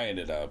I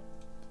ended up,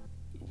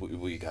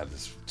 we got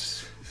this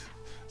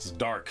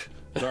dark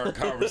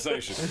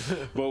conversation,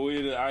 but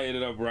I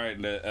ended up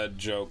writing a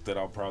joke that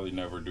I'll probably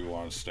never do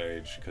on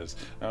stage, because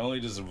not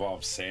only does it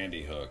involve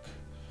Sandy Hook,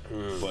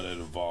 but it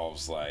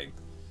involves like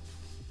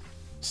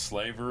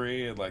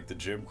slavery and like the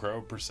Jim Crow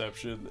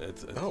perception.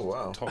 It's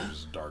totally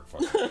just dark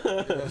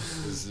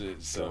fucking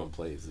so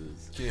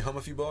places. Can you hum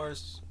a few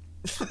bars?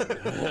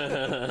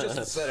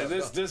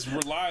 This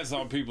relies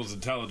on people's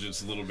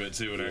intelligence a little bit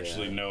too, and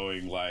actually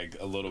knowing like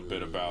a little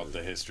bit about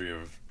the history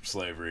of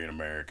slavery in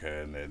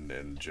America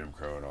and Jim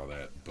Crow and all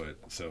that. But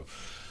so,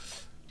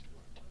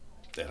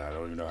 and I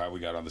don't even know how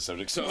we got on the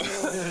subject. So, all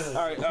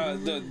right,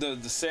 the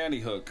Sandy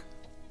Hook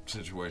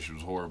situation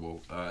was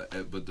horrible,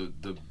 but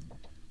the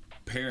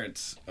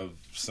parents of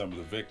some of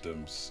the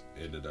victims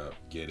ended up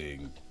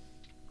getting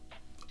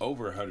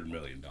over $100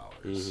 million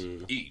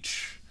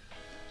each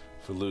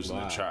for losing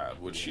a child,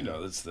 which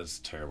that's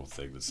a terrible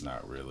thing. That's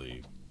not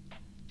really.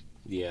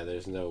 Yeah,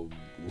 there's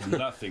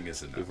nothing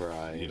is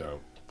enough,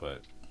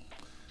 but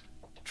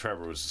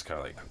Trevor was just kind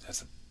of like,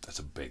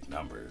 a big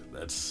number.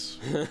 That's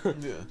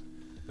Yeah.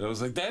 I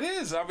was like,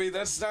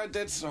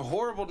 that's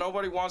horrible.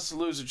 Nobody wants to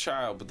lose a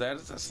child, but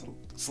that's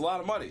a lot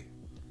of money.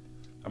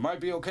 I might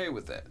be okay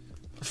with that.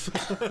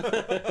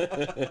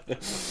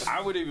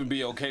 I would even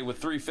be okay with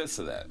 3/5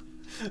 of that.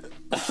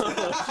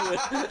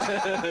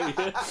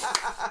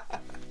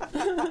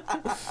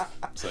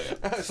 So,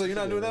 yeah. So you're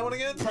not doing that one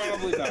again?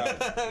 Probably not.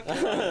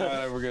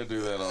 Not ever gonna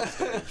do that on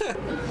stage.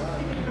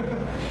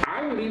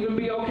 I would even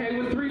be okay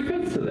with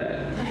 3/5 of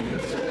that.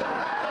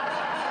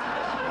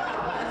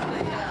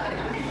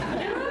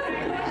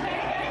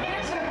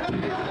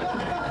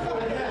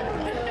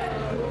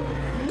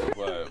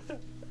 But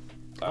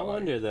I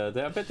wonder though.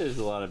 I bet there's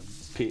a lot of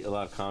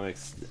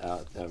comics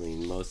out. I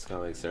mean, most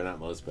comics, or not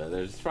most, but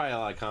there's probably a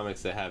lot of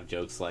comics that have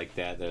jokes like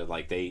that. They're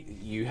like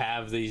you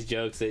have these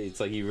jokes that it's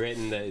like you've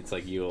written that it's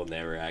like you will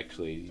never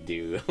actually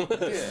do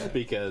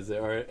because,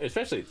 or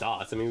especially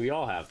thoughts. I mean, we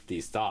all have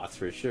these thoughts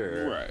for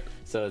sure. Right.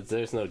 So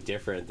there's no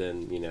different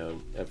than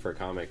for a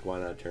comic, why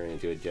not turn it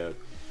into a joke?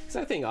 Because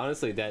I think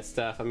honestly that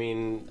stuff. I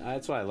mean,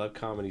 that's why I love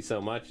comedy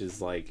so much. Is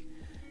like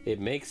it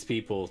makes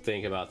people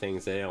think about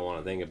things they don't want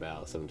to think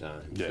about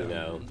sometimes.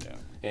 Yeah.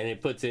 And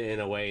it puts it in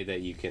a way that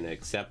you can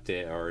accept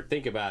it or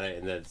think about it,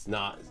 and that's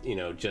not,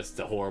 just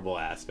the horrible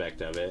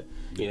aspect of it.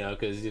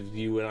 Because if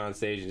you went on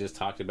stage and just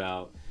talked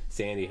about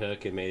Sandy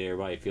Hook and made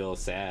everybody feel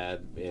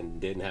sad and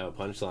didn't have a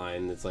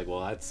punchline, it's like, well,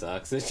 that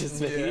sucks. It's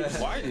just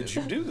Why did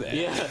you do that?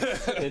 Yeah,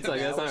 it's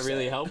like that's not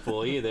really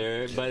helpful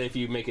either. But if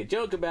you make a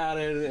joke about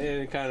it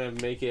and kind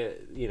of make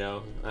it, I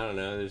don't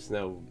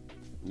know,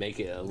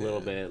 make it a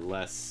little bit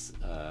less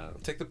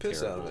Take the piss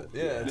terrible. out of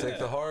it. Yeah, take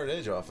the hard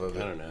edge off of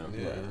it. I don't know.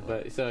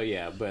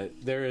 Yeah. But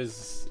there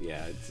is,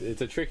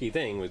 it's a tricky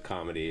thing with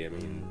comedy. I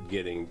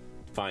mean,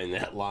 find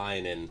that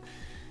line, and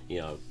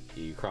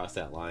you cross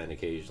that line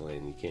occasionally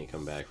and you can't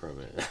come back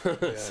from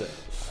it. So,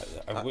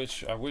 I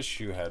wish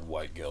you had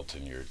white guilt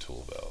in your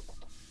tool belt.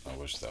 I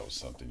wish that was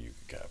something you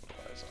could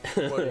capitalize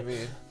on. What do you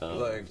mean?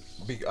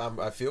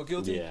 I feel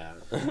guilty? yeah.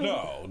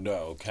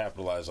 No,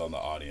 capitalize on the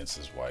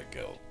audience's white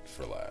guilt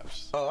for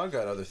laughs. Oh, I've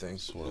got other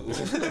things.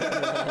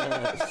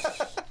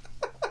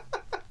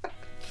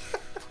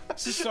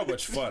 This is so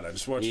much fun. I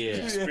just want you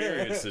to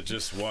experience it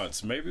just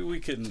once. Maybe we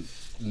can.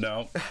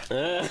 No.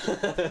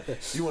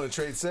 You want to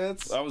trade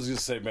sets? I was gonna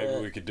say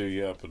maybe we could do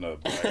you up in a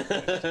bag.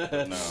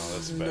 No,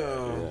 that's bad.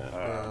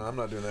 No, I'm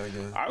not doing that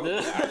again.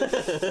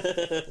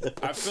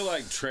 I feel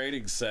like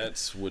trading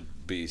sets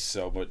would be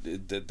so much.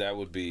 That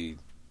would be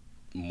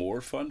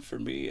more fun for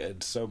me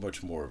and so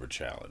much more of a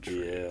challenge for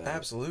you.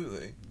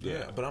 Absolutely.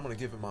 Yeah, but I'm gonna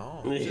give it my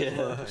all.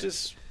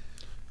 Just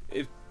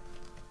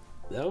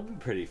that would be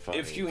pretty funny.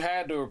 if you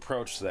had to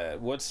approach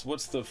that, what's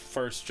the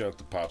first joke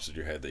that pops in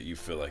your head that you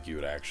feel like you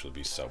would actually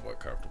be somewhat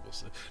comfortable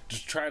saying?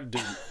 Just try to do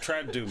me.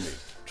 Try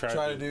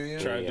to do you?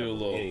 Try to do a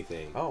little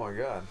anything. Oh my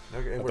god.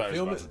 Okay, and I we're thought he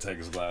was filming. about to take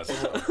his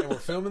glasses off. And we're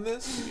filming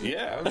this?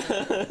 Yeah.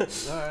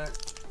 All right.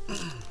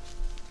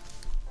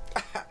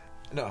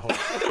 No. Hold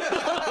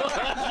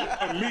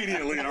on.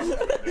 Immediately, I'm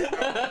at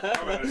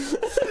it.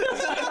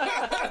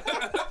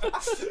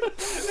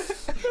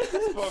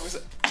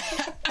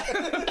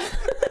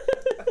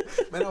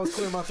 Man, I was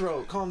clearing my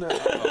throat. Calm down. I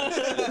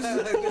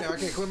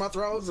can't clear my I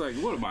throat. was like,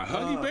 what am I,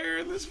 Huggy Bear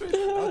in this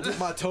video? I dipped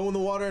my toe in the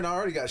water and I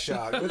already got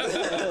shocked.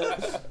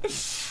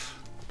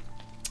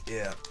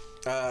 Yeah.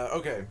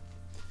 Okay.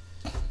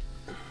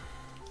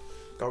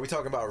 Are we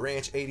talking about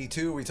Ranch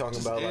 82? Are we talking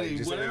about like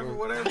just whatever.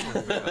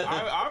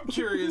 I'm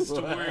curious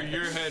to where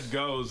your head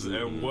goes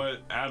and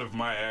what out of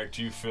my act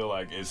you feel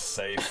like is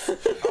safe.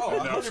 Oh,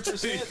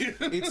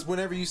 100%. It's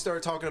whenever you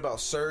start talking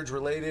about Surge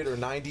related or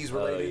 90s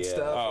related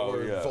stuff or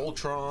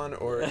Voltron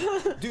or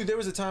dude, there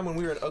was a time when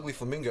we were at Ugly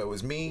Flamingo. It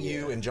was me,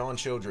 you, and John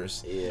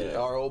Childress,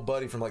 our old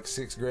buddy from like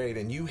 6th grade,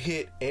 and you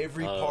hit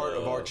every part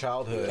of our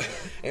childhood,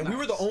 and we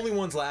were the only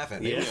ones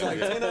laughing. There was like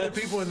 10 other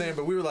people in there,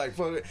 but we were like,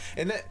 fuck it.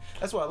 And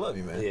that's why I love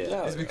you, man.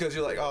 It's because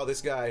you're like, oh, this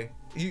guy.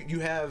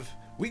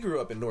 We grew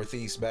up in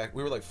Northeast back.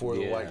 We were like 4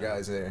 little white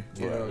guys there.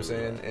 You know what I'm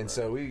saying? And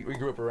so we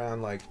grew up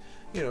around like,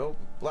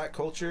 black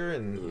culture,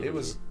 and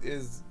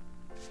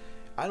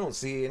I don't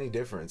see any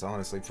difference,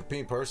 honestly, for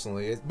me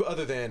personally.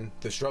 Other than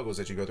the struggles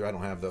that you go through, I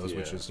don't have those,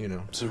 which is,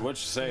 So what you're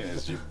saying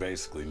is you're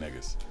basically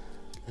niggas.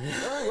 All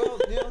right, well,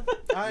 yeah.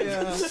 I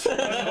just want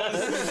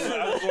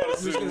to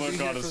see the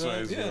look on his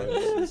face.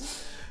 Yeah.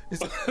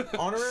 It's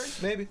honorary,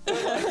 maybe.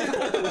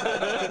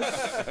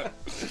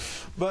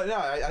 But no,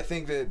 I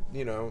think that,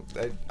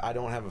 I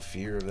don't have a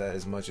fear of that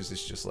as much as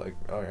it's just like,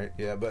 all right,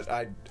 yeah. But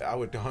I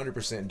would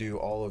 100% do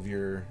all of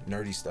your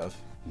nerdy stuff.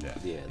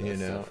 Yeah.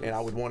 And I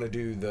would want to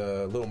do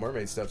the Little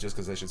Mermaid stuff just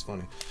because that shit's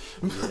funny.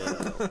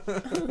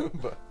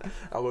 But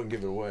I wouldn't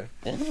give it away.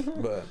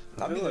 But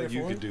I feel like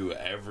you could do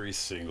every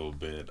single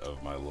bit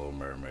of my Little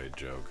Mermaid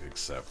joke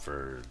except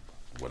for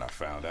when I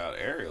found out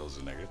Ariel's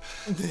a nigga.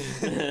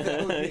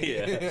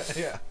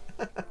 Yeah.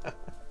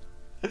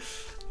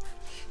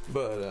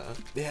 But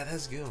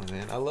that's good,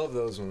 man. I love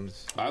those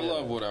ones. I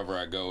love whenever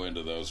I go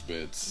into those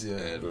bits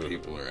and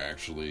people are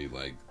actually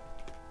like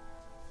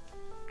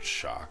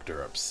shocked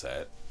or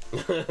upset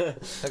Not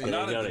don't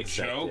at the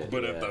accept joke, it,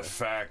 but at yeah. the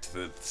fact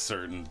that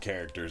certain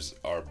characters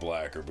are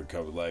black or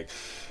become like.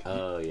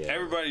 Oh yeah.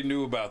 Everybody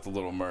knew about the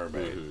Little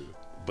Mermaid,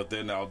 but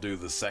then I'll do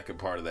the second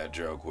part of that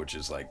joke, which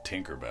is like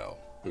Tinkerbell.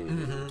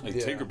 Like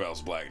Yeah.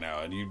 Tinkerbell's black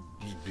now, and you'd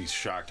be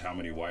shocked how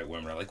many white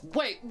women are like,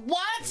 Wait,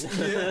 what?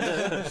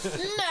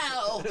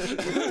 No.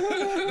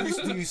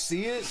 Do you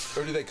see it,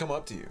 or do they come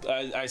up to you?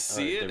 I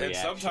see the it, and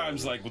reaction,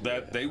 sometimes like with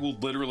that, they will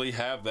literally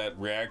have that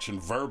reaction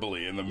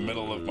verbally in the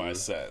middle of my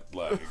set,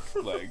 like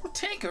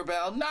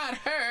Tinkerbell, not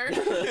her.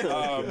 Is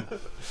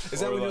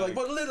that or when you're like-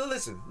 like, "But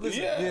listen"? Yeah,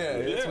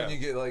 That's yeah. when you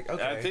get like,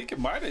 okay. I think it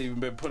might have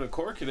even been put a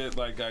cork in it.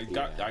 Like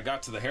I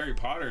got to the Harry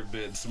Potter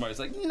bit, and somebody's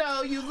like,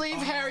 No, you leave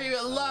Harry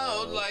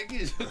alone. Like,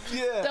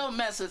 Yeah. don't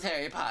mess with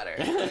Harry Potter.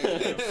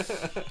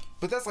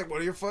 But that's like one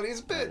of your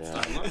funniest bits.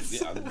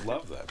 I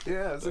love that.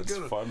 Yeah, it's a That's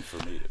good one. fun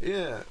for me.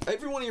 Yeah,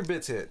 every one of your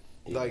bits hit.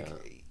 Like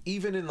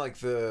even in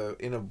like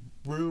in a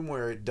room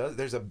where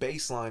there's a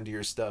baseline to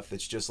your stuff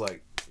that's just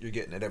like you're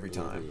getting it every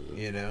time,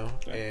 you know.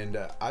 And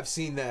I've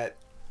seen that.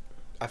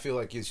 I feel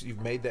like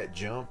you've made that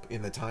jump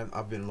in the time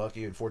I've been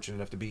lucky and fortunate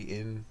enough to be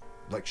in.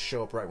 Like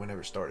show up right whenever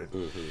it started,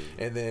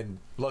 and then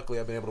luckily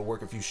I've been able to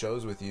work a few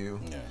shows with you,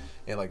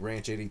 and like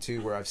Ranch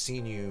 82 where I've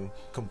seen you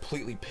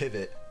completely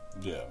pivot.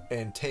 Yeah.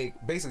 And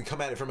basically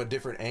come at it from a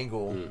different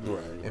angle,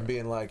 and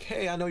being like,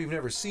 "Hey, I know you've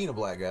never seen a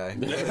black guy."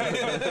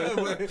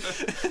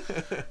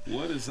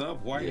 What is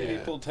up, white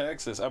people,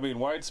 Texas? I mean,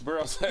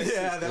 Whitesboro, Texas.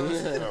 Yeah, that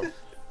was.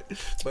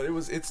 But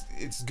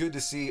it's good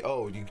to see.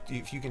 Oh,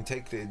 if you can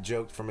take the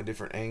joke from a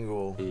different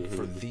angle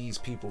for these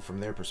people from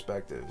their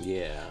perspective,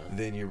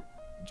 then you're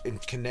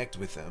and connect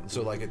with them.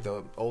 So like at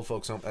the old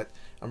folks home,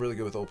 I'm really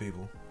good with old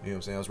people. You know what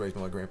I'm saying? I was raised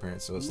by my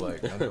grandparents, so it's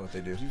like I know what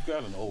they do. You've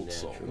got an old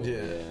soul. Yeah.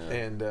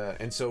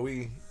 And so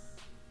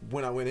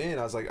when I went in,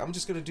 I was like, I'm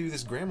just gonna do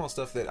this grandma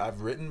stuff that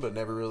I've written but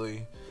never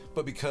really,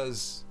 but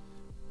because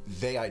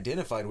they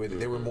identified with it,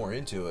 they were more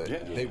into it.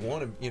 Yeah. They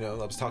wanted, I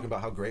was talking about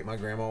how great my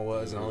grandma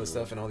was and all this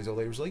stuff, and all these old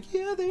ladies were like,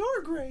 yeah, they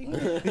are great.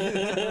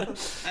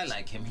 I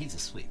like him. He's a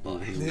sweet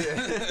boy.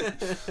 Yeah.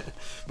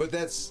 But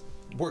that's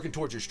working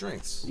towards your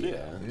strengths.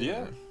 Yeah,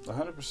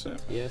 100%.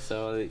 Yeah,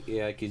 so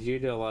because you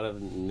do a lot of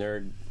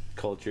nerd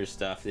culture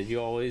stuff. Did you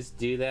always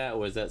do that? Or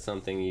was that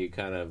something you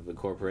kind of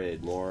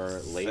incorporated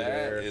more later?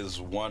 That is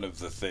one of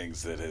the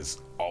things that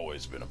has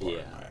always been a part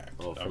of my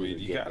act. I mean,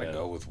 you got to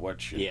go with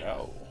what you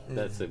know.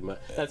 That's why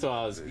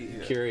I was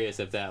curious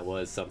if that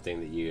was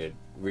something that you had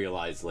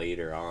realized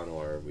later on,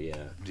 or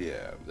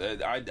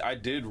I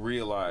did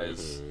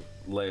realize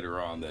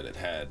later on that it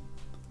had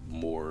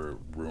more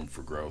room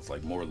for growth,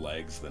 like more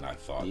legs than I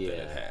thought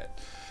that it had,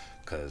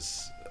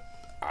 because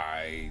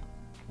I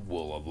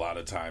will a lot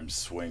of times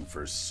swing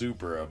for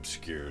super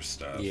obscure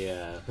stuff,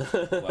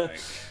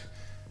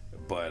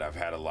 but I've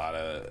had a lot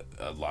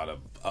of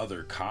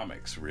other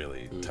comics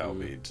really tell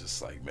me,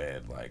 just like,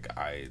 man, like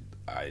I've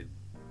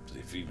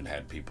even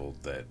had people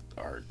that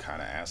are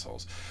kind of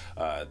assholes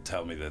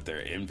tell me that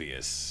they're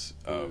envious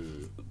of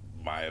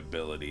my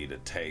ability to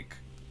take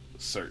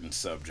certain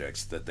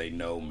subjects that they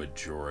know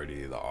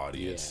majority of the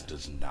audience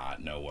does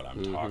not know what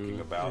I'm talking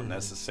about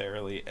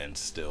necessarily, and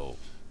still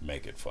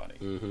make it funny.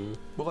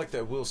 Well, like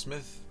that Will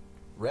Smith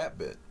rap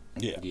bit.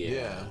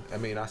 Yeah. I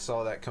mean, I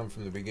saw that come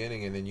from the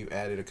beginning, and then you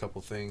added a couple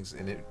things,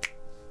 and it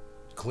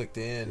clicked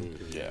in,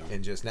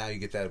 and just now you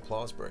get that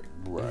applause break.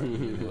 Right.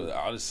 Well,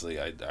 honestly,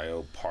 I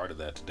owe part of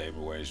that to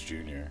David Wayans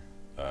Jr.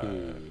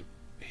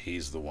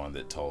 He's the one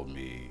that told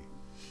me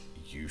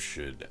you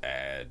should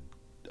add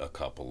a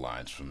couple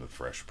lines from the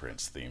Fresh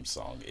Prince theme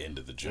song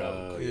into the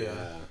joke.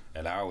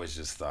 And I always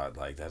just thought,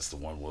 like, that's the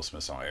one Will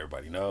Smith song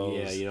everybody knows.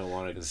 Yeah, you don't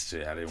want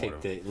to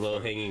take the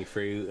low-hanging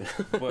fruit.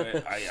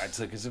 But I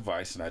took his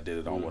advice and I did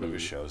it on one of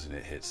his shows, and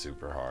it hit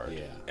super hard.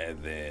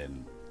 And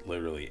then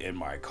literally in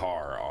my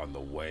car on the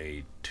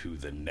way to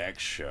the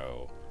next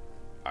show,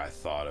 I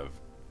thought of,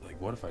 like,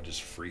 what if I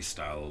just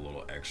freestyle a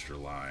little extra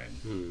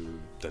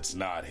line that's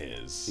not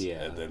his?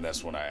 And then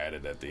that's when I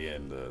added at the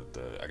end,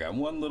 I got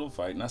one little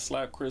fight and I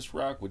slapped Chris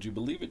Rock. Would you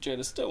believe it,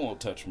 Jada still won't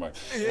touch my...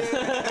 Yeah,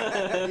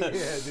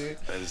 dude.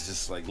 And it's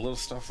just like little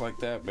stuff like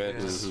that,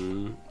 man. Just...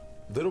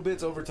 Little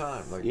bits over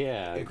time, like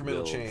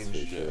incremental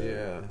change.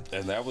 Sure.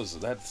 And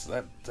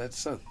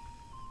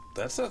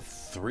that's a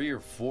 3 or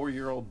 4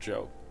 year old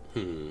joke.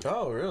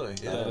 Oh, really?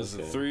 Yeah. That is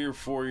a 3 or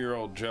 4 year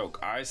old joke.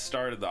 I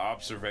started the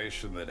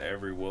observation that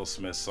every Will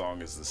Smith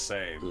song is the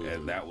same,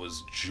 and that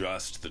was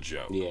just the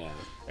joke.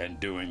 And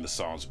doing the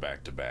songs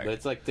back to back. But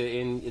it's like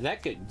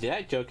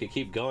that joke could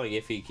keep going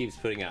if he keeps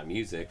putting out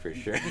music, for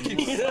sure.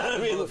 You know what I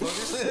mean?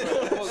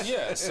 Well,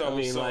 yeah. So I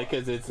mean, like,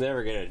 because it's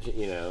never gonna,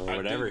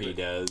 whatever he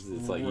does,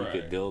 it's like you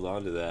could build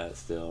onto that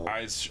still.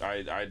 I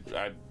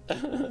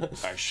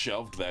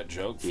shelved that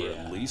joke for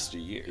at least a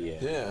year.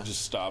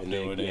 Just stopped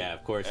doing it. Yeah,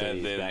 of course.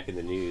 And then back in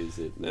the news,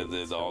 and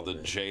then all the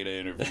Jada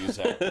interviews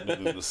happened,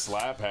 and then the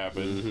slap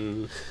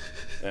happened,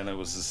 and it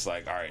was just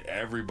like, all right,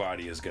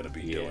 everybody is going to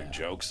be doing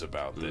jokes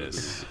about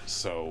this.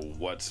 So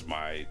what's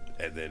my?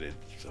 And then it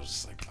was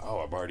just like, oh,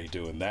 I'm already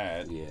doing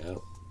that. Yeah,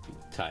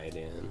 tie it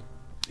in.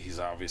 He's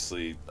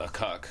obviously a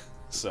cuck.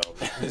 So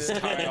just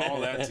tie all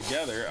that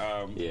together.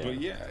 But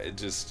yeah, it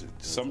just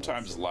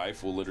sometimes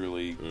life will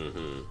literally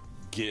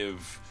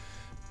give,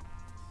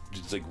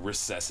 just like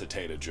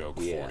resuscitate a joke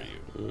for you.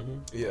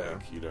 Yeah,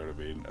 like, you know what I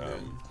mean.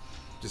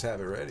 Just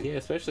have it ready. Yeah,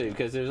 especially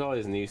because there's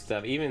always new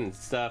stuff. Even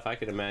stuff I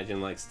could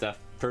imagine, like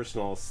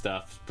personal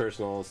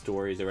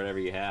stories or whatever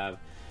you have.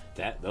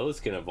 Those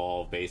can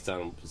evolve based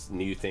on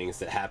new things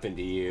that happen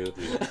to you.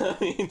 I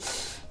mean,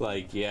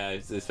 like, yeah,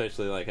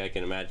 especially like I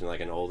can imagine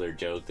like an older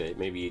joke that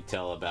maybe you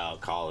tell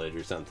about college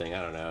or something.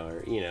 I don't know,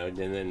 or and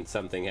then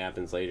something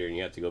happens later and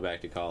you have to go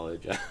back to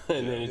college, and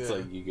then it's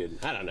like you could,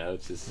 I don't know,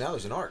 it's just now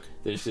there's an arc.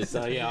 There's just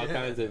all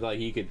kinds of, like,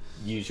 you could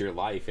use your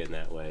life in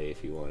that way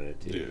if you wanted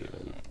to.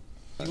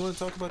 You want to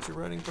talk about your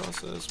writing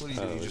process? What do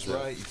you do? You just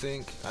write? You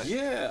think?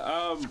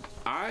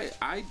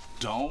 I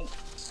don't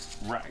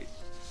write.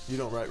 You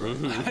don't write,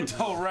 right? I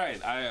don't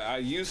write. I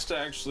used to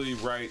actually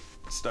write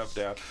stuff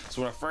down.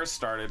 So when I first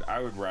started,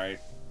 I would write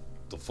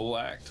the full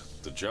act,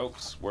 the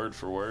jokes, word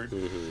for word,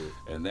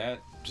 and that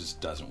just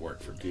doesn't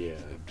work for me.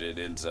 Yeah. It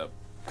ends up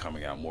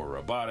coming out more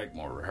robotic,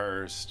 more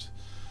rehearsed.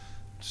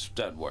 Just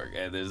doesn't work.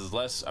 And there's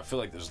less, I feel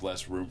like there's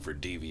less room for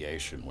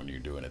deviation when you're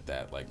doing it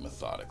that, like,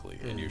 methodically,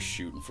 and you're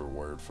shooting for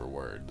word.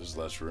 There's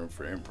less room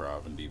for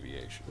improv and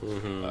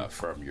deviation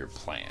from your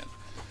plan.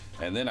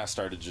 And then I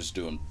started just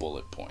doing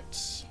bullet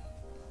points.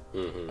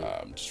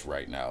 Just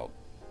writing out,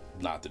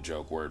 not the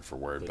joke word for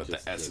word, but the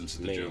essence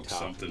of the joke,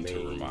 something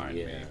to remind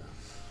me. And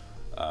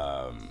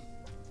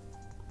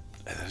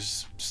I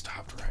just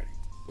stopped writing.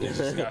 It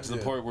just got to the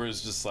point where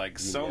it's just like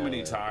so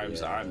many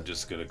times I'm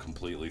just gonna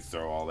completely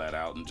throw all that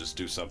out and just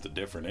do something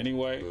different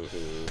anyway,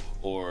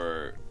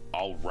 or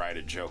I'll write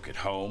a joke at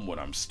home when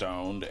I'm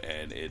stoned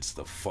and it's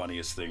the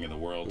funniest thing in the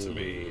world to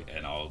me,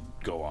 and I'll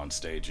go on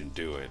stage and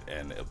do it,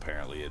 and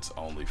apparently it's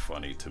only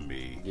funny to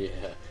me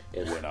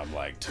when I'm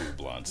like 2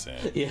 blunts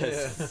in.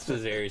 Yes, it's a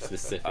very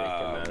specific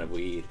amount of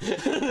weed. Right,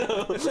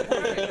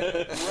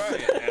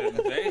 and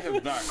they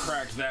have not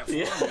cracked that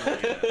formula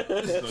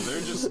yet, so they're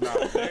just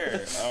not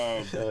there.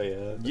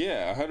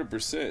 Yeah,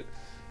 100%.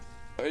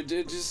 It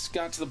just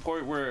got to the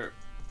point where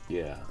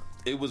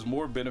it was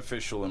more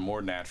beneficial and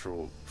more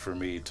natural for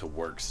me to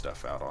work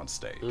stuff out on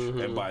stage.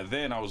 And by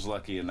then I was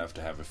lucky enough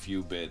to have a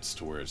few bits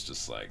to where it's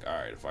just like, all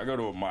right, if I go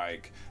to a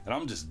mic and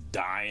I'm just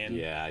dying,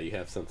 you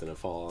have something to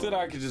fall on, then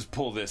I could just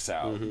pull this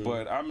out.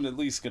 But I'm at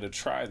least gonna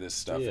try this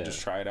stuff and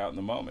just try it out in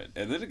the moment.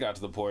 And then it got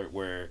to the point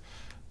where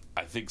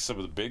I think some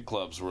of the big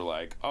clubs were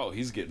like, oh,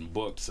 he's getting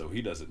booked, so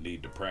he doesn't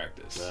need to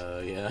practice.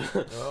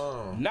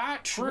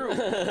 Not true.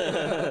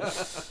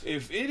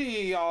 If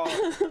any of y'all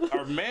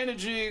are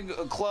managing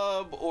a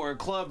club or a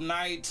club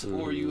night,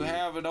 or you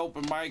have an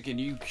open mic and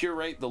you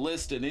curate the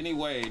list in any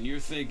way and you're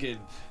thinking,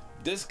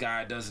 this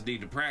guy doesn't need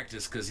to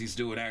practice because he's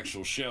doing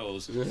actual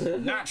shows,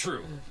 not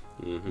true.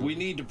 We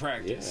need to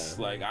practice.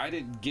 Like, I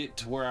didn't get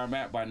to where I'm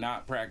at by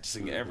not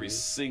practicing every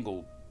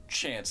single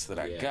chance that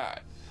I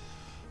got.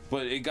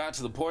 But it got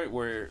to the point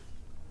where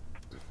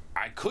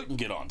I couldn't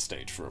get on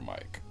stage for a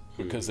mic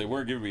because they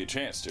weren't giving me a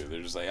chance to.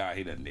 They're just like,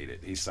 he doesn't need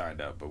it. He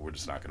signed up, but we're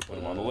just not going to put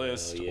him on the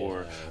list.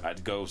 Or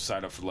I'd go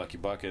sign up for Lucky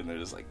Bucket, and they're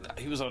just like,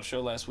 he was on a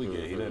show last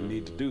weekend. He doesn't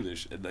need to do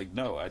this. And like,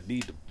 no, I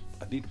need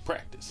to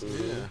practice.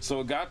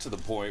 So it got to the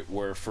point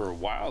where for a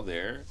while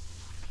there,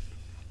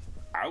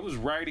 I was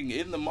writing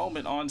in the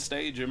moment on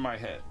stage in my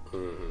head.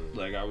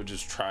 Like, I would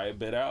just try a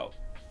bit out.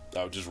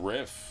 I would just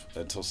riff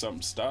until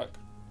something stuck,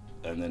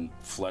 and then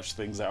flesh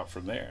things out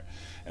from there.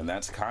 And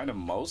that's kind of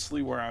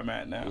mostly where I'm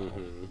at now.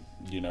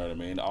 You know what I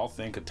mean? I'll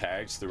think of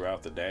tags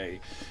throughout the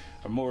day.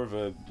 I'm more of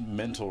a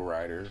mental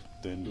writer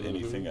than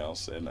anything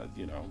else, and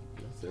do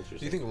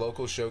you think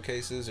local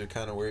showcases are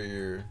kind of where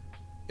you're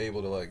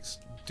able to, like,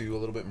 do a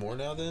little bit more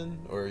now then?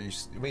 Or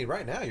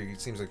right now it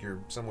seems like you're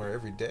somewhere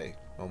every day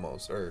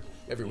almost, or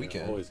every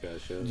weekend. Always got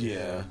shows.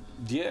 Yeah.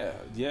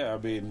 I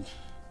mean,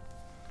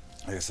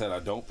 like I said, I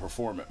don't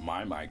perform at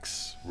my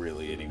mics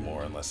really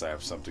anymore unless I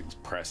have something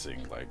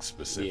pressing, like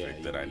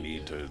specific, that I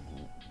need to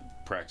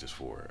practice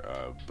for.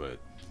 But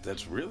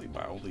that's really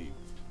my only.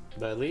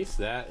 But at least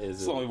that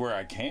is it's only where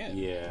I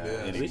can.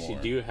 At least you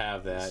do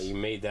have that. You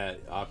made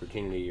that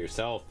opportunity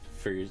yourself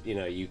for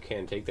you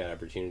can take that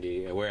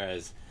opportunity.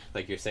 Whereas,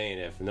 like you're saying,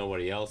 if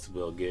nobody else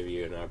will give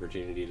you an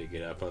opportunity to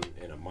get up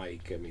in a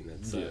mic, I mean,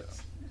 that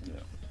sucks.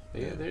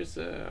 There's.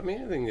 I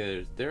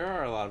think there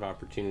are a lot of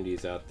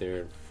opportunities out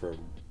there for.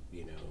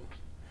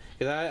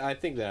 Because I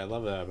think that I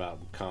love that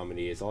about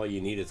comedy is all you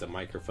need is a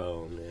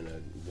microphone and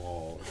a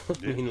wall.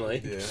 I mean,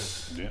 like,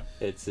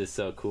 it's just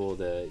so cool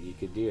that you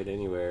could do it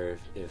anywhere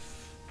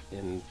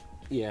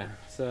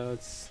so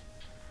it's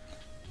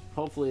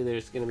hopefully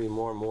there's going to be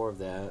more and more of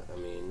that. I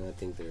mean, I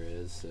think there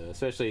is,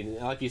 especially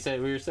like you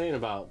said, we were saying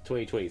about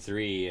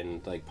 2023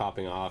 and like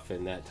popping off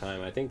in that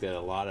time. I think that a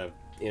lot of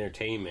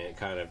entertainment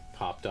kind of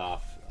popped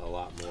off a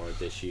lot more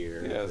this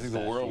year. I think the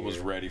world was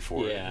ready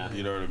for it.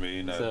 You know what I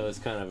mean? So it's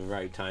kind of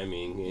right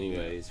timing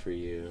anyways for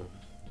you.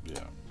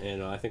 Yeah.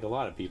 And I think a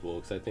lot of people,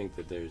 because I think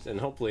that and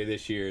hopefully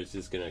this year is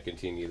just going to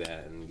continue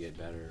that and get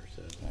better.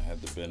 So I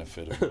had the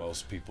benefit of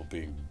most people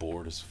being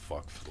bored as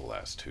fuck for the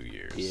last 2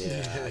 years.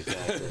 yeah,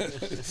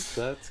 exactly.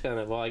 So that's kind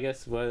of, well, I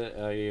guess what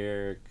are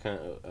your kind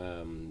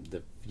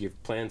of your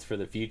plans for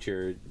the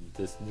future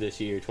this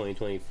year,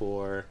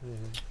 2024?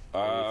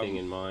 Anything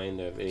in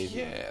mind of anything?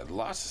 Yeah,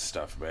 lots of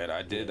stuff, man.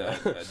 I did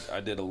I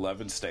did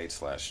 11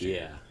 states last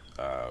year.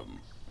 Yeah.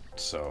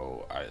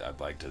 So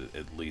I'd like to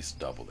at least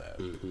double that.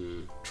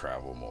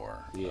 Travel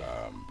more. Yeah.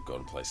 Go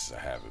to places I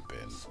haven't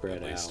been. Spread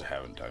at least out.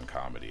 haven't done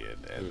comedy,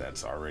 and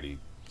that's already,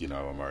 I'm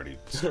already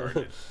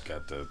started.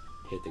 Got the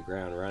Hit the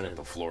ground running.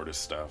 the Florida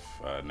stuff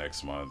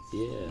next month.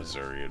 Yeah.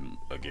 Missouri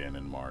again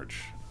in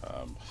March.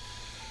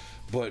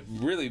 But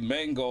really,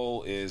 main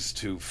goal is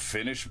to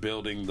finish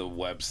building the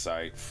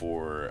website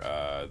for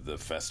the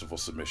festival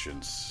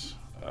submissions.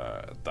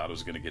 Thought I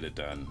was going to get it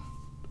done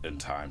in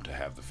time to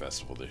have the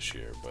festival this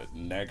year, but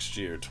next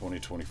year,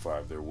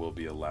 2025, there will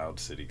be a Loud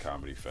City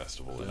Comedy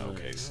Festival in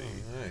OKC.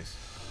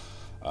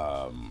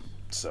 Oh, nice.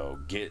 So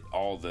get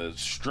all the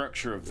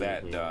structure of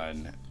that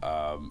done,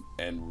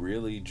 and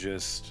really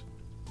just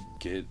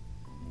get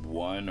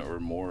one or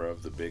more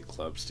of the big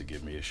clubs to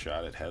give me a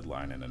shot at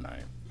headlining a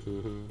night.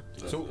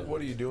 So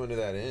what are you doing to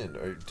that end,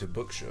 or to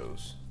book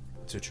shows,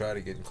 to try to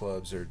get in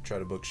clubs or try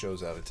to book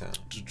shows out of town?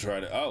 To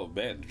try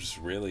to, just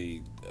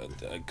really,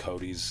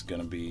 Cody's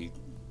gonna be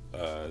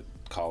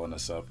calling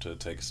us up to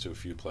take us to a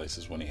few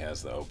places when he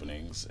has the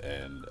openings,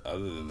 and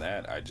other than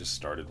that, I just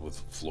started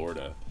with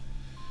Florida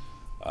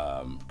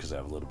because I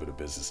have a little bit of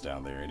business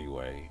down there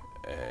anyway,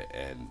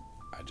 and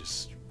I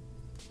just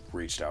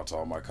reached out to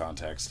all my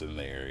contacts in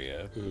the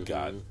area,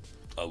 got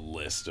a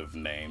list of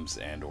names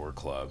and or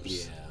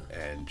clubs,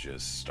 and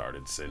just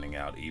started sending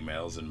out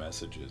emails and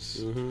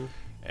messages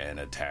and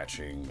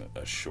attaching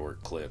a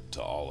short clip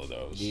to all of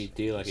those. Do you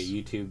do like a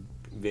YouTube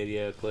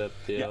video clip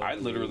deal? Yeah, I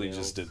literally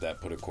just did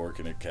that. Put a cork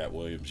in a Cat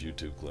Williams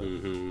YouTube clip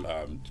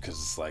because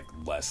it's like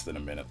less than a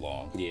minute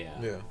long.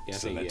 Yeah.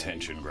 It's an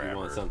attention grabber. You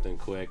want something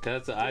quick.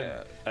 That's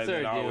And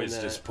then I always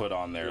just put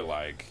on there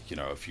like,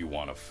 if you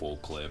want a full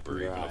clip or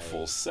even a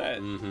full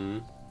set,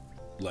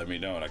 let me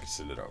know and I can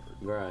send it over.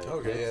 Right.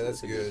 Okay,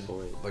 that's a good.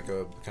 point. Like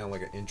a kind of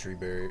like an entry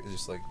barrier,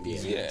 just like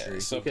easy entry.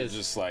 Something Because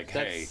just like,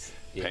 hey, that's-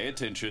 pay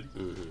attention.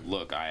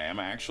 Look, I am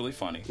actually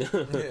funny.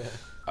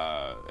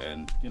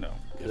 And if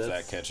that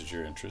That's- catches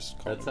your interest,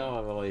 call That's me. how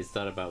I've always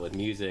thought about with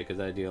music, because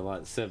I do a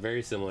lot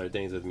very similar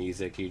things with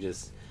music. You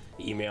just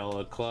email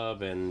a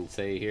club and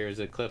say, here's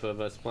a clip of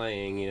us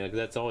playing, 'cause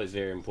that's always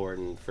very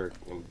important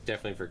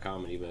definitely for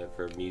comedy, but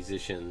for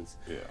musicians,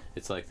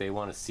 it's like they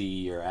want to see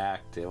your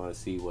act, they want to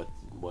see what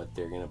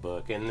they're gonna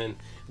book,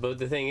 but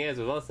the thing is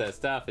with most of that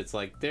stuff, it's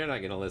like they're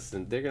not gonna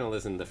listen, they're gonna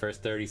listen to the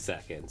first 30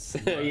 seconds.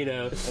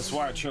 That's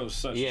why I chose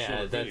such a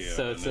short video.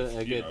 So it's and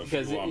a good, if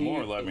because you want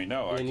more, let me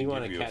know. I can you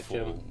want give to you a catch full.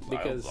 them,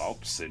 because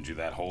I'll send you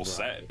that whole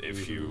set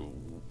if you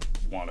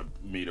want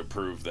me to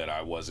prove that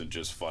I wasn't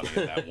just funny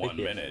in that 1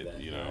 minute,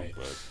 right.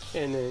 But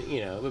and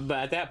then, but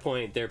at that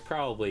point they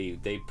probably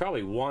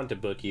want to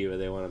book you, or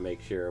they want to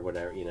make sure, or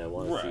whatever,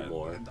 want to see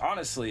more.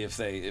 Honestly, if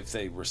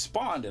they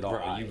respond at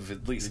all, you've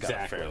at least got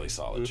a fairly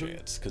solid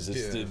chance, because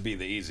it'd be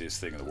the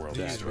easiest thing in the world.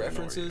 Do you use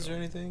references or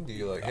anything? Do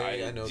you like,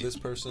 hey, I know this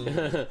person?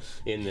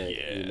 In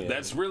the email.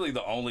 That's really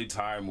the only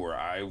time where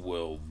I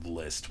will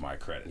list my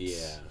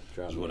credits.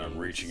 Is when I'm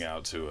reaching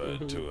out to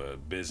a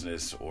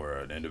business or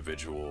an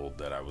individual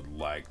that I would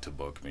like to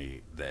book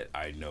me that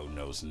I know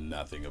knows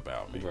nothing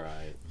about me.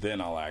 Right.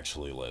 Then I'll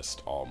actually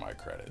list all my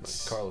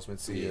credits. Carlos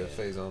Mencia,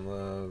 Phase on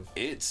Love.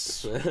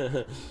 It's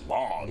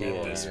long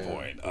at this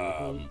point.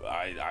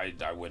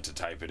 I went to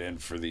type it in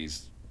for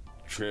these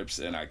trips,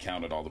 and I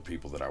counted all the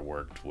people that I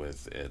worked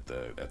with at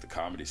the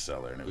Comedy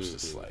Cellar, and it was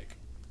just like,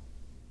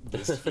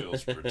 this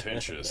feels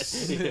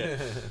pretentious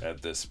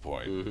at this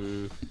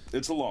point.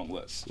 It's a long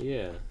list.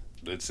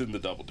 It's in the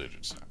double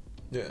digits now.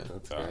 Yeah,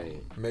 that's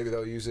great. Maybe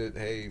they'll use it.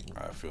 Hey,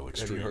 I feel have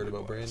extremely you heard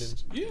about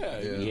blessed.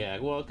 Brandon? Yeah.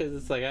 Well, because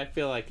it's like, I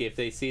feel like if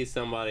they see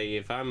somebody,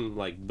 if I'm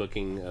like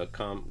booking a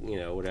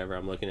whatever,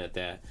 I'm looking at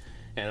that,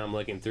 and I'm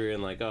looking through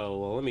and like, oh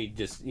well, let me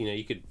just,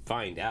 you could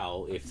find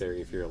out if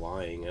you're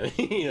lying.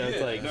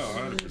 It's like, no,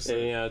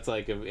 100%. It's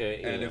like, and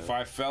if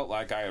I felt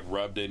like I had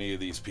rubbed any of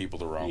these people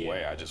the wrong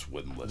way, I just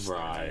wouldn't list their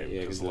name,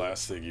 because the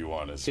last thing you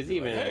want is to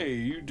be like,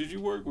 hey, did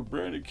you work with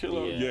Brandon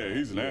KILLOUGH? Yeah,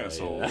 he's an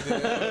asshole.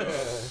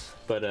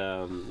 But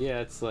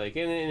it's like,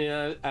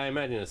 and I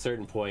imagine at a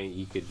certain point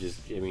you could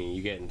just,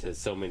 you get into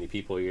so many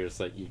people, you're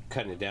just like, you're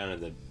cutting it down to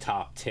the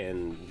top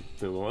 10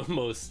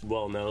 most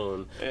well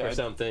known or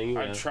something.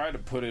 I try to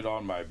put it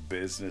on my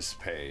business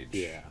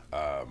page.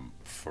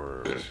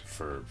 For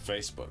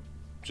Facebook,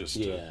 just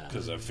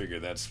because I figure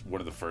that's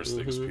one of the first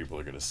things people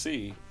are going to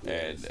see,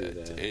 and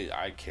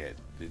I can't.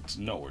 It's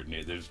nowhere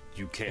near.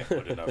 You can't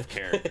put enough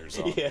characters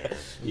on there.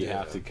 You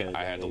have to kind of.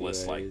 I had to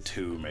list like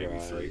 2, maybe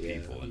 3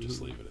 people, and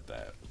just leave it at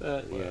that.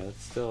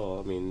 It's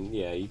still.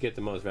 You get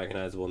the most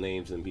recognizable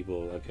names, and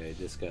people. Okay,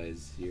 this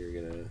guy's. You're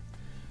gonna.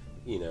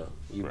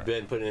 You've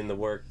been putting in the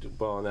work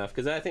well enough,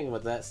 because I think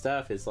with that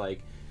stuff is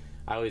like,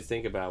 I always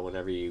think about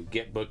whenever you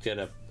get booked at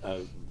a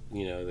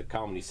the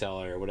Comedy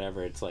Cellar or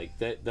whatever, it's like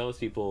those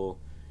people,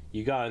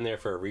 you got in there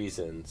for a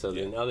reason. So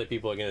then other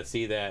people are going to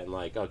see that and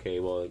like,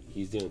 okay, well,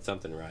 he's doing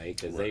something right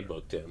because they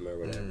booked him or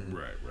whatever.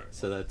 Right.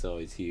 So that's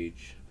always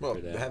huge. Well,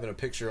 having a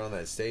picture on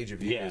that stage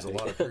of you is a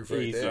lot of proof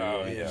right there.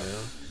 Oh, You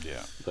know?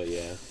 Yeah. But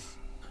yeah.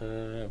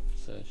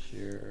 So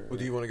sure. Well,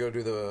 do you want to go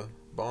do the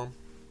bomb?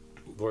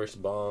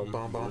 Worst bomb.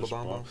 Bomb.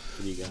 What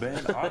do you got?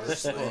 Man,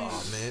 honestly,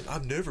 Oh man,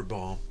 I've never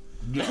bombed.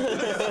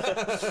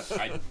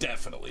 I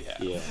definitely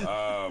have.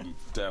 Yeah.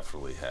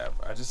 Definitely have.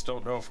 I just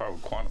don't know if I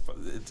would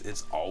quantify.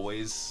 It's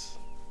always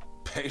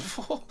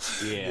painful.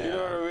 Yeah. You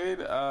know what I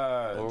mean?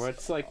 Or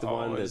what's like the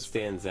one that always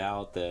stands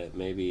out that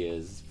maybe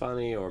is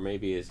funny, or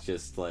maybe it's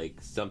just like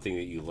something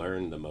that you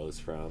learned the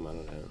most from? I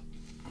don't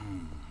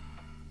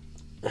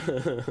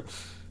know.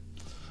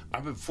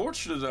 I've been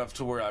fortunate enough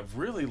to where I've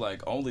really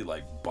only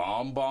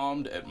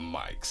bombed at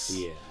mics.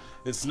 Yeah.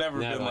 It's never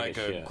Not been like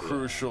like a a show,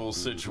 crucial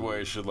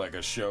situation, like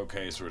a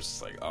showcase where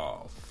it's like,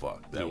 oh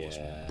fuck, that was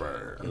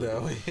burned.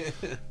 No.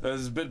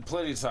 There's been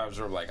plenty of times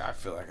where I'm like, I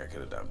feel like I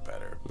could have done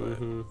better, but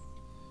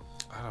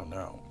I don't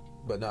know.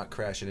 But not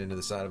crashing into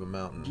the side of a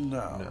mountain.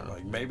 No.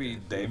 Like maybe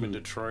Dave in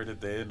Detroit at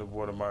the end of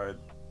one of my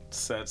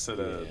sets at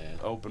a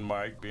open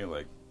mic being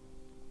like,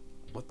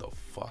 what the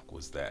fuck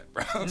was that,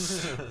 bro?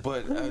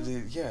 But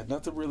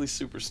nothing really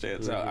super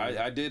stands out.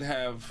 I did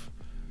have,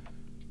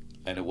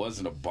 and it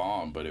wasn't a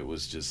bomb, but it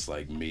was just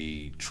like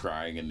me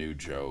trying a new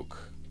joke,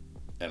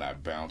 and I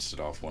bounced it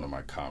off one of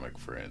my comic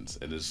friends.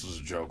 And this was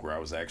a joke where I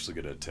was actually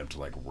going to attempt to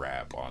like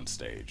rap on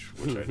stage,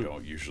 which I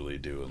don't usually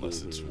do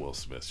unless it's Will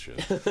Smith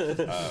shit.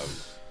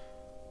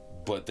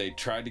 But they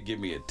tried to give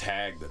me a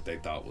tag that they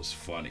thought was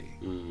funny.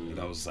 And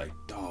I was like,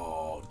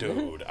 oh,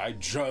 dude, I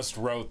just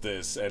wrote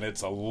this and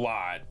it's a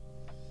lot.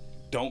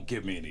 Don't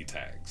give me any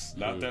tags.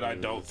 Not that I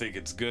don't think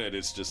it's good.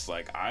 It's just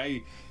like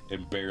I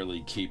am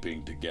barely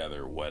keeping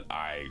together what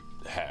I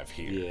have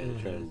here. Yeah,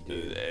 trying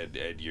to do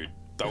and you're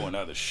throwing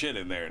other shit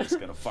in there and it's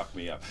gonna fuck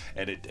me up.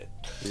 And it did.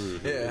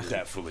 Yeah. It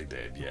definitely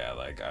did. Yeah,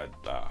 like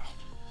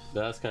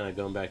That's kind of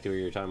going back to what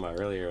you were talking about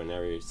earlier.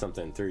 Whenever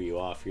something threw you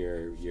off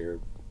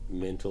your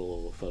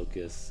mental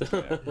focus.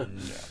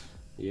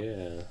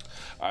 Yeah.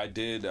 I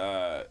did.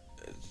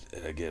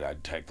 Again, I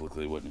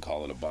technically wouldn't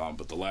call it a bomb,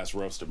 but the last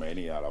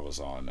Roastamania I was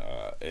on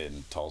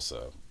in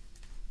Tulsa,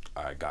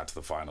 I got to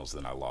the finals,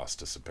 then I lost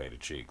to Cepeda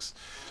Cheeks.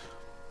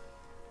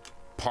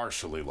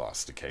 Partially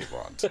lost to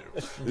K-Von, too.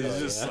 It's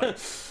just like,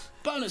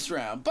 bonus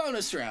round.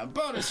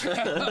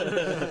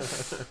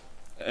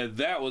 And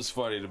that was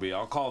funny to me.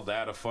 I'll call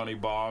that a funny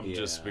bomb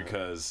just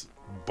because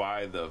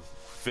by the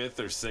 5th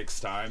or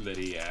 6th time that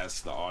he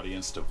asked the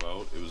audience to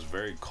vote, it was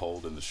very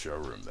cold in the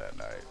showroom that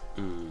night.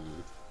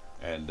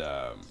 And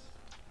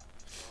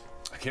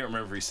I can't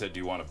remember if he said, do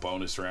you want a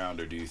bonus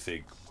round or do you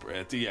think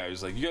he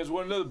was like, you guys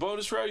want another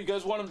bonus round? You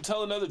guys want him to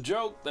tell another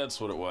joke?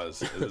 That's what it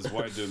was. And this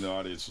white dude in the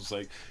audience was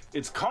like,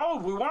 it's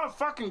cold, we want to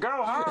fucking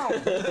go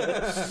home.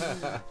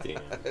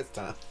 Damn. It's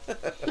time.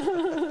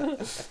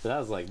 That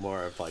was like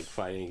more of like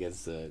fighting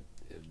against the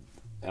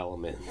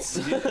elements.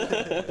 Yeah.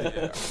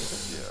 That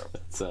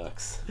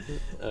sucks.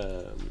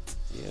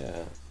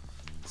 Yeah.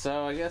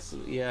 So I guess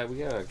we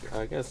got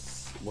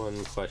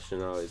one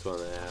question I always want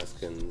to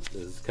ask, and this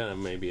is kind of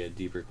maybe a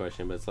deeper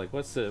question, but it's like,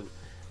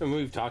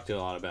 we've talked a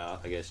lot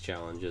about, I guess,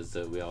 challenges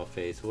that we all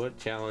face. What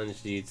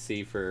challenge do you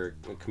see for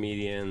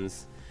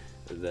comedians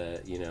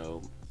that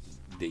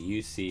that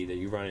you see that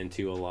you run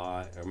into a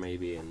lot, or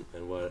maybe, and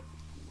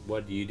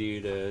what do you do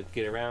to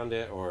get around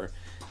it, or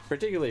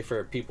particularly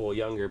for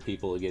younger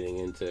people getting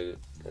into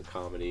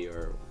comedy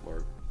or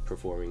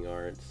performing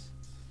arts?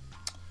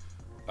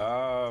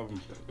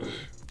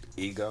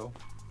 Ego.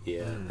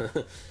 Yeah.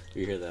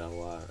 You hear that a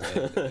lot.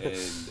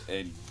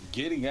 and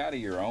getting out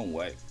of your own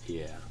way.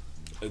 Yeah.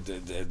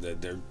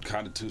 They're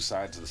kind of two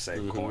sides of the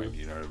same coin.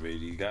 You know what I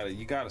mean? You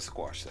gotta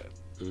squash that.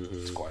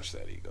 Squash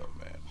that ego,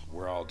 man.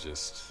 We're all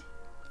just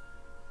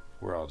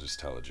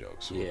telling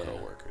jokes. We're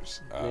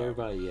coworkers.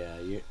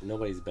 Everybody,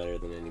 nobody's better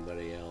than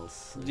anybody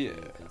else. Yeah.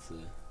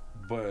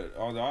 But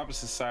on the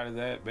opposite side of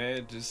that,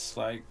 man, just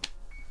like,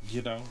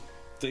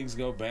 things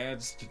go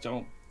bad.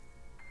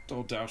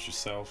 Don't doubt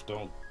yourself.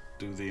 Don't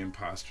do the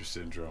imposter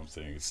syndrome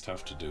thing. It's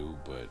tough to do,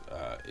 but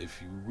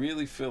if you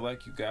really feel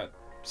like you got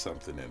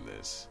something in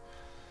this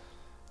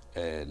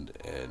and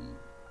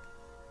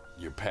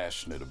you're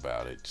passionate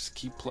about it, just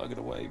keep plugging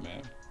away,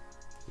 man.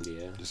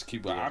 Yeah. Just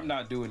keep. I'm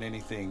not doing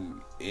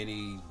anything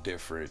any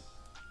different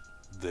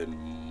than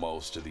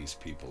most of these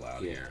people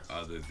out here,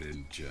 other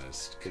than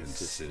just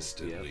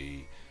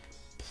consistently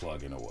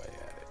plugging away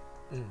at it.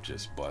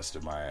 Just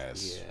busting my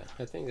ass. Yeah,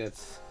 I think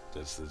that's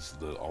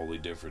the only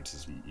difference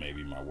is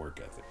maybe my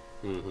work ethic.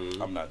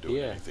 I'm not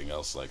doing anything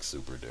else like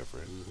super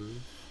different.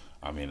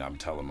 I mean, I'm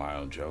telling my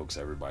own jokes.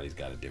 Everybody's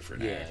got a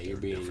different act. You're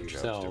being different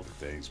yourself. jokes,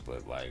 different things.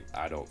 But like,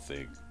 I don't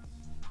think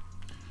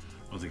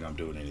I'm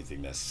doing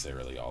anything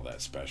necessarily all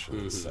that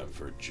special except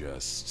for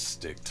just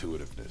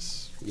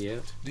stick-to-itiveness. Yeah.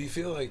 Do you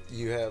feel like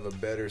you have a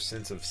better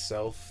sense of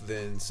self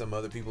than some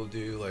other people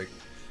do? Like,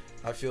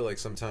 I feel like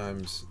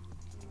sometimes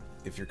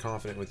if you're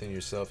confident within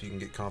yourself, you can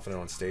get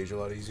confident on stage a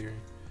lot easier,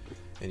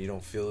 and you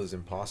don't feel as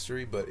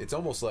impostery. But it's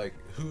almost like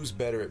who's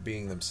better at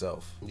being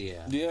themselves.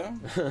 Yeah.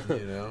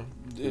 You know,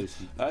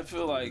 I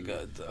feel like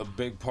a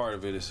big part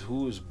of it is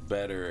who is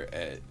better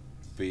at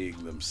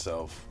being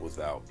themselves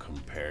without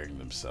comparing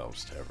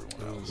themselves to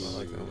everyone else. I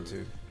like that one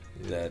too.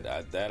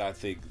 Yeah. That I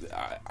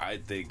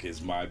think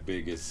is my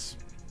biggest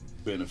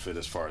benefit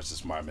as far as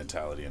just my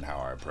mentality and how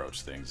I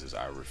approach things is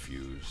I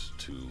refuse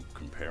to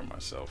compare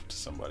myself to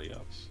somebody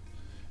else.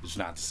 It's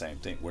not the same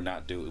thing.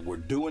 We're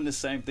doing the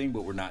same thing,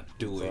 but we're not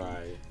doing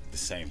the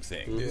same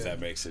thing. If that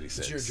makes any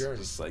sense. It's your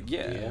journey. It's like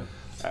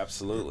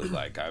absolutely.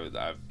 Like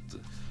I've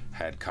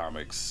had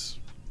comics,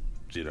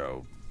 you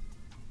know,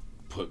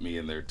 put me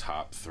in their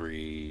top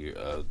 3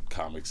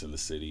 comics in the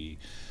city,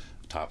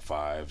 top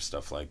 5,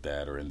 stuff like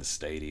that, or in the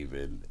state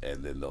even,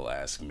 and then they'll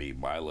ask me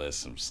my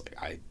list. I'm just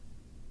like,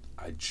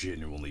 I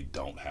genuinely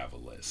don't have a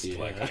list.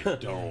 Like I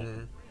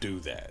don't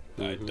do that.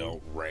 I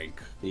don't rank.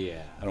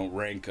 I don't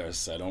rank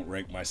us. I don't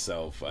rank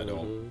myself. I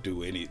don't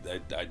do any.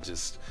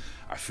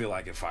 I feel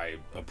like if I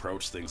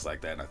approach things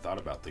like that and I thought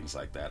about things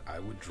like that, I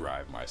would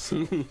drive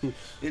myself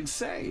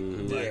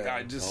insane. Like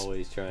I just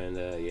always trying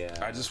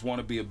to. I just want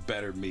to be a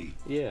better me.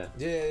 Yeah.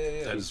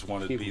 I just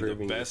want to be the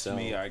best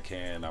me I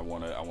can. I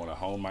want to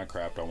hone my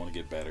craft. I want to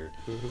get better,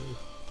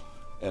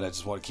 and I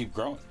just want to keep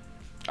growing.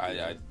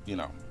 I you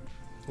know.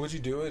 Would you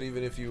do it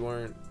even if you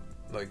weren't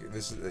like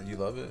this? You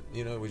love it,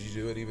 you know? Would you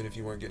do it even if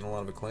you weren't getting a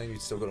lot of acclaim?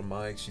 You'd still go to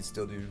mics. You'd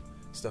still do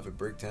stuff at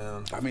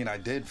Bricktown. I mean, I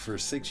did for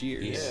 6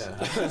 years.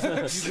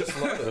 Yeah, you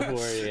just love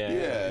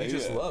it. You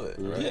just love it,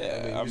 right?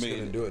 Yeah, I mean, you're just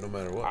gonna do it no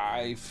matter what.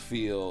 I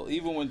feel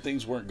even when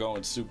things weren't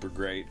going super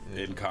great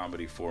in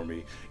comedy for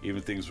me,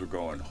 even things were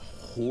going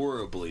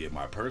horribly in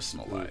my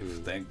personal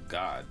life. Thank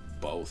God,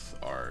 both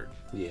are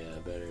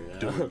better now.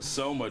 doing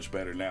so much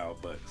better now.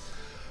 But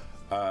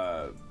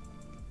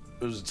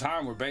there was a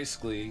time where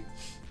basically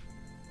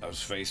I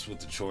was faced with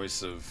the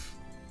choice of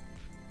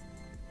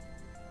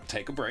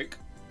take a break,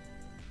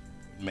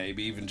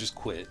 maybe even just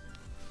quit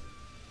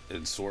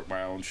and sort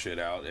my own shit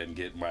out and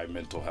get my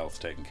mental health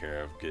taken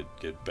care of,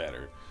 get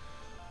better,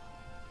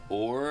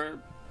 or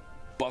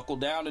buckle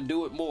down and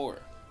do it more.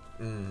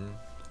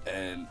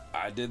 And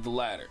I did the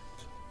latter.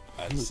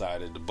 I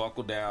decided to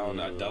buckle down.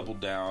 I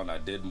doubled down. I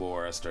did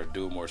more. I started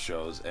doing more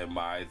shows, and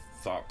my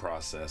thought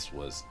process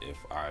was, if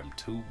I'm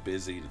too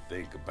busy to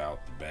think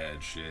about the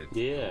bad shit,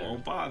 it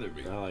won't bother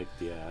me. I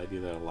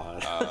do that a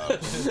lot.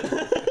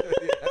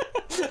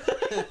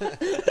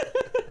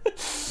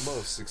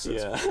 Most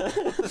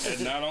successful.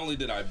 And not only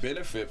did I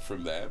benefit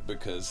from that,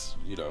 because,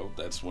 you know,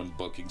 that's when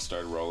bookings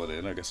started rolling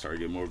in. I started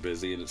getting more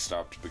busy, and it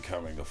stopped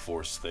becoming a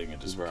forced thing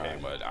and just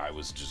became I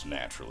was just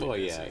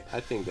naturally busy. I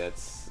think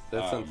that's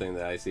something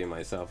that I see in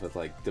myself. It's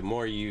like the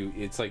more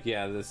it's like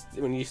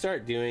when you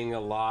start doing a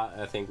lot,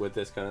 I think with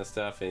this kind of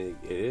stuff, it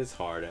is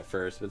hard at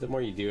first, but the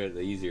more you do it,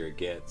 the easier it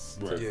gets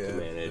to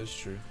manage. That's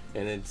true.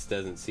 And it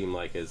doesn't seem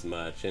like as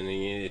much, and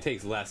it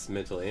takes less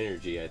mental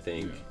energy, I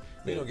think.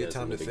 You don't get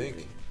time to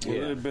think. Well,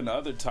 there have been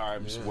other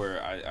times where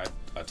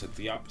I took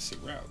the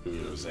opposite route. You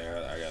know what I'm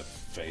saying? I got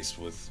faced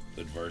with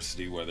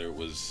adversity, whether it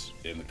was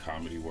in the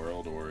comedy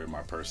world or in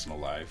my personal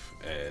life,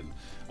 and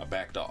I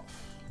backed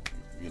off.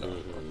 You know,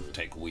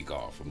 take a week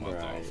off, a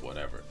month off,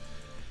 whatever.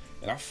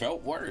 And I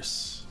felt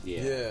worse.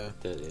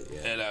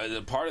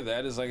 And part of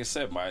that is, like I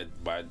said,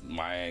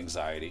 my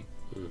anxiety,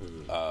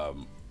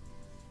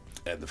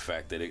 and the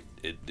fact that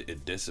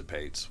it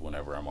dissipates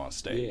whenever I'm on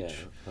stage.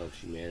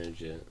 Helps you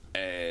manage it.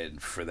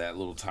 And for that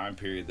little time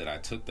period that I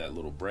took that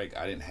little break,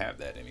 I didn't have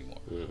that anymore.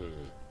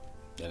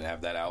 Didn't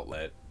have that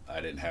outlet.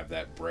 I didn't have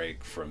that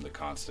break from the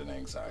constant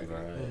anxiety.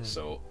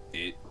 So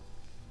it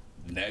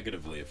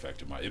negatively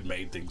affected it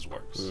made things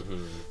worse.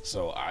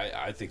 So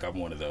I think I'm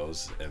one of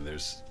those, and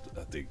there's,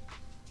 I think,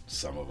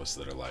 some of us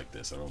that are like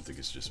this. I don't think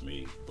it's just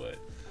me, but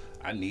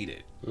I need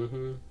it.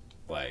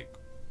 Like,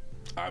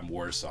 I'm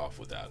worse off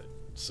without it.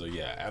 So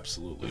yeah,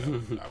 absolutely,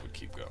 I would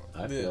keep going.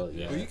 I feel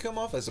Well, you come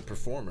off as a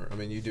performer. I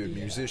mean, you do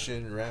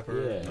musician,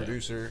 rapper,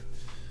 producer,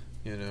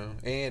 you know,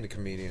 and a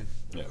comedian.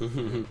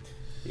 I'm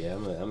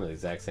the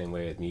exact same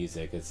way with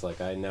music. It's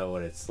like I know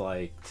what it's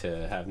like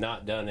to have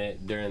not done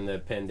it during the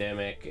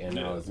pandemic, and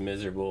I was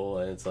miserable,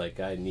 and it's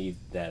like I need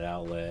that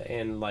outlet.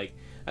 And like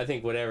I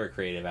think whatever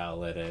creative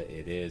outlet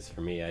it is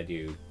for me, I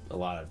do a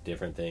lot of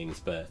different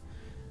things, but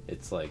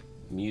it's like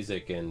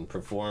music and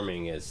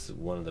performing is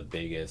one of the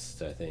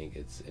biggest. I think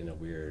it's in a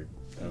weird,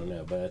 I don't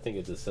know, but I think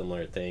it's a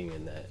similar thing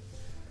in that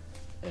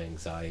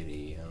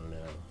anxiety. I don't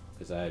know,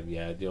 because I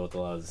deal with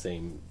a lot of the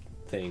same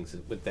things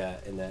with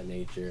that in that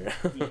nature.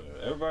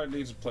 Everybody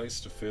needs a place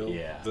to feel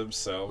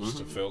themselves,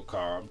 to feel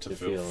calm, to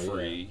feel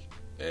free,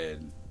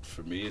 and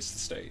for me, it's the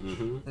stage.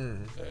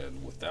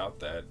 And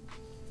without that,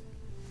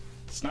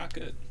 it's not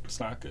good. It's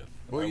not good.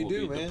 Well, you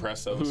do, man.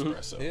 Depresso,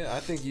 espresso. I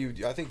think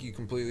you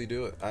completely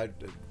do it.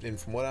 And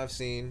from what I've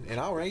seen, and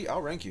I'll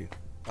rank you.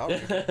 I'll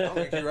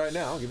rank you right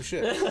now. I don't give a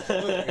shit. Look,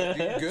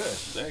 you're good.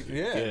 Thank you.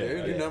 Yeah, Good.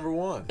 dude, you're number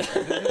one.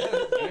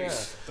 Yeah.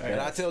 And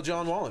I tell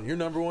John Wallen, you're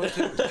number one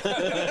too. Hear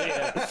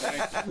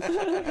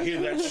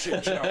that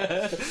shit,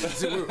 John.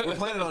 So we're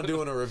planning on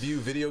doing a review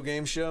video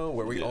game show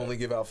where we only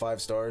give out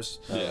 5 stars.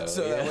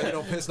 So that way you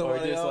don't piss Or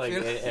nobody just off. like you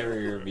know?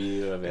 every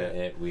review of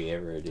it we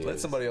ever do. Let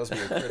somebody else be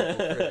a critical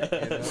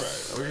critic. You know?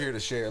 Right. We're here to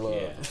share love.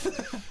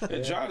 Yeah.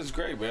 And John is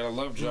great, man. I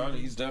love John.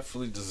 He's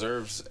definitely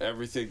deserves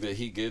everything that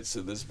he gets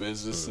in this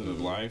business and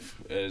in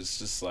life. It's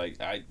just like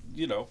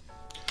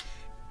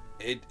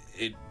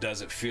it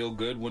does it feel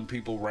good when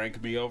people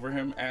rank me over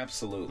him?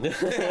 Absolutely.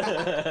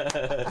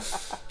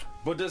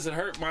 But does it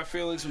hurt my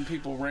feelings when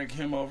people rank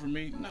him over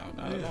me? No,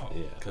 not at all.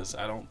 Yeah. Because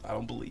I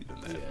don't believe in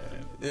that. Man.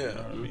 Yeah. You know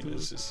what I mean?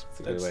 It's just It's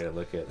a good way to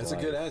look at That's a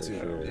life, good for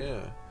attitude. sure.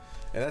 Yeah.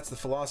 And that's the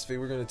philosophy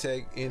we're going to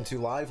take into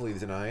Lively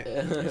tonight.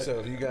 So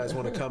if you guys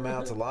want to come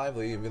out to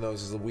Lively, even though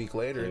this is a week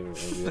later.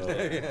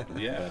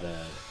 Yeah. But,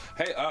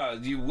 Hey,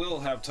 you will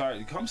have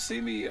time. Come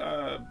see me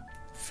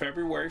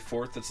February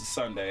 4th. It's a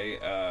Sunday.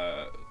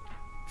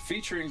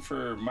 Featuring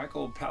for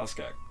Michael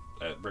Palaskak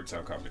at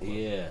Bricktown Comedy Club.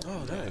 yeah.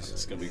 Oh, nice.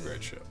 It's going to be a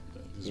great show.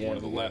 He's Yeah, one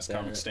of the we got last that.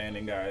 comic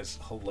standing guys.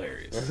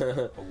 Hilarious.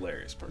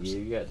 Hilarious person.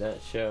 You got that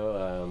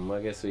show.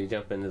 I guess we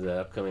jump into the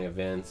upcoming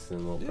events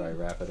and we'll probably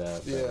wrap it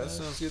up. Yeah, that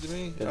sounds good to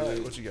me. All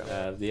right, what you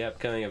got? The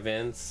upcoming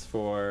events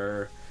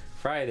for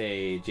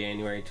Friday,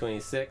 January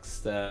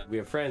 26th. We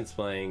have friends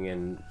playing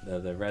in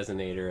the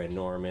Resonator in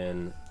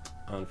Norman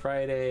on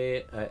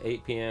Friday at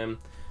 8 p.m.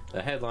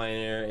 The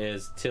headliner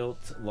is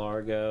Tilt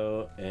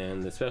Largo,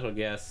 and the special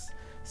guests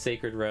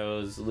Sacred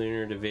Rose,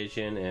 Lunar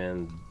Division,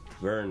 and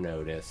Burn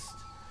Noticed.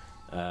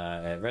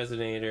 At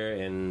Resonator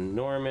in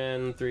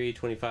Norman,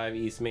 325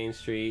 East Main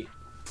Street.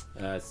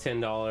 It's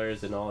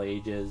 $10 in all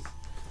ages.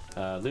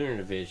 Lunar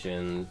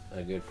Division,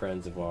 good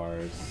friends of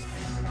ours.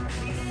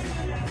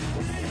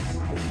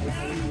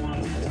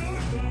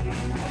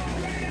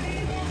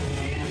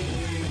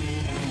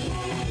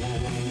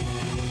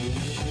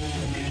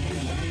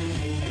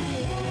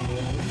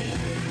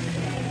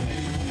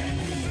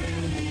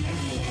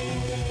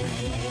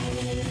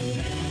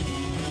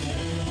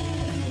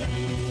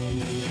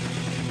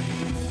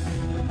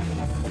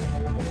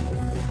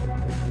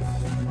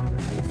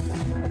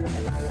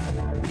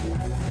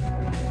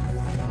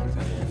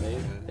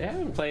 They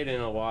haven't played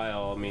in a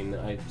while. I mean,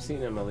 I've seen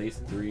them at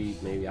least 3,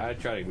 maybe. I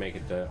try to make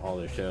it to all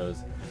their shows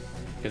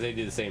because they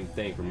do the same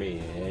thing for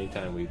me.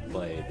 Anytime we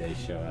play, they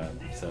show up.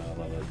 So I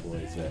love those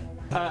boys.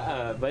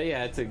 But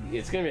yeah,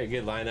 it's gonna be a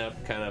good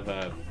lineup. Kind of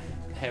a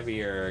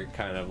heavier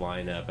kind of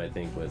lineup, I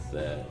think, with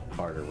the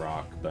harder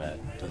rock. But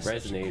That's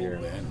such a Resonator,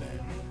 cool band name.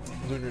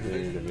 Lunar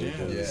Division. Yeah,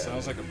 Yeah. it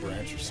sounds like a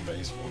branch of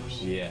Space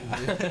Force. yeah,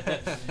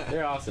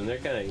 they're awesome. They're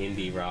kind of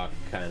indie rock,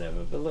 kind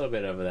of a little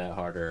bit of that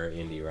harder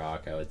indie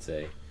rock, I would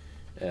say.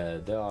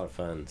 They're a lot of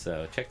fun,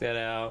 so check that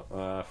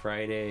out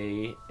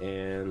Friday.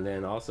 And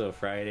then also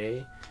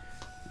Friday,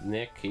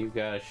 Nick, you've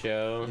got a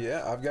show.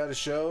 Yeah, I've got a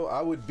show.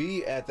 I would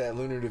be at that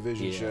Lunar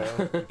Division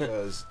show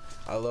because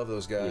I love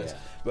those guys. Yeah.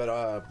 But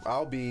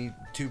I'll be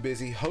too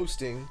busy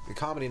hosting the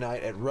comedy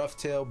night at Rough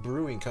Tail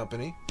Brewing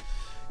Company.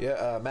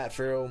 Yeah, Matt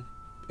Farrell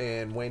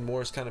and Wayne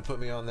Morris kind of put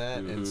me on that,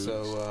 and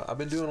so I've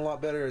been doing a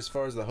lot better as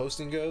far as the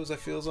hosting goes, I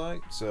feels like.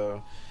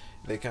 So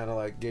they kind of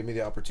like gave me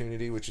the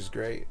opportunity, which is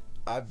great.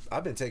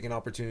 I've been taking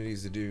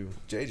opportunities to do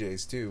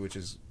JJ's too, which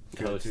is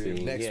good too.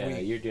 Hosting. Next Yeah,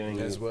 week you're doing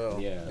as well.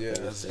 Yeah,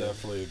 That's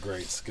definitely a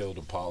great skill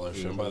to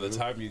polish, and by the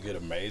time you get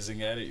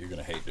amazing at it, you're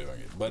gonna hate doing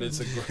it. But it's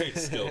a great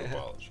skill to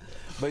polish.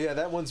 But yeah,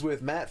 that one's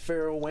with Matt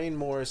Farrell, Wayne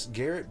Morris,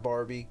 Garrett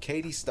Barbie,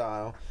 Katie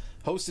Style,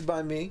 hosted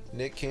by me,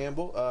 Nick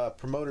Campbell.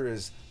 Promoter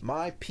is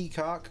My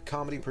Peacock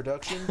Comedy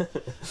Production.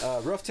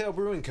 Rough Tail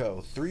Brewing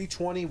Co.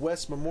 320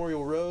 West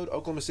Memorial Road,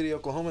 Oklahoma City,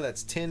 Oklahoma.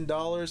 That's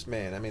 $10.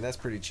 Man, I mean, that's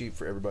pretty cheap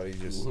for everybody I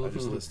just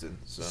listed.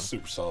 So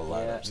Super solid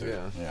lineup too.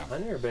 Yeah.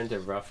 I've never been to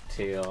Rough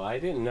Tail. I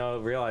didn't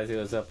realize it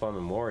was up on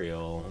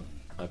Memorial.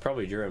 I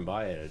probably driven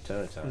by it a ton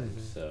of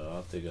times, so I'll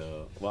have to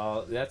go.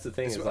 Well, that's the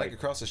thing. it's Is like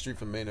across the street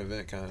from Main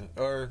Event, kind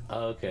of, or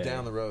okay,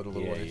 down the road a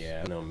little ways.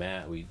 Yeah, I know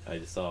Matt. I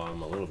just saw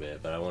him a little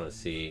bit, but I want to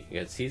see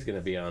because he's going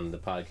to be on the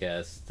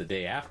podcast the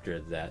day after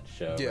that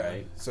show, Yeah,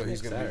 right? so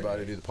he's going to be by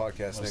to do the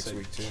podcast next Say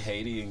week too.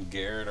 Katie and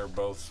Garrett are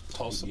both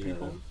Tulsa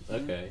people.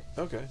 Okay.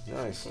 Okay,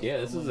 nice. Yeah,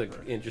 this is an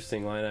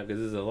interesting lineup because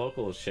this is a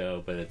local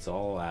show, but it's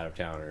all out of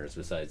towners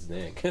besides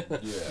Nick.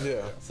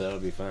 Yeah. So it'll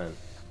be fun.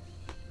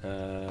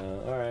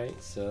 All right,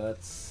 so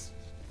that's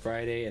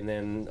Friday, and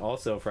then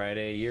also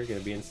Friday you're going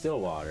to be in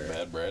Stillwater.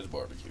 Bad Brad's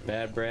Barbecue.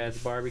 Bad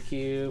Brad's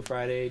Barbecue,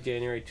 Friday,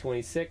 January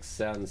 26th,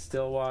 out in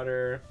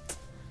Stillwater.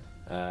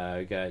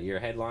 We got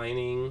your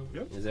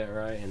headlining, is that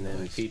right? And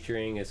then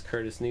featuring is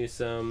Curtis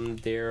Newsom,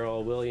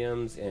 Daryl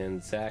Williams,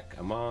 and Zach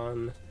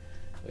Amon.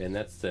 And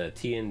that's the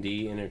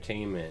T&D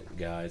Entertainment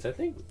guys. I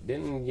think,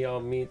 didn't y'all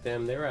meet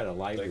them? They were at a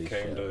Lively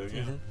They came show. to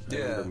Yeah.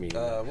 remember meeting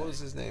that What was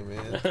his name,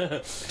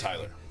 man?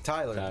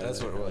 Tyler,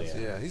 that's what it was.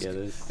 Yeah,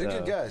 they're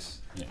good guys.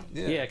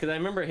 Yeah, because I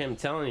remember him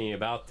telling you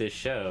about this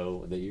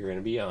show that you were going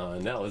to be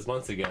on. That was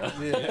months ago.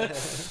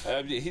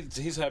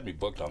 He's had me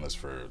booked on this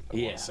for, I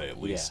want to say,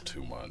 at least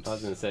 2 months. I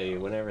was going to say,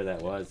 whenever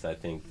that was, I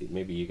think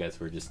maybe you guys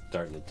were just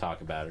starting to talk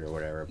about it or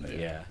whatever. But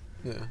yeah.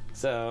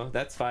 So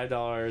that's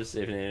 $5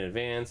 if in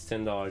advance,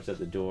 $10 at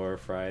the door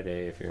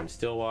Friday if you're in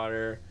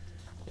Stillwater.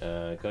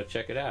 Go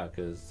check it out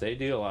because they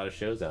do a lot of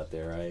shows out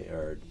there, right?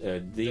 Or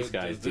these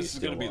guys do. This is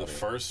going to be the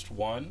first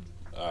one.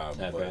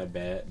 Brad.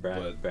 Bad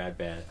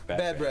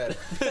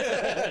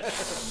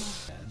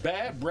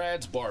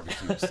Brad's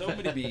Barbecue. So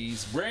many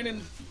bees. Brandon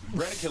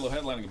Killough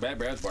headlining Bad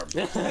Brad's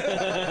Barbecue.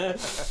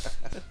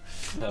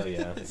 Oh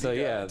yeah. So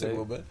yeah,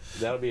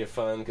 that'll be a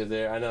fun because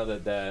I know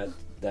that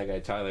guy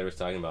Tyler was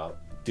talking about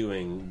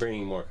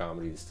bringing more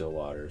comedy to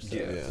Stillwater. So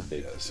it's a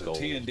big So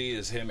T&D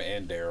is him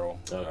and Daryl.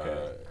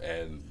 Okay.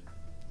 And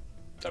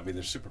I mean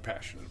they're super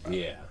passionate about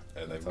it.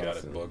 And they've got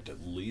it booked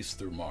at least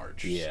through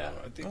March. Yeah. So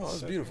I think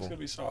it's beautiful. It's gonna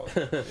be solid.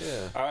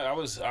 I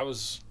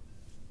was,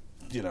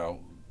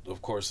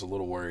 of course, a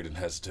little worried and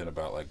hesitant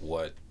about like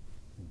what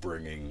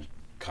bringing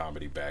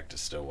comedy back to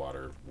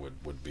Stillwater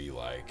would be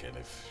like, and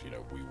if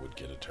we would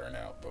get a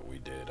turnout. But we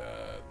did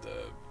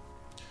the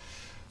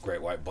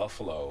Great White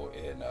Buffalo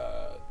in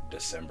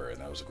December,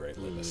 and that was a great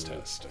litmus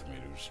test. I mean,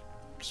 it was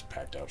just a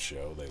packed out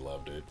show. They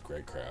loved it.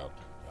 Great crowd.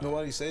 No,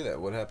 why do you say that?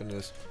 What happened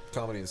to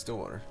comedy in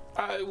Stillwater?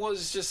 It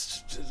was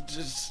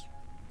just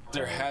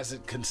there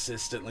hasn't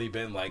consistently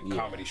been like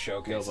comedy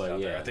showcases out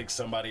there. I think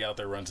somebody out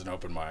there runs an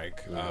open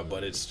mic,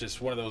 but it's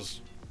just one of those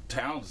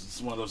towns.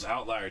 It's one of those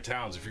outlier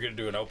towns. If you're going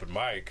to do an open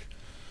mic,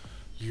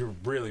 you're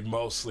really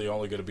mostly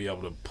only going to be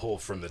able to pull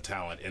from the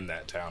talent in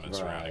that town and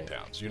surrounding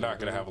towns. You're not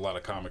going to have a lot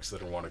of comics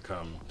that want to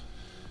come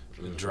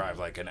drive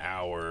like an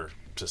hour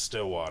to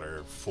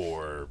Stillwater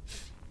for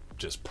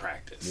just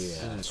practice.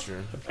 Yeah, that's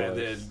true. And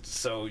then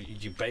so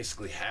you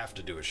basically have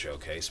to do a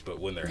showcase, but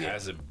when there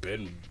hasn't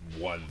been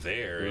one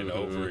there in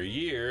over a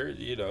year,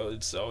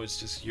 it's always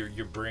just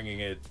you're bringing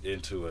it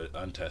into an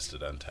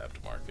untested,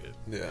 untapped market.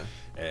 Yeah,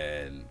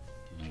 and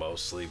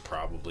mostly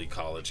probably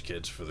college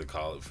kids for the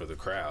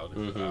crowd,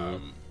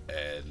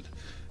 and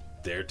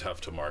they're tough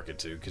to market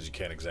to because you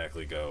can't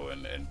exactly go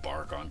and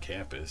bark on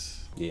campus.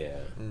 Yeah.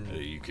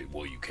 You can,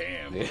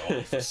 but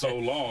only for so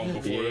long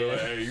before they're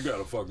like, hey, you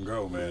gotta fucking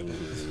go, man.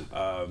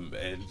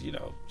 And you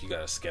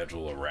gotta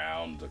schedule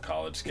around the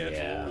college schedule.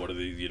 Yeah. What are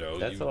the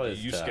That's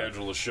always you tough.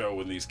 schedule a show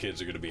when these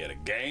kids are gonna be at a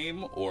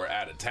game or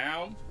out of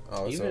town.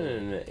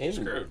 Even in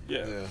Screwed.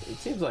 Yeah. It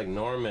seems like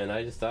Norman.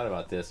 I just thought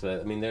about this, but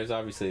I mean, there's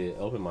obviously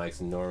open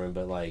mics in Norman,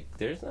 but like,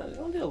 they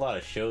don't do a lot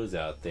of shows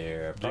out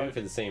there, probably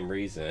for the same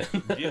reason.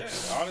 Yeah,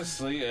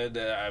 honestly, and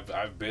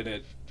I've been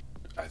at,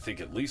 I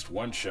think at least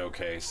one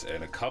showcase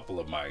and a couple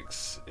of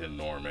mics in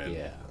Norman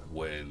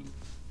when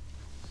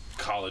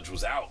college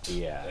was out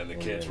and the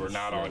kids were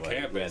not on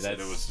campus, and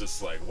it was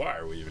just like, why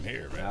are we even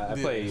here, man? I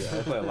play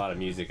a lot of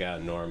music out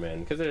in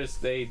Norman because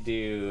they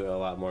do a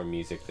lot more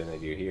music than they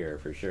do here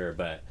for sure,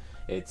 but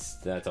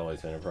that's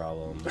always been a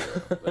problem.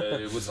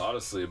 It was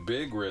honestly a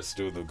big risk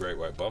doing the Great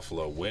White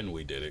Buffalo when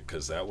we did it,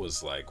 because that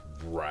was like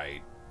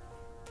right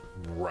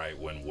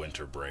when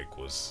winter break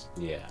was.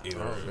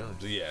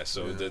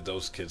 So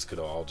those kids could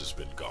have all just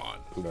been gone,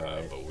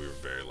 but we were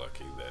very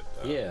lucky that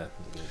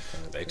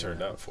they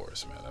turned up for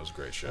us, man. That was a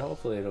great show.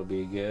 Hopefully it'll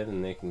be good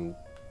and they can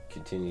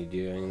continue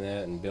doing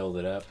that and build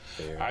it up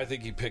there. I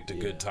think he picked a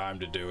good time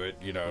to do it,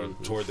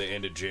 toward the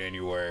end of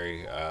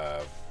January.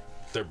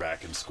 They're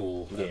back in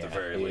school at the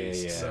very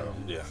least. So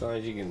as long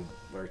as you can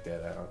work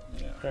that out.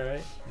 All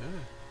right.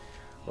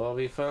 Well, it'll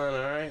be fun.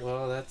 All right.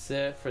 Well, that's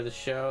it for the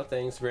show.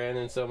 Thanks,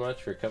 Brandon, so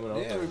much for coming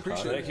over. Yeah, we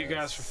appreciate it. Thank you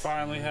guys for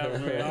finally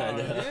having me on.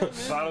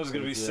 Thought it was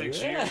going to be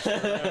 6 years.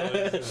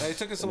 Hey, it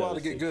took us a while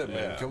to get good,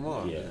 man. Come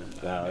on. Yeah.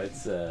 No,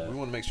 it's. We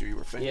want to make sure you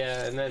were famous.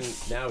 Yeah, and then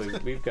now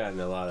we've gotten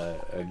a lot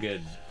of a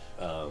good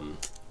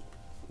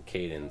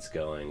cadence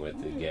going with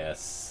the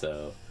guests.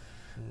 So,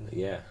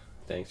 yeah.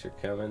 Thanks for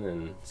coming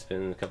and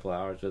spending a couple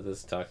hours with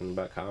us talking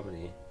about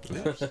comedy.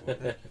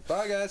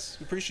 Bye, guys.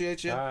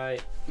 Appreciate you. All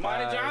right.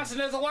 Marty Johnson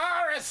is a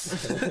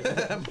walrus.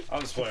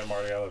 I'm just playing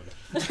Marty. I love you.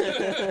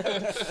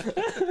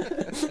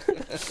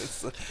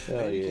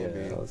 Oh, yeah.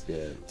 That was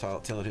good.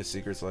 Telling his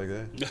secrets like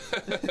that.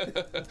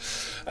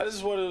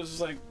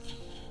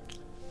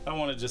 I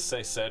want to just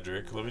say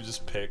Cedric. Let me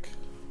just pick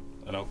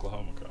an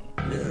Oklahoma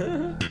comic.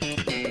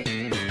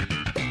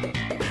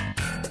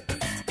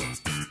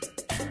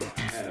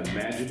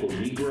 Magical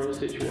Negro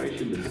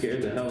situation that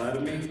scared the hell out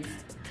of me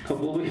a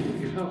couple of weeks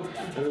ago.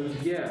 And it was,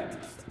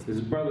 his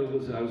brother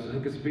I was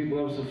hooking some people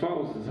up with some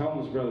phones. His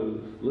homeless brother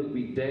looked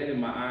me dead in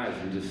my eyes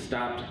and just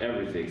stopped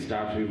everything,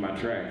 stopped me in my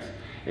tracks,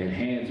 and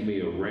hands me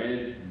a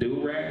red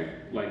do-rag,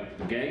 like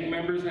the gang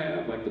members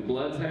have, like the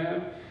Bloods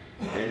have,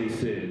 and he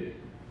said,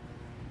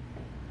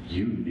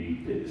 "You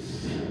need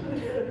this."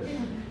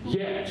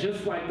 Yeah,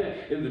 just like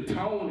that. And the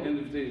tone,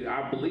 and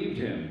I believed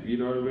him. You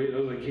know what I mean? I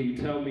was like, "Can you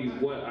tell me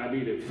what I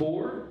need it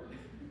for?"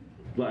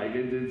 Like,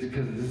 it's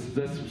because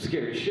that's some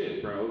scary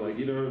shit, bro. Like,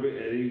 you know what I mean?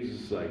 And he was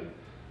just like,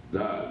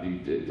 nah,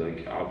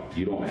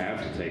 you don't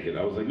have to take it.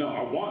 I was like, no,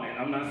 I want it.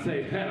 I'm not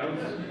saying that. I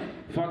was,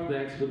 fuck the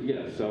expert.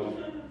 Yeah, so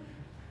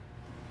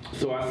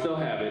I still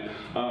have it.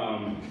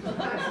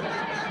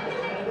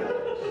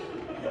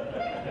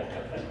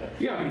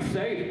 You gotta be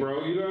safe,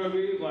 bro. You know what I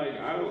mean? Like,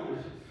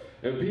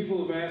 if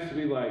people have asked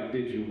me, like,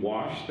 did you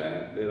wash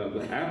that? And I'm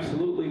like,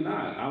 absolutely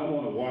not. I don't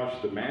want to wash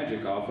the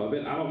magic off of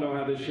it. I don't know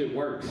how this shit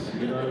works.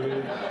 You know what I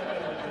mean?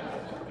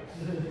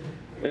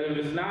 And if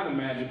it's not a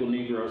magical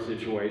Negro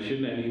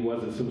situation and he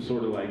wasn't some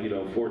sort of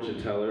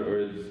fortune teller or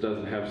it just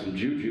doesn't have some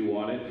juju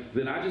on it,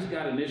 then I just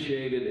got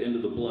initiated into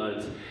the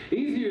Bloods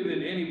easier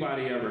than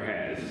anybody ever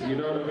has. You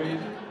know what I mean?